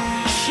future.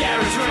 Share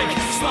a drink,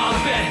 smile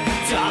a bit,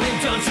 darling,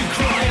 don't you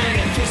cry. And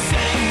if you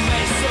sing me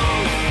a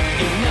song,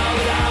 you know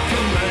that I'll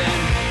come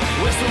running.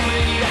 Whistle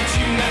me that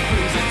tune that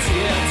brings a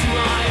tear to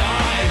my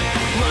eye.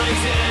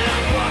 Money's in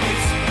our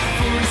pockets,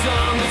 food's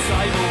on the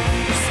table.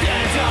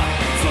 Stand up,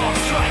 talk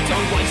straight,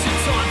 don't waste your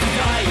time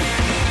today.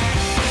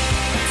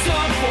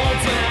 Don't fall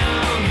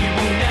down, you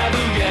will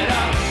never get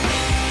up.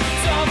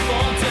 Don't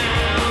fall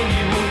down,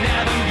 you will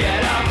never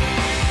get up.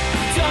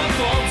 Don't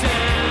fall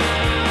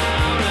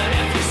down. And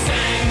if you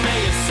sing me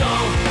a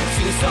song,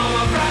 sing a song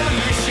of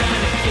revolution.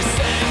 If you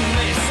sing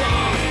me a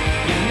song,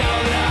 you know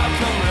that I'll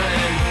come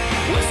running.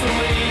 Whistle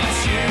me a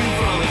tune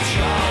from a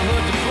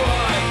childhood to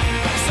boy.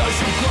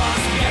 Social class,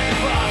 forget the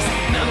past,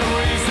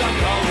 memories are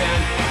golden.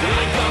 It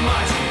ain't got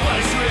much, but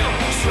it's real,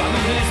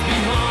 struggle is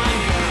behind.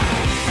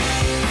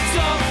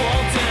 Don't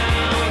fall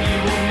down, you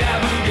will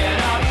never get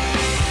up.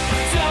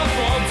 Don't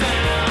fall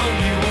down,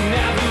 you will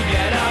never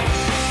get up.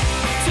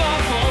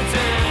 Don't fall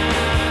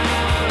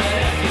down.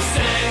 And if you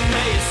sing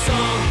me a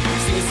song,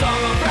 sing a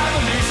song of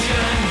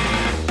revolution.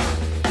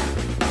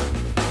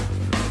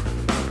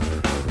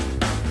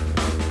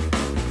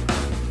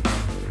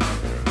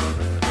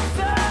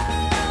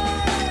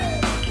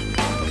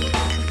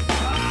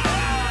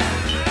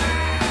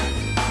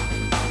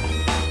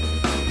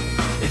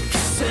 If you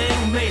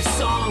sing me a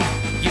song,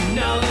 you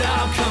know that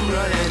I'll come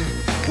running.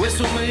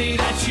 Whistle me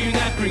that tune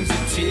that brings a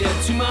tear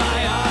to my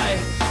eye.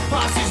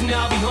 Past is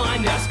now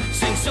behind us,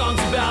 sing songs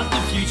about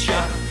the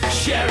future.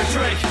 Share a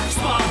drink,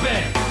 smile a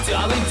bit,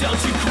 darling,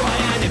 don't you cry.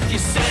 And if you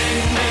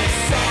sing me a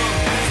song,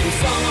 sing a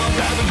song of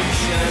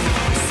revolution.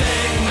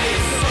 Sing me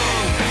a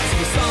song,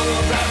 sing a song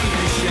of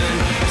revolution.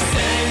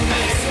 Sing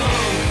me a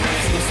song,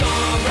 sing a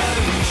song of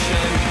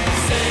revolution.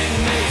 Sing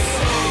me a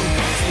song,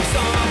 sing a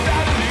song of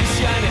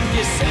revolution. If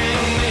you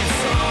sing me a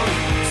song,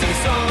 sing a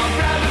song of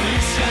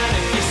revolution.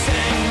 If you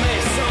sing me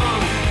a song,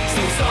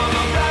 sing a song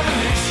of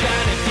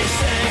revolution. If you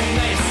sing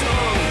me a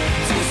song,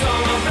 sing a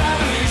song of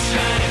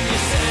revolution. If you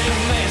sing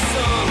me a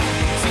song,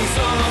 sing a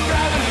song of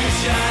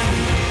revolution.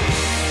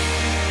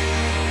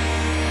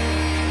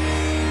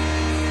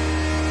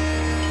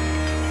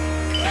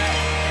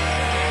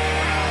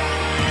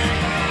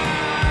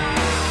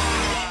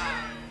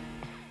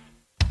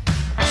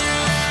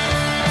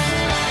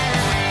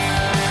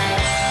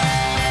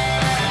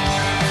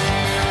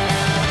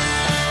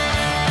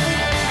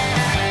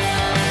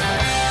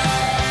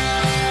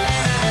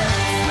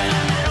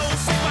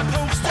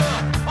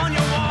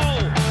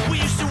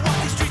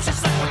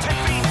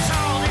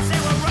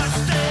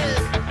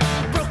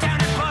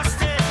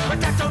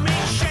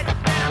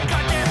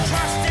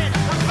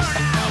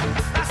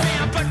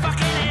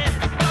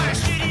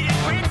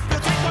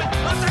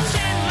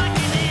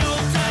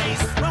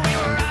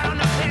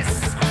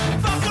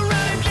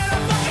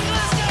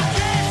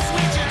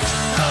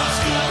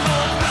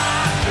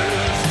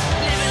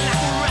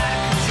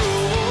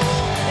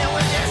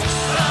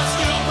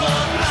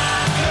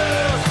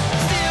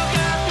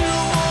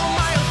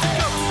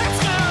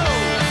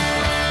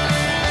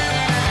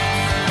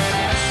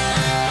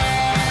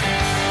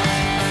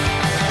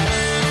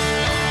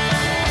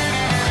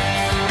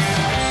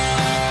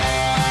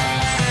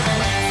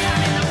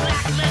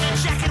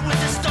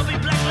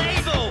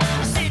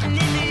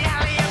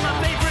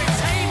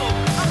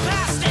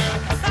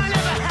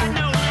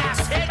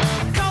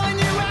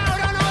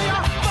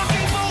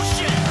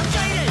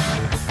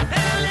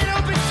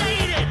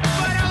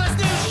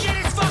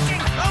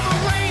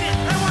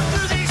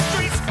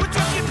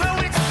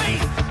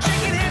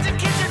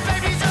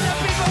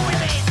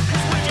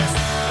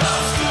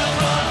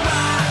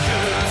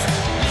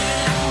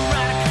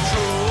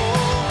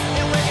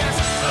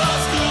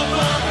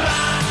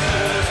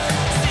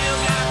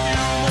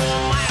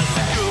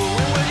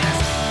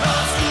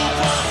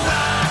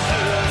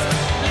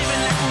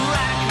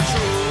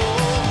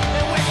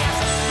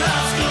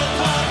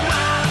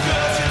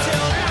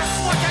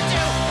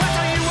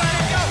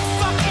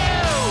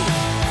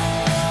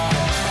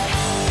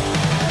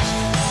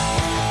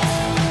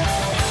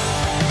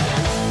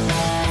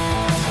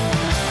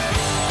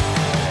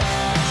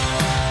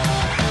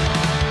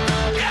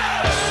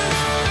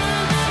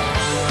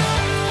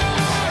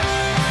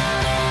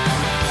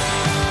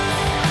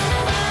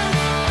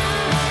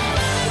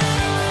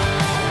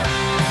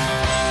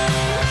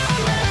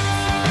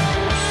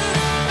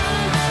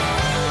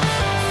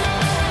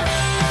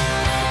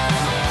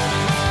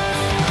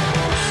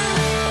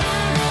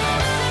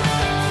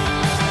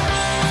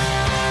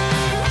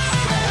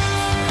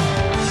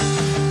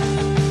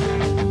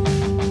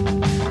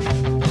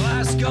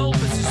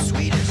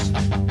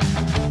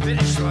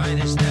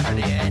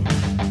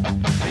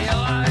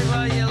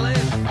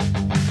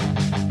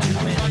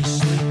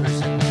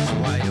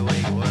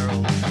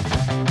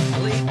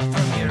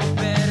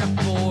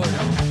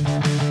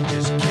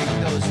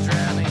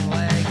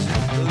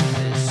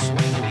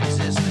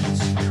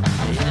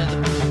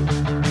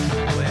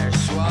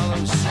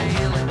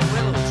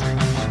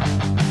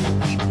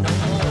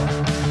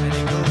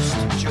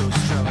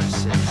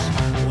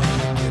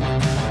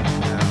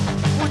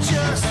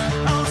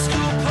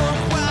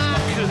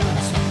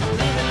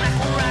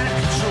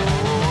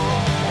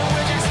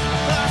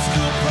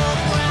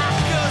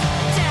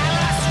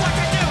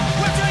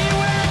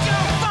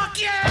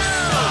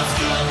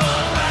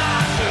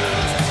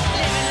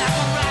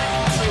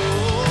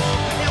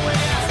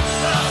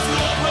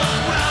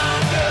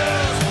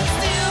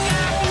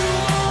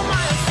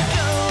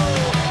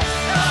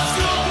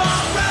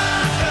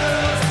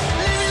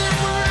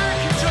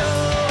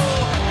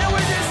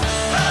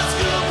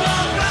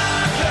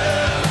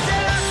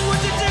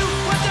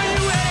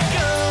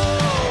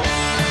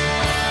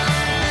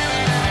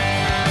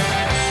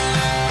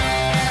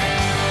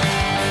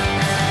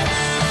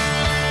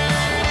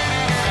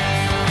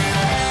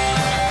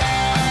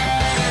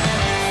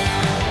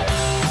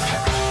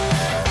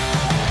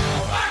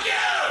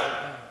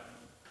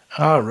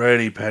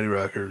 Alrighty, Paddy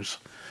Rockers.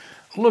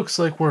 Looks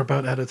like we're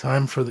about out of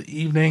time for the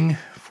evening,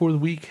 for the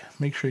week.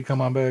 Make sure you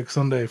come on back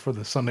Sunday for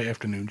the Sunday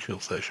afternoon chill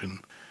session.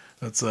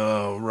 That's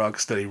rock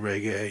steady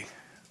reggae,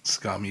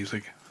 ska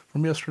music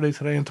from yesterday,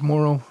 today, and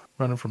tomorrow.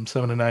 Running from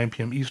 7 to 9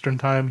 p.m. Eastern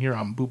Time here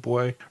on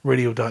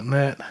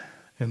bootboyradio.net.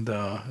 And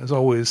as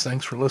always,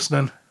 thanks for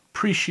listening.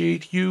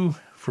 Appreciate you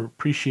for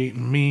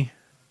appreciating me.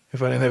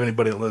 If I didn't have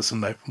anybody to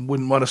listen, I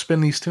wouldn't want to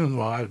spin these tunes.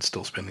 Well, I would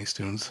still spin these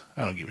tunes.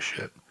 I don't give a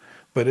shit.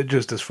 But it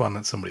just is fun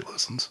that somebody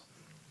listens.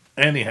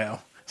 Anyhow,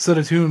 set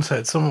of tunes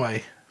had some of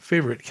my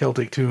favorite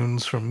Celtic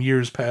tunes from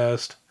years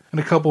past, and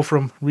a couple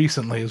from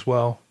recently as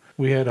well.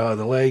 We had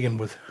The Lagan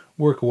with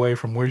Work Away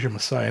from Where's Your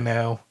Messiah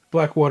Now.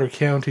 Blackwater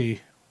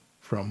County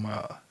from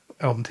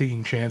album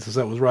Taking Chances,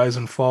 that was Rise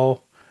and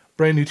Fall.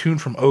 Brand new tune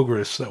from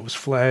Ogress, that was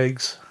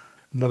Flags.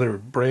 Another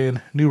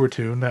brand newer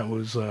tune, that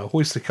was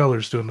Hoist the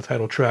Colors doing the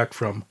title track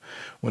from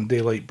When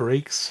Daylight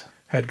Breaks.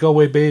 Had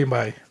Galway Bay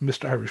by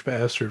Mr. Irish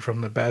Bastard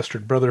from the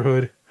Bastard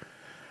Brotherhood.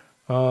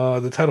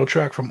 The title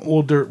track from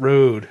Old Dirt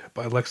Road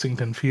by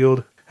Lexington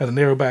Field. Had the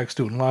Narrowbacks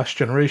doing Lost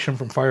Generation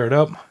from Fired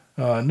Up.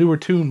 Newer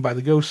tune by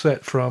the Ghost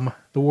Set from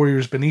The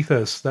Warriors Beneath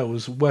Us, that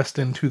was West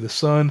Into the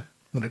Sun.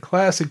 Then a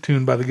classic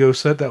tune by the Ghost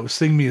Set, that was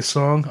Sing Me a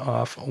Song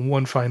off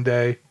One Fine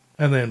Day.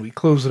 And then we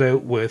close it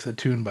out with a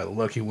tune by the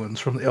Lucky Ones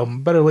from the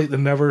album Better Late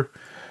Than Never.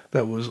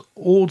 That was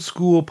Old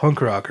School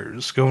Punk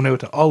Rockers, going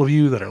out to all of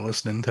you that are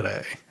listening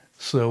today.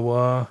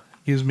 So,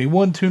 gives me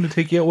one tune to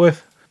take you out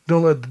with.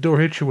 Don't let the door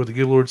hit you where the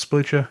good Lord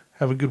split you.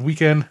 Have a good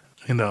weekend,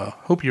 and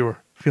hope you're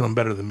feeling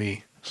better than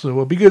me.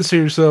 So be good to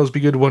yourselves,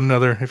 be good to one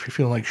another. If you're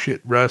feeling like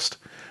shit, rest.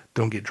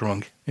 Don't get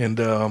drunk. And,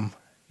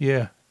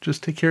 yeah,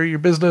 just take care of your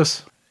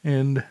business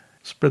and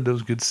spread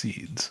those good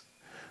seeds.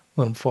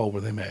 Let them fall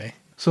where they may.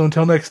 So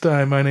until next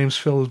time, my name's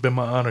Phil. It's been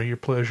my honor, your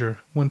pleasure.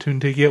 One tune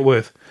to take you out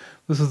with.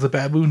 This is The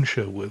Baboon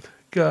Show with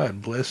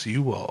God Bless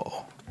You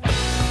All.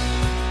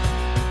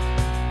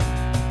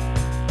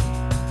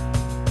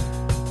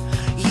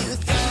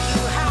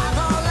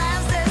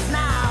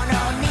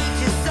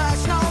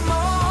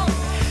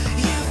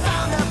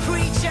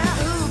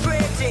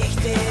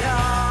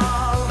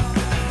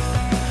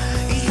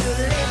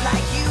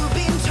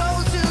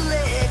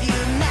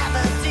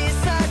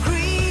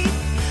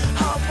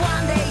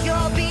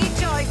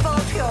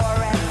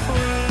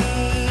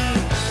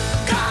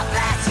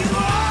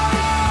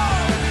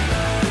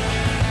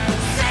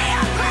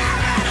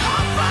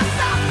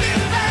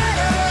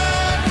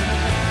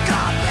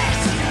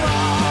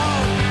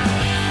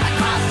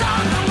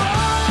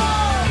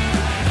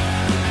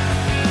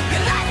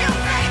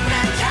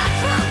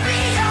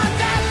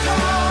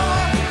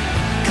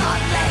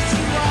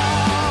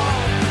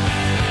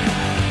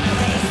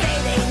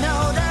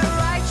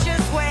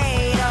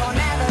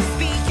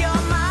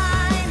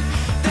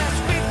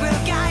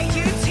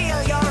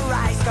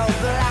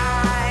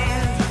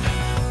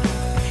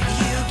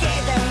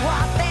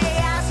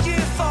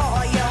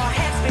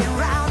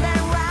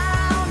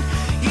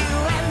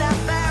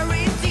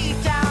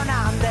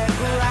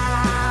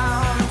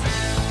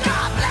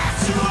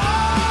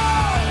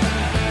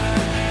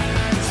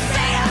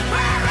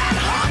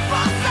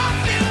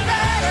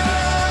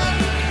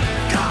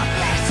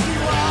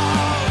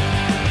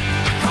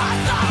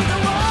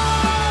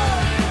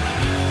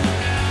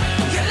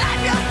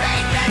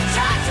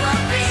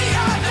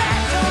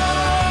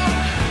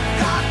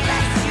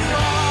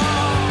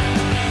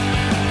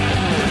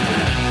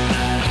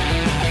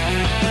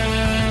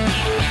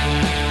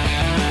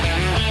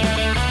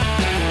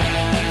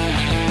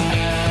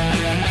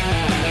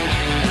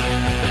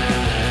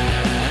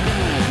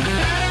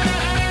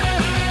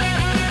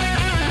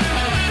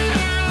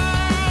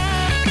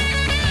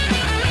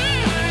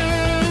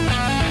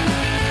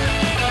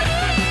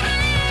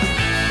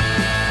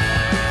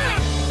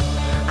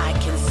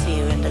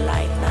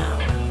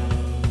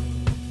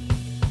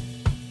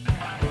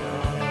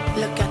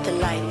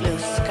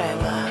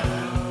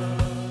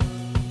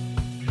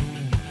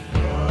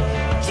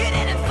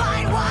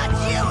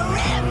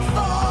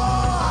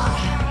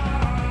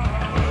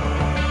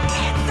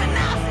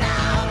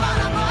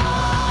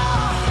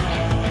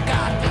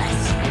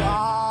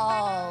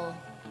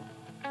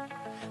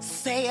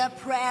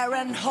 prayer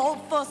and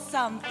hope for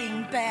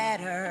something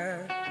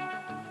better.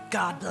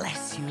 God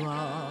bless you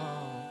all.